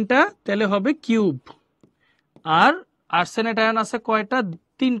আছে? 3টা, তাহলে হবে কিউব। আর আর্সেনেট আয়ন আছে কয়টা?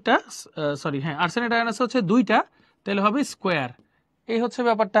 3টা। সরি, হ্যাঁ, আর্সেনেট আয়ন আছে হচ্ছে 2টা, তাহলে হবে স্কোয়ার। এই হচ্ছে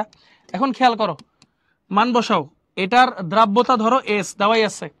ব্যাপারটা। এখন খেয়াল করো, মান বসাও। এটার দ্রাব্যতা ধরো S দেওয়াই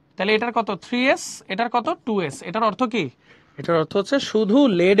আছে, তাহলে এটার কত? 3S, এটার কত? 2S। এটার অর্থ কি? এটার অর্থ হচ্ছে শুধু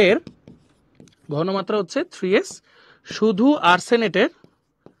লেডের ঘনমাত্রা হচ্ছে 3S, শুধু আর্সেনেটের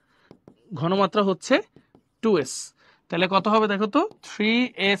ঘনমাত্রা হচ্ছে 2S। তাহলে কত হবে দেখো তো?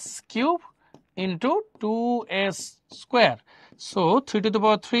 3S³ into 2S square. So 3 to the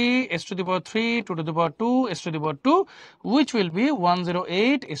power 3, S to the power 3, 2 to the power 2, S to the power 2, which will be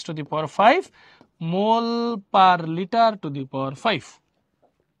 108 S to the power 5 mole per liter to the power 5.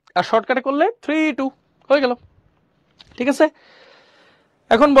 আর শর্টকাটে করলে 3-2 হয়ে গেল। ঠিক আছে,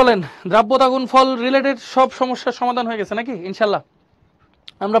 এখন বলেন, দ্রাব্যতা গুণফল related সব সমস্যার সমাধান হয়ে গেছে নাকি? ইনশাল্লাহ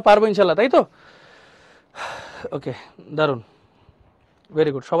আমরা পারবো ইনশাল্লাহ, তাই তো? ওকে, দারুণ,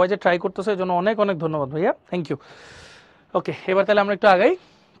 ভেরি গুড। সবাই যে ট্রাই করতেছে এর জন্য অনেক অনেক ধন্যবাদ ভাইয়া, থ্যাংক ইউ। ওকে, এবার তাহলে আমরা একটু আগাই।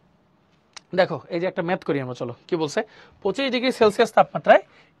 দেখো এই যে একটা ম্যাথ করি আমরা, চলো কি বলছে। 25°C তাপমাত্রায়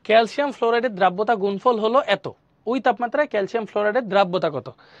ক্যালসিয়াম ফ্লোরাইডের দ্রাব্যতা গুণফল হলো এত, ওই তাপমাত্রায় ক্যালসিয়াম ফ্লোরাইডের দ্রাব্যতা কত?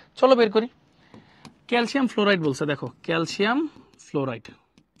 চলো বের করি। ক্যালসিয়াম ফ্লোরাইড বলছে, দেখো ক্যালসিয়াম ফ্লোরাইড,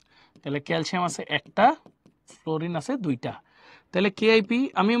 তাহলে ক্যালসিয়াম আছে একটা, ফ্লোরিন আছে 2টা, তাহলে KIP,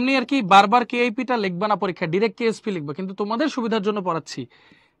 আমি এমনি আর কি বারবার KIPটা লিখবা না পরীক্ষা, ডিরেক্ট KSP লিখবা, কিন্তু তোমাদের সুবিধার জন্য পড়াচ্ছি।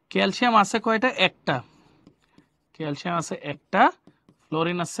 ক্যালসিয়াম আছে কয়টা? একটা। ক্যালসিয়াম আছে একটা,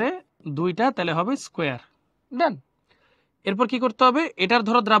 ফ্লোরিন আছে 2টা, তাহলে হবে স্কোয়ার। ডান। এরপর কি করতে হবে? এটার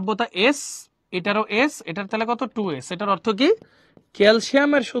ধরো দ্রাব্যতা S, এটারও S, এটার তাহলে কত? 2S। এটার অর্থ কি?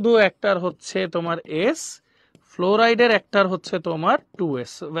 ক্যালসিয়ামের শুধু একটার হচ্ছে তোমার S, ফ্লোরাইডের একটার হচ্ছে তোমার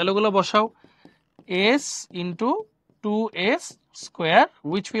 2S। ভ্যালুগুলো বসাও, S into 2S square,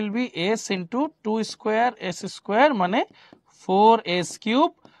 which will be S into 2 square S square, মানে 4S³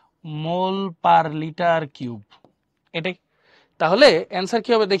 মোল পার লিটার কিউব। এটাই তাহলে অ্যান্সার কি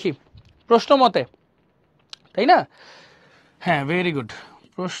হবে দেখি প্রশ্ন মতে, তাই না? হ্যাঁ, ভেরি গুড।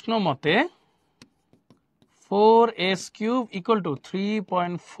 প্রশ্ন মতে 4S³ equal to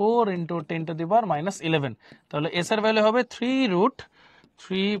 3.4 into 10 to the power -11। তাহলে S এর ভ্যালু হবে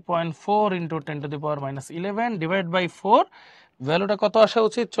 3√3.4 into 10 to the power -11 divide by 4। ভ্যালুটা কত আসা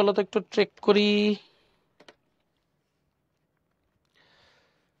উচিত? চলো তো একটু চেক করি।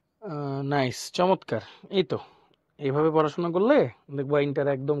 নাইস, চমৎকার। এই তো, এইভাবে পড়াশোনা করলে দেখবো ইন্টার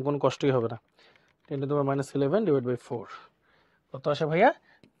একদম কোনো কষ্টই হবে না। 10 to the power -11 divide by 4 কত আসে ভাইয়া?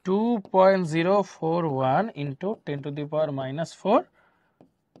 2.041 into 10 to the power -4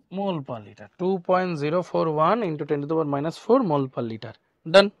 mole per litre. 2.041 into 10 to the power -4 mole per litre.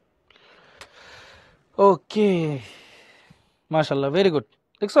 ডান। ওকে, মাশাআল্লাহ, ভেরি গুড।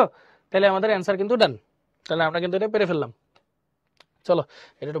 দেখছো, তাহলে আমাদের অ্যান্সার কিন্তু ডান। তাহলে আমরা কিন্তু এটা পেরে ফেললাম। চলো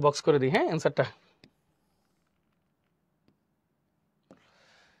এটা একটু বক্স করে দিই, হ্যাঁ অ্যান্সারটা।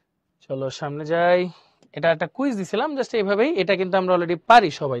 চলো সামনে যাই। এটা একটা কুইজ দিছিলাম জাস্ট এইভাবেই, এটা কিন্তু আমরা অলরেডি পারি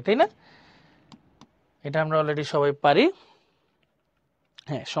সবাই, তাই না? এটা আমরা অলরেডি সবাই পারি,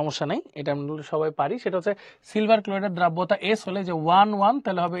 হ্যাঁ সমস্যা নেই, এটা আমরা সবাই পারি। সেটা হচ্ছে সিলভার ক্লোরাইডের দ্রাব্যতা S হলে যে 1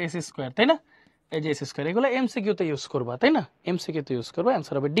 তাহলে হবে S স্কোয়ার, তাই না? এই যে S স্কোয়ার, এগুলো MCQ তে ইউজ করবা, তাই না? MCQ তে ইউজ করবা,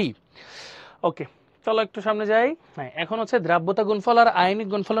 অ্যান্সার হবে ডি। ওকে, চলো একটু সামনে যাই। হ্যাঁ, এখন হচ্ছে দ্রাব্যতা গুণফল আর আয়নিক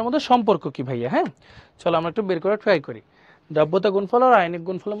গুণফলের মধ্যে সম্পর্ক কি ভাইয়া? হ্যাঁ চলো আমরা একটু বের করে ট্রাই করি। দ্রাব্যতা গুণফল আর আয়নিক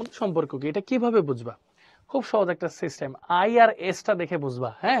গুণফলের মধ্যে সম্পর্ক কি, এটা কিভাবে বুঝবা? খুব সহজ একটা সিস্টেম, I আর S টা দেখে বুঝবা।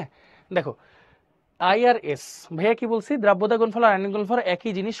 হ্যাঁ দেখো, I আর S, ভাইয়া কি বলছি? দ্রাব্যতা গুণফল আর আয়নিক গুণফল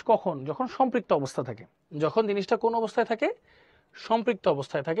একই জিনিস কখন? যখন সম্পৃক্ত অবস্থা থাকে। যখন জিনিসটা কোন অবস্থায় থাকে? সম্পৃক্ত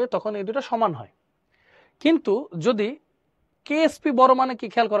অবস্থায় থাকে, তখন এই দুটো সমান হয়। কিন্তু যদি KSP বড় মানে কি?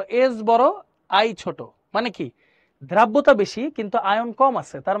 খেয়াল করো, S বড় I ছোট, মানে কি? দ্রাব্যতা বেশি কিন্তু আয়ন কম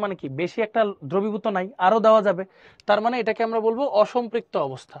আছে, তার মানে কি? বেশি একটা দ্রবীভূত নাই, আরো দেওয়া যাবে, তার মানে এটাকে আমরা বলবো অসম্পৃক্ত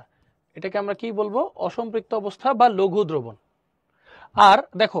অবস্থা। এটাকে আমরা কি বলবো? অসম্পৃক্ত অবস্থা বা লঘু দ্রবণ। আর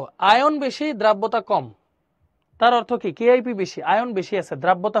দেখো আয়ন বেশি দ্রাব্যতা কম, তার অর্থ কি কেআইপি বেশি, আয়ন বেশি আছে,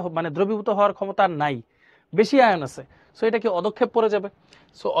 দ্রাব্যতা মানে দ্রবীভূত হওয়ার ক্ষমতা আর নাই, বেশি আয়ন আছে, সো এটা কি অদক্ষেপ পড়ে যাবে,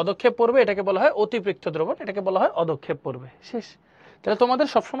 সো অদক্ষেপ পড়বে, এটাকে বলা হয় অতিপৃক্ত দ্রবণ, এটাকে বলা হয় অদক্ষেপ পড়বে, শেষ। তাহলে তোমাদের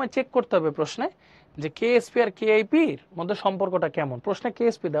সবসময় চেক করতে হবে প্রশ্নে যে কেএসপি আর কেআইপির মধ্যে সম্পর্কটা কেমন, প্রশ্নে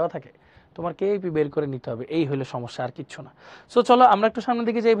কেএসপি দেওয়া থাকে, তোমার কেআইপি বের করে নিতে হবে, এই হলো সমস্যা, আর কিচ্ছু না। সো চলো আমরা একটু সামনের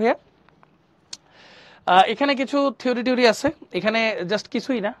দিকে যাই ভাইয়া। এখানে কিছু থিওরি টিওরি আছে, এখানে জাস্ট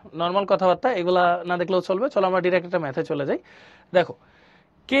কিছুই না, নর্মাল কথাবার্তা, এগুলা না দেখলেও চলবে। চলো আমরা ডিরেক্ট একটা ম্যাথে চলে যাই। দেখো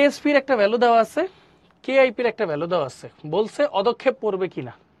কেএসপির একটা ভ্যালু দেওয়া আছে, কেআইপির একটা ভ্যালু দেওয়া আছে, বলছে অদক্ষেপ পড়বে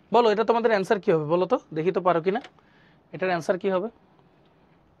কিনা, বলো এটা তোমাদের অ্যান্সার কি হবে, বলো তো দেখি তো পারো কিনা, এটার অ্যান্সার কি হবে,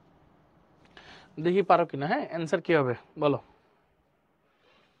 দেখি পারো কিনা, হ্যাঁ অ্যান্সার কি হবে বলো।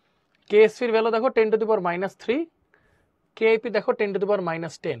 কেএসপির ভ্যালু দেখো 10⁻³ কেআইপি দেখো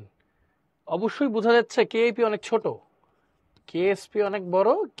 10⁻10, অবশ্যই বোঝা যাচ্ছে কেআইপি অনেক ছোট, কেএসপি অনেক বড়,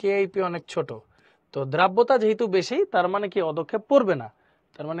 কেআইপি অনেক ছোট, তো দ্রাব্যতা যেহেতু বেশি তার মানে কি অদক্ষেপ পড়বে না,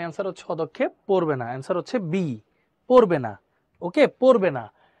 তার মানে অ্যান্সার হচ্ছে অদক্ষেপ পড়বে না, অ্যান্সার হচ্ছে বি, পড়বে না, ওকে পড়বে না।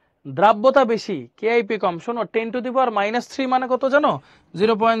 দ্রাব্যতা বেশি কেআইপি কম, শোনো 10⁻³ মানে কত জানো,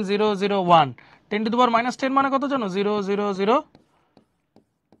 0.001, 10⁻10 মানে কত জানো, 000,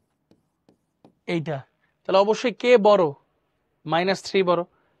 এইটা, তাহলে অবশ্যই কে বড়, -3 বড়,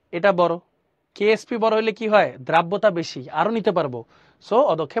 এটা বড়, কেএসপি বড় হলে কি হয়, দ্রাব্যতা বেশি, আরো নিতে পারবো, সো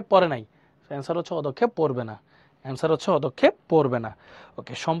অদক্ষেপ পড়ে নাই, অ্যান্সার হচ্ছে অদক্ষেপ পড়বে না, অ্যান্সার হচ্ছে অদক্ষেপ পড়বে না।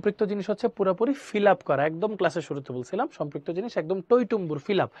 ওকে, সম্পৃক্ত জিনিস হচ্ছে পুরোপুরি ফিল আপ করা, একদম ক্লাসে শুরুতে বলছিলাম সম্পৃক্ত জিনিস একদম টইটুম্বুর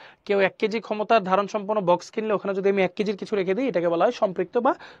ফিল আপ, কেউ 1 কেজি ক্ষমতার ধারণ সম্পন্ন বক্স কিনলে ওখানে যদি আমি 1 কেজির কিছু রেখে দিই এটাকে বলা হয় সম্পৃক্ত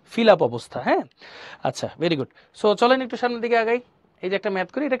বা ফিল আপ অবস্থা, হ্যাঁ। আচ্ছা ভেরি গুড, সো চলেন একটু সামনের দিকে আগাই। এই যে একটা ম্যাথ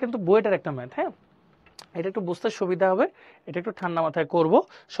করি, এটা কিন্তু বইটার একটা ম্যাথ, হ্যাঁ, এটা একটু বুঝতে সুবিধা হবে, এটা একটু ঠান্ডা মাথায় করব,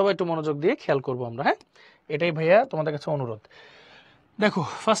 সবাই একটু মনোযোগ দিয়ে খেয়াল করব আমরা, হ্যাঁ, এটাই ভাইয়া তোমাদের কাছে অনুরোধ। দেখো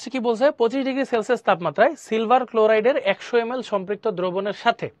ফার্স্টে কি বলছে, 25°C তাপমাত্রায় সিলভার ক্লোরাইডের 100 ml সম্পৃক্ত দ্রবণের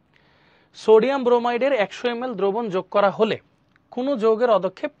সাথে সোডিয়াম ব্রোমাইডের 100 ml দ্রবণ যোগ করা হলে কোন যৌগের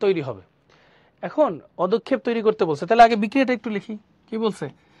অদক্ষেপ তৈরি হবে। এখন অদক্ষেপ তৈরি করতে বলছে, তাহলে আগে বিক্রিয়াটা একটু লিখি, কি বলছে,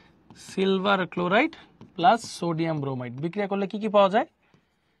 silver chloride plus sodium bromide, বিক্রিয়া করলে কি কি পাওয়া যায়,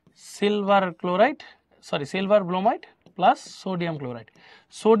 silver chloride silver bromide plus sodium chloride.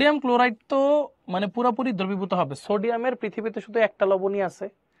 Sodium chloride তো মানে পুরোপুরি দ্রবীভূত হবে, সোডিয়ামের পৃথিবীতে শুধু একটা লবণই আছে,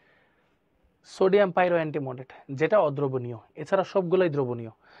 সোডিয়াম পাইরো অ্যান্টিমোনেট, যেটা অদ্রবণীয়, এছাড়া সবগুলোই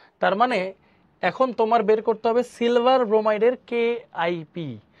দ্রবণীয়। তার মানে এখন তোমার বের করতে হবে সিলভার ব্রোমাইডের কেআইপি,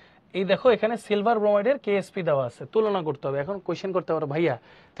 এই দেখো এখানে সিলভার ব্রোমাইডের কেএসপি দেওয়া আছে, তুলনা করতে হবে। এখন কোয়েশ্চেন করতে পারো ভাইয়া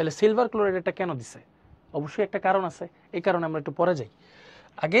তাহলে সিলভার ক্লোরাইডটা কেন দিছে, অবশ্যই একটা কারণ আছে, এই কারণে আমরা একটু পরে যাই,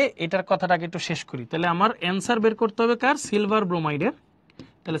 আগে এটার কথাটাকে একটু শেষ করি। তাহলে আমার অ্যান্সার বের করতে হবে কার, সিলভার ব্রোমাইডের,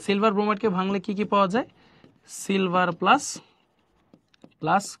 তাহলে সিলভার ব্রোমাইডকে ভাঙলে কি কি পাওয়া যায়, silver plus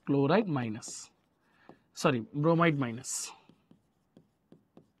plus chloride minus, bromide minus.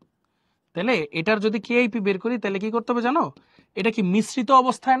 তাহলে এটার যদি কেআইপি বের করি তাহলে কি করতে হবে জানো, এটা কি মিশ্রিত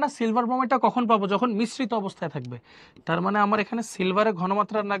অবস্থায় না, সিলভার ব্রোমাইডটা কখন পাবো, যখন মিশ্রিত অবস্থায় থাকবে, তার মানে আমার এখানে সিলভারের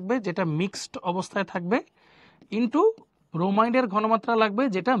ঘনমাত্রা লাগবে যেটা মিক্সড অবস্থায় থাকবে, ইনটু ব্রোমাইডের ঘনমাত্রা লাগবে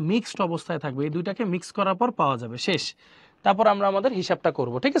যেটা মিক্সড অবস্থায় থাকবে, এই দুইটাকে মিক্স করার পর পাওয়া যাবে, শেষ। তারপর আমরা আমাদের হিসাবটা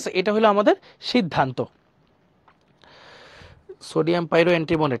করব, ঠিক আছে, এটা হলো আমাদের সিদ্ধান্ত। সোডিয়াম পাইরো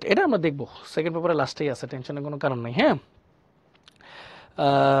অ্যান্টিমোনেট এটা আমরা দেখবো সেকেন্ড পেপারে লাস্টেই আছে, টেনশনের কোনো কারণ নেই, হ্যাঁ।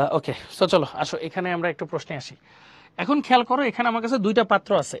 ওকে, সো চলো আসো এখানে আমরা একটু প্রশ্নে আসি। এখন খেয়াল করো এখানে আমার কাছে দুইটা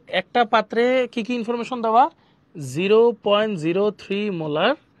পাত্র আছে, একটা পাত্রে কি কি ইনফরমেশন দেওয়া, 0.03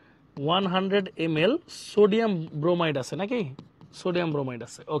 মোলার 100 ml সোডিয়াম ব্রোমাইড আছে নাকি, সোডিয়াম ব্রোমাইড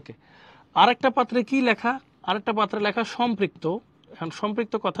আছে, ওকে। আরেকটা পাত্রে কি লেখা, আরেকটা পাত্রে লেখা সম্পৃক্ত, এখন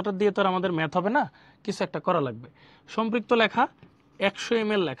সম্পৃক্ত কথাটা দিয়ে তো আর আমাদের ম্যাথ হবে না, কিছু একটা করা লাগবে। সম্পৃক্ত লেখা 100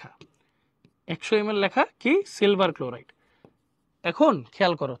 ml লেখা, 100 ml লেখা কি সিলভার ক্লোরাইড। এখন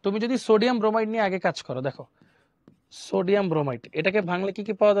খেয়াল করো তুমি যদি সোডিয়াম ব্রোমাইড নিয়ে আগে কাজ করো, দেখো সোডিয়াম ব্রোমাইড এটাকে ভাঙলে কি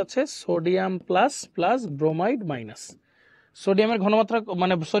কি পাওয়া যাচ্ছে, sodium plus plus bromide minus, সোডিয়ামের ঘনমাত্রা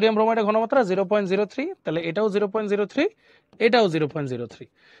মানে সোডিয়াম ব্রোমাইডের ঘনমাত্রা 0.03, তাহলে এটাও 0.03, এটাও 0.03।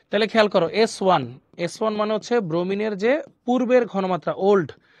 তাহলে খেয়াল করো S1 মানে হচ্ছে ব্রোমিনের যে পূর্বের ঘনমাত্রা ওল্ড,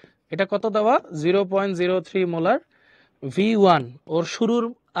 এটা কত দেওয়া 0.03 মোলার, V1 ওর শুরুর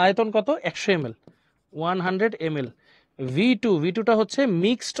আয়তন কত 100 ml 100 ml, V2টা হচ্ছে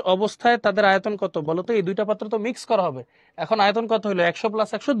মিক্সড অবস্থায় তাদের আয়তন কত বলো তো, এই দুইটা পাত্র তো মিক্স করা হবে, এখন আয়তন কত হলো 100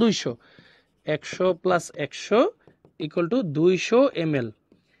 + 100 200, 100 + 100 = 200 ml।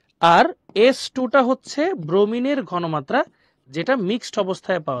 আর S2টা হচ্ছে ব্রোমিনের ঘনমাত্রা যেটা মিক্সড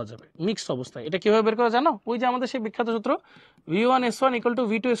অবস্থায় পাওয়া যাবে, মিক্সড অবস্থায় এটা কিভাবে বের করা জানো, ওই যে আমাদের সেই বিখ্যাত সূত্র V1S1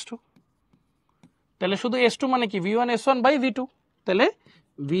 = V2S2, তাহলে শুধু S2 মানে কি V1S1/V2, তাহলে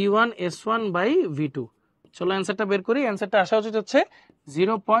V1S1/V2। চলো অ্যান্সারটা বের করি। অ্যান্সারটা আসা উচিত হচ্ছে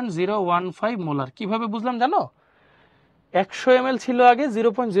 0.015 মোলার। কিভাবে বুঝলাম জানো? 100 ml ছিল আগে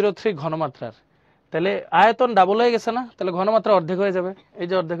 0.03 ঘনমাত্রার, তাহলে আয়তন ডাবল হয়ে গেছে না? তাহলে ঘনমাত্রা অর্ধেক হয়ে যাবে, এই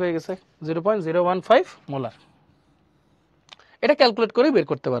যে অর্ধেক হয়ে গেছে 0.015 মোলার। এটা ক্যালকুলেট করে বের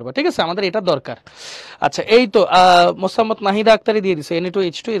করতে পারবা, ঠিক আছে? আমাদের এটা দরকার। আচ্ছা, এই তো মোসাম্মদ নাহিদা আক্তারি দিয়ে দিছে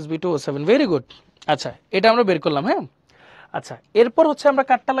Na2H2SB2O7, ভেরি গুড। আচ্ছা, এটা আমরা বের করলাম। হ্যাঁ, আচ্ছা, এরপর হচ্ছে আমরা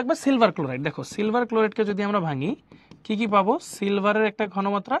কাঠটা লাগবে সিলভার ক্লোরাইড। দেখো সিলভার ক্লোরাইডকে যদি আমরা ভাঙি কি কি পাবো? সিলভারের একটা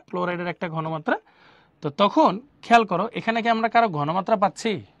ঘনমাত্রা, ক্লোরাইডের একটা ঘনমাত্রা। তো তখন খেয়াল করো, এখানে কি আমরা কারো ঘনমাত্রা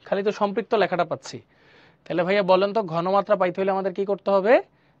পাচ্ছি? খালি তো সম্পৃক্ত লেখাটা পাচ্ছি। তাহলে ভাইয়া বলেন তো, ঘনমাত্রা পাইতে হলে আমাদের কি করতে হবে?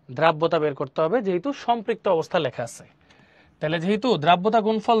 দ্রাব্যতা বের করতে হবে, যেহেতু সম্পৃক্ত অবস্থা লেখা আছে। তাহলে যেহেতু দ্রাব্যতা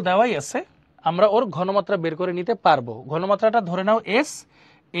গুণফল দেওয়াই আছে, আমরা ওর ঘনমাত্রা বের করে নিতে পারবো। ঘনমাত্রাটা ধরে নাও এস,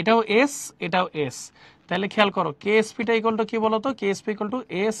 এটাও এস, এটাও এস। তাহলে খেয়াল করো, কেএসপিটা ইকুয়াল টু কি বলতো? KSP equal to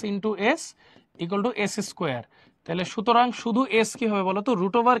S into S equal to S square. তাহলে সুতরাং শুধু এস কি হবে বলতো?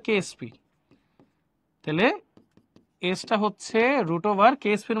 Root over KSP. তাহলে এসটা হচ্ছে রুট ওভার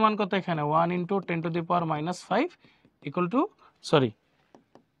কেএসপির মান কত এখানে? 1 into 10⁻⁻5 equal to, sorry,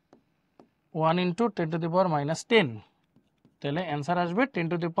 1 into 10⁻⁻10। তাহলে অ্যান্সার আসবে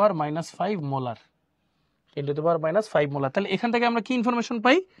 10⁻⁻5 মোলার। 10⁻⁻5 মোলার। তাহলে এখান থেকে আমরা কি ইনফরমেশন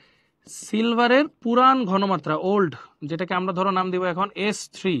পাই? সিলভারের পুরান ঘনমাত্রা, ওল্ড, যেটাকে আমরা ধরো নাম দিব এখন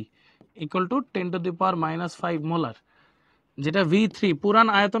S3 ইকুয়াল টু 10⁻⁻5 মোলার। যেটা V3 পুরান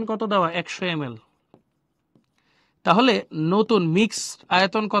আয়তন কত দেওয়া? 100 ml। তাহলে নতুন মিক্স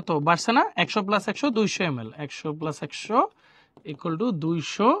আয়তন কত বাড়ছে না? 100 + 100 200 ml। 100 + 100 equal to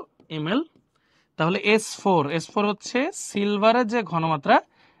 200 ml। তাহলে S4 হচ্ছে সিলভারের যে ঘনমাত্রা,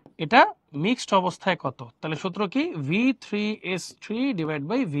 এটা মিক্সড অবস্থায় কত? তাহলে সূত্র কি? V3S3 divide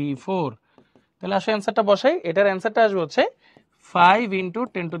by V4। তাহলে আসলে অ্যান্সারটা বসাই। এটার অ্যান্সারটা আসবে হচ্ছে 5 ইন্টু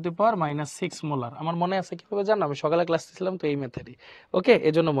 10⁻⁻6 মোলার। আমার মনে আছে কিভাবে জানো? আমি সকালে ক্লাস ছিলাম তো এই মেথডই। ওকে,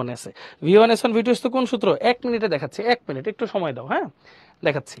 এজন্য মনে আছে। V1S1 V2S2 কোন সূত্র? 1 মিনিটে দেখাচ্ছি, 1 মিনিট, একটু সময় দাও। হ্যাঁ,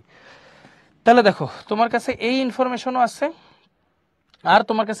 দেখাচ্ছি। তাহলে দেখো, তোমার কাছে এই ইনফরমেশনও আছে আর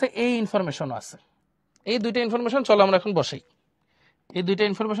তোমার কাছে এই ইনফরমেশনও আছে। এই দুইটা ইনফরমেশন চলো আমরা এখন বসাই। এই দুইটা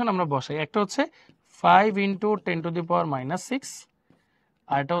ইনফরমেশন আমরা বসাই। একটা হচ্ছে 5 ইন্টু 10⁻⁻6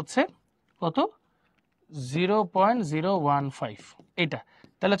 আর এটা হচ্ছে কত? 0.015 এটা।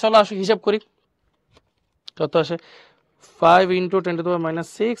 তাহলে চলো আসো হিসাব করি, কত আসে? 5 ইন্টু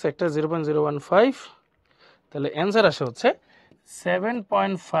 10⁻⁻6 একটা 0.015। তাহলে অ্যান্সার আসে হচ্ছে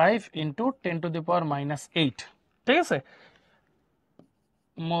 7.5 ইন্টু 10⁻⁻8, ঠিক আছে,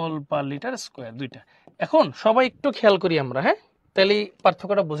 মোল পার লিটার স্কোয়ার, দুইটা। এখন সবাই একটু খেয়াল করি আমরা। হ্যাঁ, তাহলে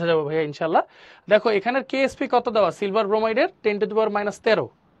পার্থক্যটা বোঝা যাবে ভাইয়া ইনশাল্লাহ। দেখো এখানের কেএসপি কত দেওয়া? সিলভার ব্রোমাইডের 10⁻13।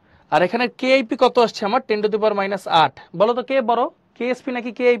 আর এখানে কেআইপি কত আসছে আমার? 10⁻8। বলো তো কে বড়, কেএসপি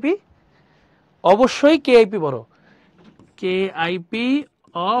নাকি কেআইপি? অবশ্যই কেআইপি বড়। KIP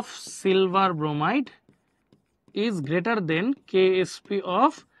of silver bromide is greater than KSP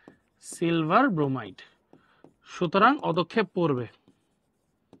of silver bromide. সুতরাং অদক্ষেপ পড়বে,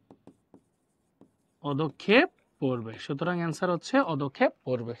 অদক্ষেপ পড়বে। সুতরাং অ্যান্সার হচ্ছে অদক্ষেপ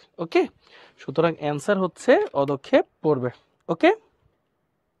পড়বে। ওকে, সুতরাং অ্যান্সার হচ্ছে অদক্ষেপ পড়বে। ওকে,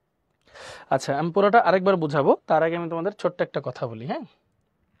 আচ্ছা, আমি পুরোটা আরেকবার বুঝাবো, তার আগে আমি তোমাদের ছোট্ট একটা কথা বলি। হ্যাঁ,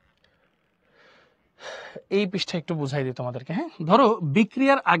 এই পৃষ্ঠা একটু বুঝাই দিই তোমাদেরকে। হ্যাঁ, ধরো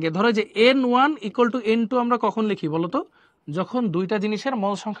বিক্রিয়ার আগে, ধরো যে N1 ইকুয়াল টু N2 আমরা কখন লিখি বলো তো? যখন দুইটা জিনিসের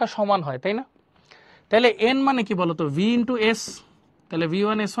মোল সংখ্যা সমান হয়, তাই না? তাহলে N মানে কি বলো তো? V into S। তাহলে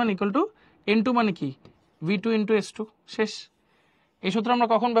V1S1 ইকুয়াল টু N2 মানে কি? V2 into S2। শেষ। এই সূত্র আমরা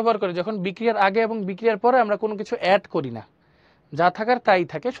কখন ব্যবহার করি? যখন বিক্রিয়ার আগে এবং বিক্রিয়ার পরে আমরা কোনো কিছু অ্যাড করি না, যা থাকার তাই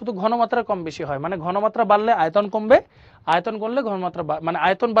থাকে, শুধু ঘনমাত্রা কম বেশি হয়। মানে ঘনমাত্রা বাড়লে আয়তন কমবে, আয়তন কমলে ঘনমাত্রা, মানে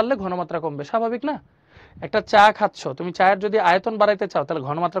আয়তন বাড়লে ঘনমাত্রা কমবে, স্বাভাবিক না? একটা চা খাচ্ছ, তুমি চায়ের যদি আয়তন বাড়াইতে চাও তাহলে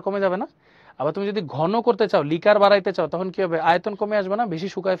ঘনমাত্রা কমে যাবে না? আবার তুমি যদি ঘন করতে চাও, লিকার বাড়াইতে চাও, তখন কি হবে? আয়তন কমে আসবে না? বেশি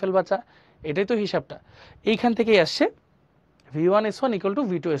শুকায় ফেলবা চা। এটাই তো হিসাবটা, এইখান থেকেই আসছে V1S1 ইকুয়াল টু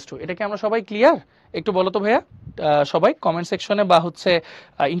V2S2। এটাকে আমরা সবাই ক্লিয়ার? একটু বলো তো ভাইয়া সবাই কমেন্ট সেকশনে বা হচ্ছে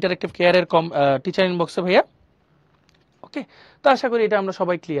ইন্টারেক্টিভ কেয়ারের টিচার ইনবক্সে ভাইয়া। ওকে, তো আশা করি এটা আমরা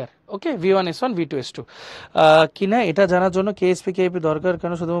সবাই ক্লিয়ার। ওকে, V1S1 V2S2 কিনা এটা জানার জন্য কেএসপি কেআইপি দরকার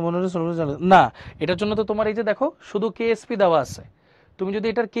কেন? শুধু মনে না, এটার জন্য তো তোমার এই যে দেখো শুধু কেএসপি দেওয়া আছে। তুমি যদি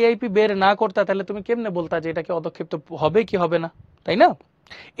এটার কেআইপি বের না করতা তাহলে তুমি কেমনে বলতা যে এটাকে অদক্ষেপ্ত হবে কি হবে না, তাই না?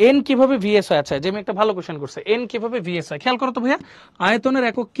 এন কিভাবে ভিএস হয়? আচ্ছা, যে আমি একটা ভালো কোশ্চেন করছে, এন কিভাবে ভিএস হয় খেয়াল করো তো ভাইয়া। আয়তনের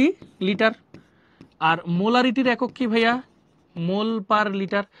একক কি? লিটার। আর মোলারিটির একক কি ভাইয়া? মোল পার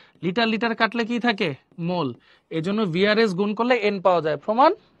লিটার। লিটার লিটার কাটলে কি থাকে? মোল। এজন্য ভিআরএস গুণ করলে এন পাওয়া যায়।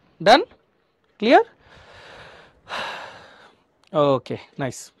 প্রমাণ? ডান? ক্লিয়ার? ওকে,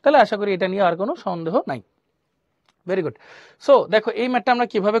 নাইস। তাহলে আশা করি এটা নিয়ে আর কোনো সন্দেহ নাই। Very good. সো দেখো এই ম্যাথটা আমরা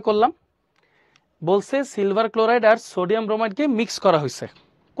কিভাবে করলাম, বলছে সিলভার ক্লোরাইড আর সোডিয়াম ব্রোমাইডকে মিক্স করা হয়েছে,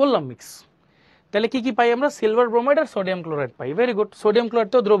 করলাম মিক্স। তাহলে কি কি পাই আমরা, সিলভার ব্রোমাইড আর সোডিয়াম ক্লোরাইড পাই। Very good. সোডিয়াম ক্লোরাইড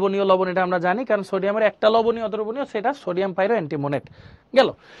তো দ্রবণীয় লবণ, এটা আমরা জানি, কারণ সোডিয়ামের একটা লবণীয় অদ্রবণীয়, সেটা সোডিয়াম পাইরো অ্যান্টিমোনেট গেল।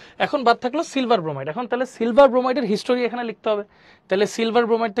 এখন বাদ থাকলো সিলভার ব্রোমাইড। এখন তাহলে সিলভার ব্রোমাইডের হিস্টোরি এখানে লিখতে হবে। তাহলে সিলভার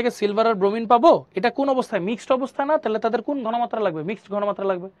ব্রোমাইড থেকে সিলভার আর ব্রোমিন পাবো, এটা কোন অবস্থায়, মিক্সড অবস্থা না, তাহলে তাদের কোন ঘনমাত্রা লাগবে, মিক্সড ঘনমাত্রা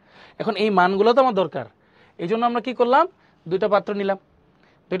লাগবে। এখন এই মানগুলো তো আমার দরকার, এই জন্য আমরা কি করলাম, দুইটা পাত্র নিলাম।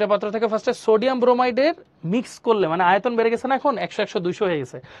 দুইটা পাত্র থেকে ফার্স্টে সোডিয়াম ব্রোমাইডের মিক্স করলে, মানে আয়তন বেড়ে গেছে না, এখন 100 100 200 হয়ে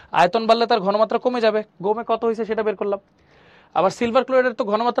গেছে, আয়তন বাড়লে তার ঘনমাত্রা কমে যাবে, গোমে কত হয়েছে সেটা বের করলাম। আবার সিলভার ক্লোরাইডের তো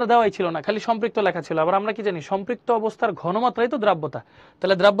ঘনমাত্রা দেওয়াই ছিল না, খালি সম্পৃক্ত লেখা ছিল। আবার আমরা কি জানি, সম্পৃক্ত অবস্থার ঘনমাত্রাই তো দ্রাব্যতা,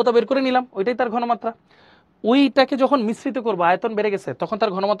 তাহলে দ্রাব্যতা বের করে নিলাম, ওইটাই তার ঘনমাত্রা। ওইটাকে যখন মিশ্রিত করবো, আয়তন বেড়ে গেছে, তখন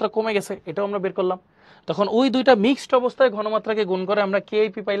তার ঘনমাত্রা কমে গেছে, এটাও আমরা বের করলাম। তখন ওই দুইটা মিক্সড অবস্থায় ঘনমাত্রাকে গুণ করে আমরা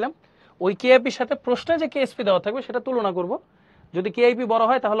কেআইপি পাইলাম। ওই কেআইপির সাথে প্রশ্নে যে কেএসপি দেওয়া থাকবে সেটা তুলনা করব। যদি কেআইপি বড়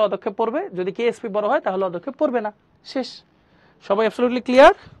হয় তাহলে অদক্ষেপ পড়বে, যদি কেএসপি বড় হয় তাহলে অদক্ষেপ পড়বে না। শেষ। সবাই অ্যাবসলিউটলি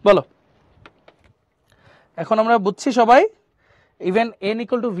ক্লিয়ার? বলো। এখন আমরা বুঝছি সবাই ইভেন n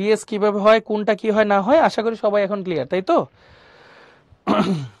 = vs কিভাবে হয়, কোনটা কি হয় না হয়, আশা করি সবাই এখন ক্লিয়ার, তাই তো?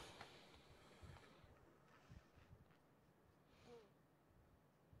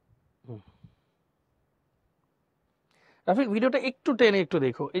 রাফিক ভিডিওটা একটু টেনে একটু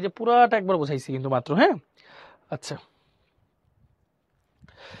দেখো, এই যে পুরাটা একবার বোঝাইছি কিন্তু মাত্র, হ্যাঁ? আচ্ছা,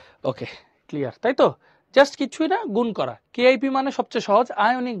 ওকে, ক্লিয়ার, তাই তো? জাস্ট কিছুই না, গুণ করা। কেআইপি মানে সবচেয়ে সহজ,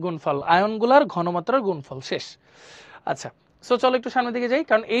 আয়নিক গুণফল, আয়নগুলার ঘনমাত্রার গুণফল, শেষ। আচ্ছা, সো চলো একটু সামনের দিকে যাই,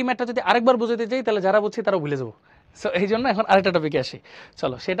 কারণ এই ম্যাটটা যদি আরেকবার বুঝাতে যাই তাহলে যারা বুঝছি তারা ভুলে যাবো। সো এই জন্য এখন আরেকটা টপিকে আসি।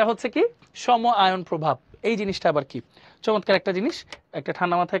 চলো, সেটা হচ্ছে কি, সম আয়ন প্রভাব। এই জিনিসটা আবার কি? চমৎকার একটা জিনিস, একটা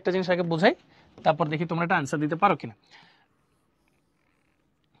ঠান্ডা মাথায় একটা জিনিস আগে বোঝাই, তারপর দেখি তোমরা একটা আনসার দিতে পারো কিনা।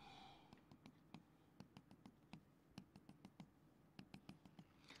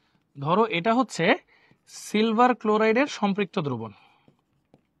 ধরো এটা হচ্ছে সিলভার ক্লোরাইডের সম্পৃক্ত দ্রবণ,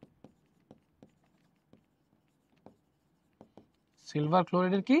 সিলভার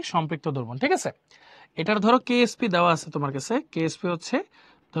ক্লোরাইডের কি সম্পৃক্ত দ্রবণ, ঠিক আছে? এটার ধরো কেএসপি দেওয়া আছে তোমার কাছে, কেএসপি হচ্ছে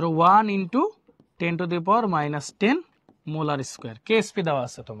ধরো 1 × 10⁻⁻10 মোলার স্কোয়ার, কেএসপি দেওয়া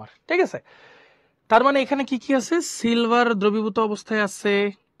আছে তোমার, ঠিক আছে? তার মানে এখানে কি কি আছে, সিলভার দ্রবীভূত অবস্থায় আছে,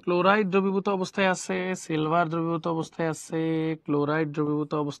 ক্লোরাইড দ্রবীভূত অবস্থায় আছে, সিলভার দ্রবীভূত অবস্থায় আছে, ক্লোরাইড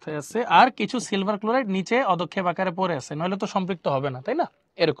দ্রবীভূত অবস্থায় আছে, আর কিছু সিলভার ক্লোরাইড নিচে অদক্ষেপ আকারে পড়ে আছে, নইলে তো সম্পৃক্ত হবে না, তাই না?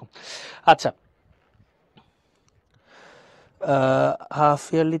 এরকম। আচ্ছা, হাফ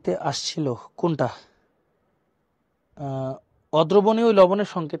ইয়ারলিতে আসছিল কোনটা, অদ্রবণীয় লবণের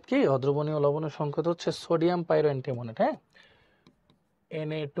সংকেত কি, অদ্রবণীয় লবণের সংকেত হচ্ছে সোডিয়াম পাইরো অ্যান্টিমোনেট, হ্যাঁ,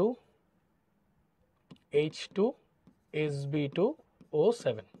 Na2H2SB2O7,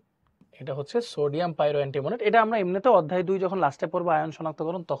 এটা হচ্ছে সোডিয়াম পাইরো অ্যান্টিমোনেট। এটা আমরা এমনিতে অধ্যায় 2 যখন লাস্টে পড়বো আয়ন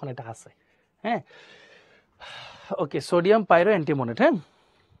শনাক্তকরণ, তখন এটা আছে, হ্যাঁ। ওকে, সোডিয়াম পাইরো অ্যান্টিমোনেট, হ্যাঁ।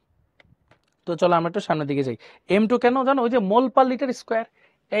 তো চলো আমরা একটু সামনের দিকে যাই। M2 কেন জানো, ওই যে মোল পার লিটার স্কোয়ার,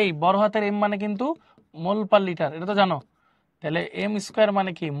 এই বড় হাতের M মানে কিন্তু মোল পার লিটার, এটা তো জানো। তাহলে M স্কোয়ার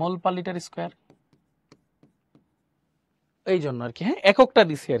মানে কি, মোল পার লিটার স্কোয়ার, এই জন্য আর কি, হ্যাঁ, এককটা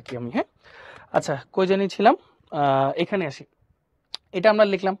দিছি আর কি আমি, হ্যাঁ। আচ্ছা, কই জানিয়েছিলাম, এখানে আসি, এটা আমরা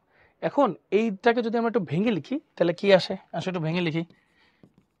লিখলাম। এখন এইটাকে যদি আমরা একটু ভেঙে লিখি তাহলে কি আসে, একটু ভেঙে লিখি,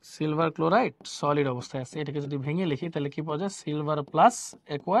 সিলভার ক্লোরাইড সলিড অবস্থায় আছে, এটাকে যদি ভেঙে লিখি তাহলে কি পাওয়া যায়, silver plus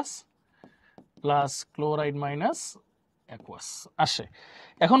aqueous plus chloride minus aqueous আসে।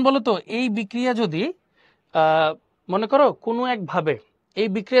 এখন বলো তো, এই বিক্রিয়া যদি মনে করো কোনো একভাবে এই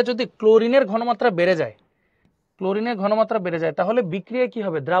বিক্রিয়া যদি ক্লোরিনের ঘনমাত্রা বেড়ে যায়, ক্লোরিনের ঘনমাত্রা বেড়ে যায়, তাহলে বিক্রিয়া কি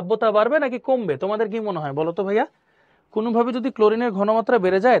হবে, দ্রাব্যতা বাড়বে নাকি কমবে? তোমাদের কি মনে হয় বলো তো ভাইয়া? কোনোভাবে যদি ক্লোরিনের ঘনমাত্রা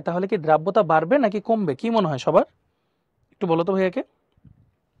বেড়ে যায় তাহলে কি দ্রাব্যতা বাড়বে নাকি কমবে, কি মনে হয় সবার? একটু বলো তো ভাইয়াকে।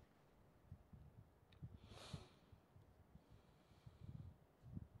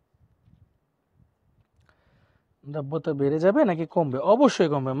 দ্রাব্যতা বেড়ে যাবে নাকি কমবে? অবশ্যই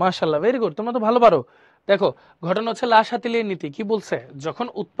কমবে। মাশাআল্লাহ, ভেরি গুড, তোমরা তো ভালো পারো। দেখো, ঘটনা হচ্ছে লাশ হাতিলির নীতি, কি বলছে, যখন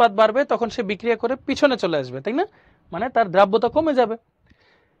উৎপাদ বাড়বে তখন সে বিক্রিয়া করে পিছনে চলে আসবে, তাই না? মানে তার দ্রাব্যতা কমে যাবে,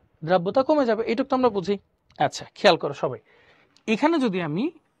 দ্রাব্যতা কমে যাবে, এইটুকু তো আমরা বুঝি। আচ্ছা, খেয়াল করো সবাই, এখানে যদি আমি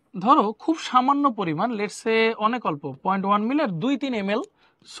ধরো খুব সামান্য পরিমাণ, লেটসে অনেক অল্প 0.1 মিলি আর 2-3 ml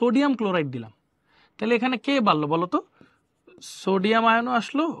সোডিয়াম ক্লোরাইড দিলাম, তাহলে এখানে কে বাড়লো বলো তো, সোডিয়াম আয়নও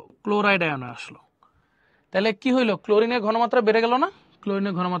আসলো, ক্লোরাইড আয়নও আসলো, তাহলে কি হইলো, ক্লোরিনের ঘনমাত্রা বেড়ে গেল না?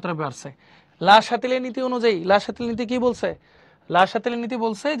 ক্লোরিনের ঘনমাত্রা বাড়ছে। লাশ হাতিলের নীতি অনুযায়ী, লাশ হাতিলের নীতি কি বলছে, লাশ হাতিলের নীতি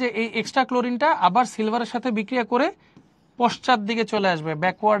বলছে যে এই এক্সট্রা ক্লোরিনটা আবার সিলভারের সাথে বিক্রিয়া করে পশ্চাৎ দিকে চলে আসবে,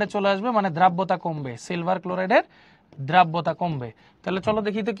 ব্যাকওয়ার্ডে চলে আসবে, মানে দ্রাব্যতা কমবে, সিলভার ক্লোরাইডের দ্রাব্যতা কমবে। তাহলে চলো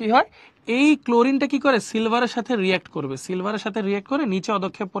দেখি তো কি হয়। এই ক্লোরিনটা কি করে, সিলভারের সাথে রিঅ্যাক্ট করবে, সিলভারের সাথে রিঅ্যাক্ট করে নিচে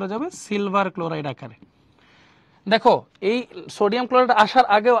অদক্ষেপ পড়ে যাবে সিলভার ক্লোরাইড আকারে। দেখো এই সোডিয়াম ক্লোরাইড আসার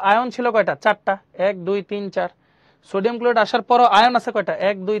আগেও আয়ন ছিল কয়টা, 4টা, 1 2 3 4। সোডিয়াম ক্লোরাইড আসার পরও আয়ন আছে কয়টা,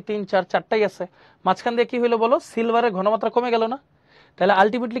 1 2 3 4, 4টাই আছে। মাঝখান দিয়ে কি হলো বলো, সিলভারের ঘনমাত্রা কমে গেল না? তাহলে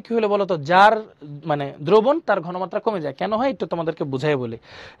আলটিমেটলি কি হলো বলো তো, যার মানে দ্রবণ তার ঘনমাত্রা কমে যায়। কেন হয় একটু তোমাদেরকে বুঝাই বলি।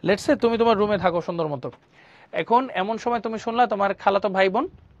 লেটস সে তুমি তোমার রুমে থাকো সুন্দর মতো, এখন এমন সময় তুমি শুনলা তোমার খালাতো ভাই বোন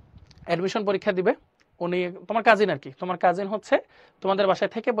অ্যাডমিশন পরীক্ষা দিবে, উনি তোমার কাজিন আর কি, তোমার কাজিন হচ্ছে তোমাদের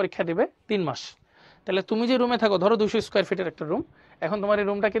বাসায় থেকে পরীক্ষা দিবে 3 মাস। তাহলে তুমি যে রুমে থাকো, ধরো 200 স্কোয়ার ফিটের একটা রুম, এখন তোমার এই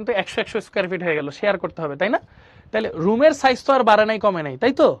রুমটা কিন্তু 100 স্কোয়ার ফিট হয়ে গেল, শেয়ার করতে হবে তাই না? তাহলে রুমের সাইজ তো আর বাড়ে নাই কমে নাই,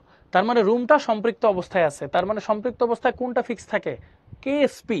 তাই তো? তার মানে রুমটা সম্পৃক্ত অবস্থায় আছে, তার মানে সম্পৃক্ত অবস্থায় কোনটা ফিক্স থাকে,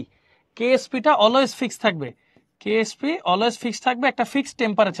 কেএসপি। কেএসপিটা অলওয়েজ ফিক্স থাকবে, কেএসপি অলওয়েজ ফিক্স থাকবে একটা ফিক্সড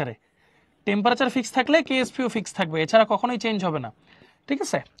টেম্পারেচারে। টেম্পারেচার ফিক্স থাকলে কেএসপিও ফিক্স থাকবে, এছাড়া কখনোই চেঞ্জ হবে না, ঠিক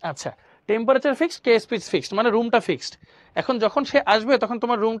আছে? আচ্ছা, টেম্পারেচার ফিক্সড, কেএসপি ফিক্সড, মানে রুমটা ফিক্সড। এখন যখন সে আসবে তখন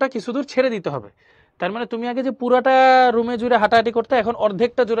তোমার রুমটা কিছু দূর ছেড়ে দিতে হবে। তার মানে তুমি আগে যে পুরাটা রুমে জুড়ে হাঁটাহাঁটি করতে, এখন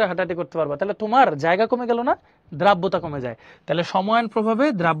অর্ধেকটা জুড়ে হাঁটাহাঁটি করতে পারবা। তাহলে তোমার জায়গা কমে গেল না, দ্রাব্যতা কমে যায়। তাহলে সময়ায়ন প্রভাবে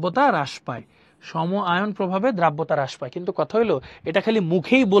দ্রাব্যতা হ্রাস পায়, সম আয়ন প্রভাবে দ্রাব্যতা হ্রাস পায়। কিন্তু কথা হইলো এটা খালি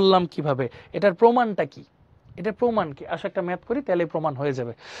মুখেই বললাম কিভাবে, এটার প্রমাণটা কি? এটার প্রমাণ কি? আসলে একটা ম্যাথ করি তাহলে প্রমাণ হয়ে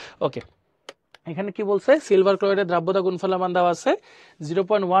যাবে। ওকে, এখানে কি বলছে, সিলভার ক্লোরাইডের দ্রাব্যতা গুণফলের মান দেওয়া আছে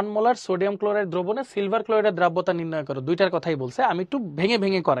 0.1 মোলার সোডিয়াম ক্লোরাইড দ্রবণে সিলভার ক্লোরাইডের দ্রাব্যতা নির্ণয় করো। দুইটার কথাই বলছে, আমি একটু ভেঙে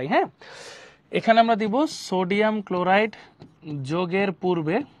ভেঙে করাই। হ্যাঁ, এখানে আমরা দিব সোডিয়াম ক্লোরাইড যোগের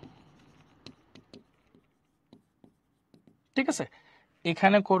পূর্বে, ঠিক আছে?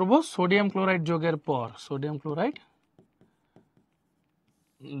 এখানে করব সোডিয়াম ক্লোরাইড যোগের পর, সোডিয়াম ক্লোরাইড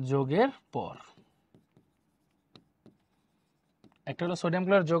যোগের পর। একটা হলো সোডিয়াম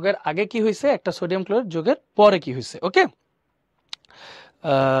ক্লোরাইড যোগের আগে কি হয়েছে, একটা সোডিয়াম ক্লোরাইড যোগের পরে কি হয়েছে। ওকে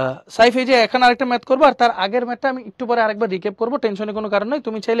সাইফ, এই যে এখানে আরেকটা ম্যাথ করবো, আর তার আগের ম্যাথটা আমি একটু পরে আরেকবার রিক্যাপ করবো, টেনশনের কোনো কারণ নেই।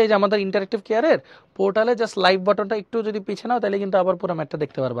 তুমি চাইলে যে আমাদের ইন্টারেক্টিভ কেয়ারের পোর্টালে জাস্ট লাইভ বাটনটা একটু যদি পিছিয়ে নাও, তাহলে কিন্তু আবার পুরো ম্যাথটা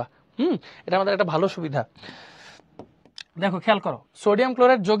দেখতে পারবা। এটা আমাদের একটা ভালো সুবিধা। দেখো খেয়াল করো, সোডিয়াম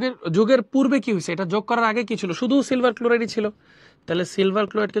ক্লোরাইড যোগের পূর্বে কি হয়েছে, এটা যোগ করার আগে কি ছিল, শুধু সিলভার ক্লোরাইডই ছিল। তাহলে সিলভার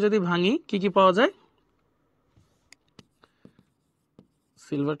ক্লোরাইডকে যদি ভাঙি কি কি পাওয়া যায়,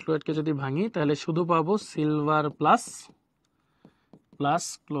 সিলভার ক্লোরাইডকে যদি ভাঙি তাহলে শুধু পাবো silver plus plus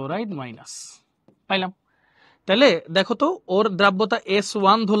chloride minus, পাইলাম। তাহলে দেখো তো, ওর দ্রাব্যতা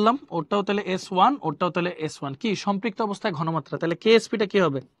S1 ধরলাম, ওরটাও তাহলে S1, ওরটাও তাহলে S1, কি সম্পৃক্ত অবস্থায় ঘনমাত্রা। তাহলে কেএসপিটা কি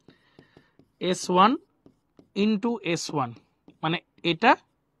হবে, S1 ইন্টু S1, মানে এটা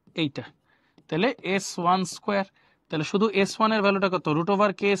এইটা, তাহলে S1 স্কোয়ার। তাহলে শুধু S1 এর ভ্যালুটা কত,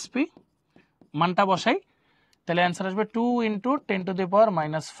 √KSP, মানটা বসাই, তাহলে অ্যান্সার আসবে 2 ×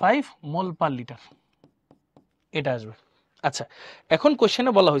 10⁻⁵ মোল পার লিটার, এটা আসবে। আচ্ছা, এখন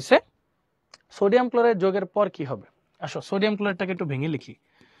কোশ্চেনে বলা হয়েছে সোডিয়াম ক্লোরাইড যোগের পর কি হবে। আসো সোডিয়াম ক্লোরাইডটাকে একটু ভেঙে লিখি,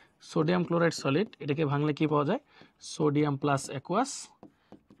 সোডিয়াম ক্লোরাইড সলিড, এটাকে ভাঙলে কি পাওয়া যায়, sodium plus aqueous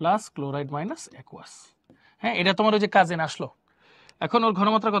plus chloride minus aqueous. হ্যাঁ, এটা তোমার ওই যে কাজিন আসলো। এখন ওর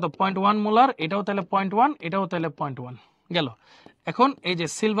ঘনমাত্রা কত, 0.1 মোলার, এটাও তাহলে 0.1, এটাও তাহলে 0.1 গেল। এখন এই যে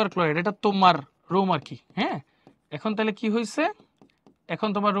সিলভার ক্লোরাইড, এটা তোমার রুম আর কি। হ্যাঁ, এখন তাহলে কি হয়েছে, এখন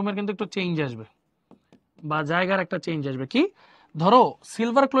তোমার রুমের কিন্তু একটু চেঞ্জ আসবে, বা জায়গার একটা চেঞ্জ আসবে। কি, ধরো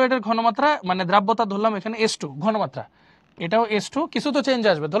সিলভার ক্লোরাইডের ঘনমাত্রা মানে দ্রাব্যতা ধরলাম এখানে S2 ঘনমাত্রা, এটাও S2, কিছু তো চেঞ্জ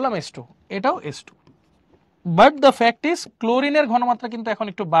আসবে, ধরলাম S2, এটাও S2। But the fact is ক্লোরিনের ঘনমাত্রা কিন্তু এখন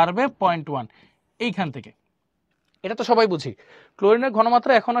একটু বাড়বে 0.1 এইখান থেকে। এটা তো সবাই বুঝি, ক্লোরিনের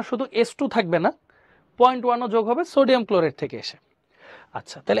ঘনমাত্রা এখন আর শুধু S2 থাকবে না, 0.1ও যোগ হবে সোডিয়াম ক্লোরাইড থেকে এসে।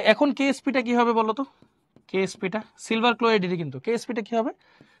 আচ্ছা, তাহলে এখন কেএসপিটা কি হবে বলো তো, কেএসপিটা সিলভার ক্লোরাইডেরই কিন্তু, কেএসপিটা কি হবে,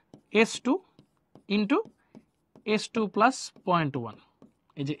 S2 ইন্টু S2 প্লাস 0.1,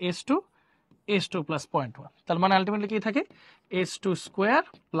 এই যে S2 প্লাস 0.1, তার মানে আলটিমেটলি কি থাকে, S2 স্কোয়ার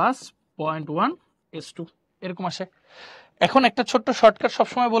প্লাস 0.1 S2, এরকম আসে। এখন একটা ছোট্ট শর্টকাট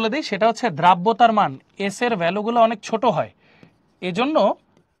সবসময় বলে দিই, সেটা হচ্ছে দ্রাব্যতার মান এস এর ভ্যালুগুলো অনেক ছোট হয়, এজন্য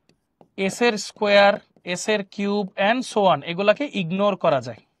এস এর স্কোয়ার, এস এর কিউব অ্যান্ড সো অন এগুলাকে ইগনোর করা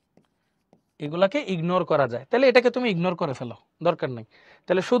যায়, এগুলাকে ইগনোর করা যায়। তাহলে এটাকে তুমি ইগনোর করে ফেলো, দরকার নেই।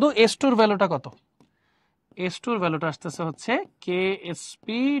 তাহলে শুধু S2 এর ভ্যালুটা কত, S2 এর ভ্যালুটা আসতেছে হচ্ছে KSP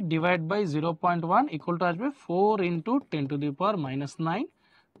divide by 0.1 equal to আসবে 4 × 10⁻⁹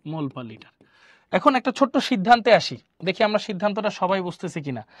 মোল পার লিটার। এখন একটা ছোট্ট সিদ্ধান্তে আসি, দেখি আমরা সিদ্ধান্তটা সবাই বুঝতেছি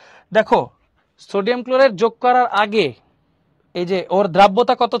কিনা। দেখো সোডিয়াম ক্লোরাইড যোগ করার আগে এই যে ওর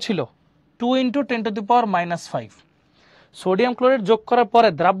দ্রাব্যতা কত ছিল, 2 × 10⁻⁵। সোডিয়াম ক্লোরাইড যোগ করার পরে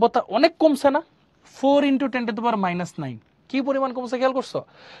দ্রাব্যতা অনেক কমছে না, 4 × 10⁻⁹। কি পরিমাণ কমছে খেয়াল করছো,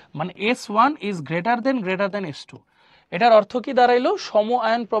 মানে S1 is greater than S2। এটার অর্থ কি দাঁড়াইলো? সম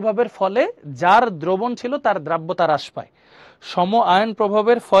আয়ন প্রভাবের ফলে যার দ্রবণ ছিল তার দ্রাব্যতা হ্রাস পায়। সম আয়ন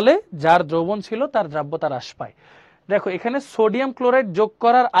প্রভাবের ফলে যার দ্রবণ ছিল তার দ্রাব্যতা হ্রাস পায়। দেখো এখানে সোডিয়াম ক্লোরাইড যোগ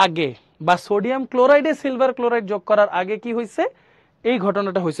করার আগে বা সোডিয়াম ক্লোরাইডে সিলভার ক্লোরাইড যোগ করার আগে কি হয়েছে? এই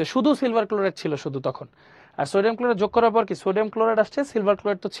ঘটনাটা হয়েছে, শুধু সিলভার ক্লোরাইড ছিল শুধু তখন। আর সোডিয়াম ক্লোরাইড যোগ করার পর কি সোডিয়াম ক্লোরাইড আসছে, সিলভার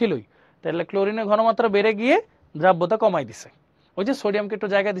ক্লোরাইড তো ছিলই, তাহলে ক্লোরিনের ঘনমাত্রা বেড়ে গিয়ে দ্রাব্যতা কমাই দিছে। ওই যে সোডিয়ামকে একটু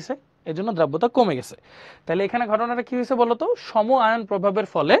জায়গা দিছে, এই জন্য দ্রাব্যতা কমে গেছে। তাহলে এখানে ঘটনাটা কি হয়েছে বলতো? সম আয়ন প্রভাবের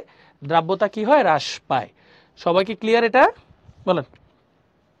ফলে দ্রাব্যতা কি হয়? হ্রাস পায়। সবাই কি ক্লিয়ার এটা? বলেন।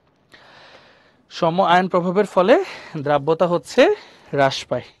 সম আয়ন প্রভাবের ফলে দ্রাব্যতা হচ্ছে হ্রাস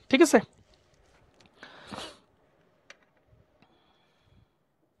পায়, ঠিক আছে?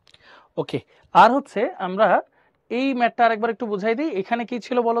 ওকে, আর হচ্ছে আমরা এই ম্যাথটা আরেকবার একটু বুঝাই দিই। এখানে কি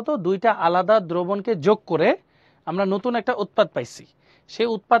ছিল বলতো? দুইটা আলাদা দ্রবণকে যোগ করে আমরা নতুন একটা উৎপাদ পাইছি। সেই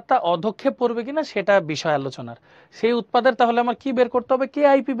উৎপাদটা অধক্ষেপ পড়বে কিনা সেটা বিষয় আলোচনার। সেই উৎপাদের তাহলে আমার কি বের করতে হবে?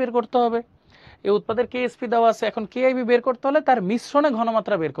 কেআইপি বের করতে হবে। এই উৎপাদের কেএসপি দেওয়া আছে, এখন কেআইপি বের করতে হলে তার মিশ্রণে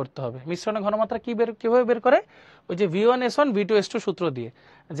ঘনমাত্রা বের করতে হবে। মিশ্রণে ঘনমাত্রা কিভাবে বের করে? ওই যে V1S1 V2S2 সূত্র দিয়ে,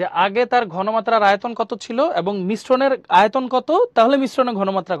 যে আগে তার ঘনমাত্রার আয়তন কত ছিল এবং মিশ্রণের আয়তন কত, তাহলে মিশ্রণের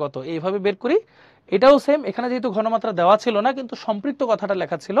ঘনমাত্রা কত, এইভাবে বের করি। এটাও সেম, এখানে যেহেতু ঘনমাত্রা দেওয়া ছিল না কিন্তু সম্পৃক্ত কথাটা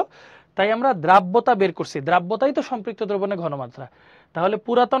লেখা ছিল, তাই আমরা দ্রাব্যতা বের করছি। দ্রাব্যতাই তো সম্পৃক্ত দ্রবণের ঘনমাত্রা। তাহলে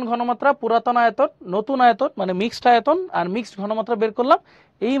পুরাতন ঘনমাত্রা, পুরাতন আয়তন, নতুন আয়তন মানে মিক্সড আয়তন আর মিক্সড ঘনমাত্রা বের করলাম।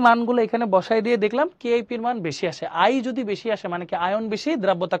 এই মানগুলো এখানে বসাই দিয়ে দেখলাম কেআইপির মান বেশি আসে। আই যদি বেশি আসে মানে কি আয়ন বেশি,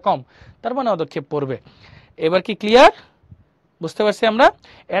 দ্রাব্যতা কম, তার মানে অদক্ষেপ পড়বে। এবার কি ক্লিয়ার? বুঝতে পারছি আমরা?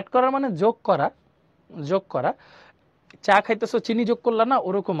 অ্যাড করার মানে যোগ করা, যোগ করা। চা খাইতেছো, চিনি যোগ করলা না,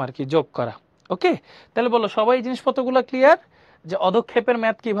 ওরকম আর কি, যোগ করা। ওকে, তাহলে বলো সবাই এই জিনিসপত্রগুলো ক্লিয়ার, যে অদক্ষেপের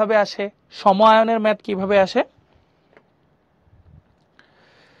ম্যাথ কিভাবে আসে, সম আয়নের ম্যাথ কিভাবে আসে?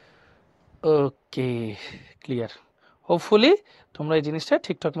 ওকে, ক্লিয়ার। হোপফুলি তোমরা এই জিনিসটা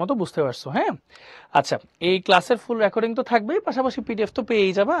ঠিকঠাক মতো বুঝতে পারছো। হ্যাঁ, আচ্ছা, এই ক্লাসের ফুল রেকর্ডিং তো থাকবেই, পাশাপাশি পিডিএফ তো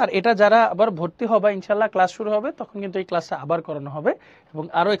পেয়েই যাবে। আর এটা যারা আবার ভর্তি হবে ইনশাল্লাহ, ক্লাস শুরু হবে তখন কিন্তু এই ক্লাসটা আবার করানো হবে এবং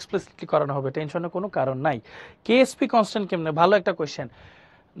আরও এক্সপ্লিসিটলি করানো হবে, টেনশনের কোনো কারণ নাই। কেএসপি কনস্ট্যান্ট কেমনে? ভালো একটা কোয়েশ্চেন।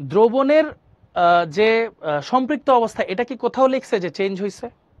 দ্রবণের যে সম্পৃক্ত অবস্থা, এটা কি কোথাও লিখছে যে চেঞ্জ হয়েছে?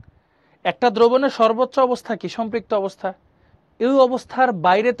 একটা দ্রবণের সর্বোচ্চ অবস্থা কি সম্পৃক্ত অবস্থা। এই অবস্থার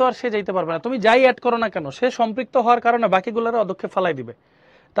বাইরে তো আর সে যাইতে পারবে না, তুমি যাই অ্যাড করো না কেন, সে সম্পৃক্ত হওয়ার কারণে বাকিগুলোর অদক্ষেপ ফালাই দিবে।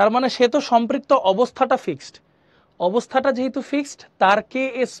 তার মানে সে তো সম্পৃক্ত অবস্থাটা ফিক্সড। অবস্থাটা যেহেতু ফিক্সড, তার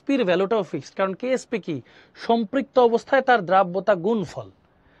কেএসপির ভ্যালুটাও ফিক্সড, কারণ কেএসপি কি? সম্পৃক্ত অবস্থায় তার দ্রাব্যতা গুণফল।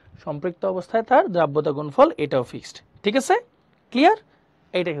 সম্পৃক্ত অবস্থায় তার দ্রাব্যতা গুণফল, এটাও ফিক্সড। ঠিক আছে, ক্লিয়ার?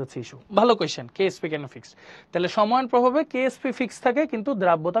 এইটাই হচ্ছে ইস্যু। ভালো কোয়েশ্চেন, কেএসপি কেন ফিক্সড? তাহলে সমান প্রভাবে কেএসপি ফিক্স থাকে কিন্তু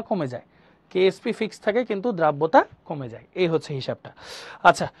দ্রাব্যতা কমে যায়। কেএসপি ফিক্স থাকে কিন্তু দ্রাব্যতা কমে যায়, এই হচ্ছে হিসাবটা।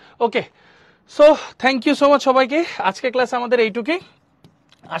 আচ্ছা, ওকে, so thank you so much সবাইকে। আজকে ক্লাস আমাদের এইটুকুই।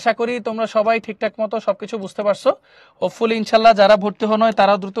 আশা করি তোমরা সবাই ঠিকঠাক মতো সবকিছু বুঝতে পারছো। হোপফুলি ইনশাল্লাহ যারা ভর্তি হন হয়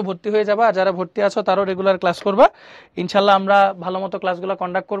তারাও দ্রুত ভর্তি হয়ে যাবা, আর যারা ভর্তি আছো তারাও রেগুলার ক্লাস করবা। ইনশাল্লাহ আমরা ভালো মতো ক্লাসগুলো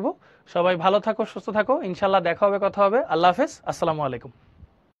কন্ডাক্ট করব। সবাই ভালো থাকো, সুস্থ থাকো, ইনশাল্লাহ দেখা হবে, কথা হবে। আল্লাহ হাফেজ, আসসালামু আলাইকুম।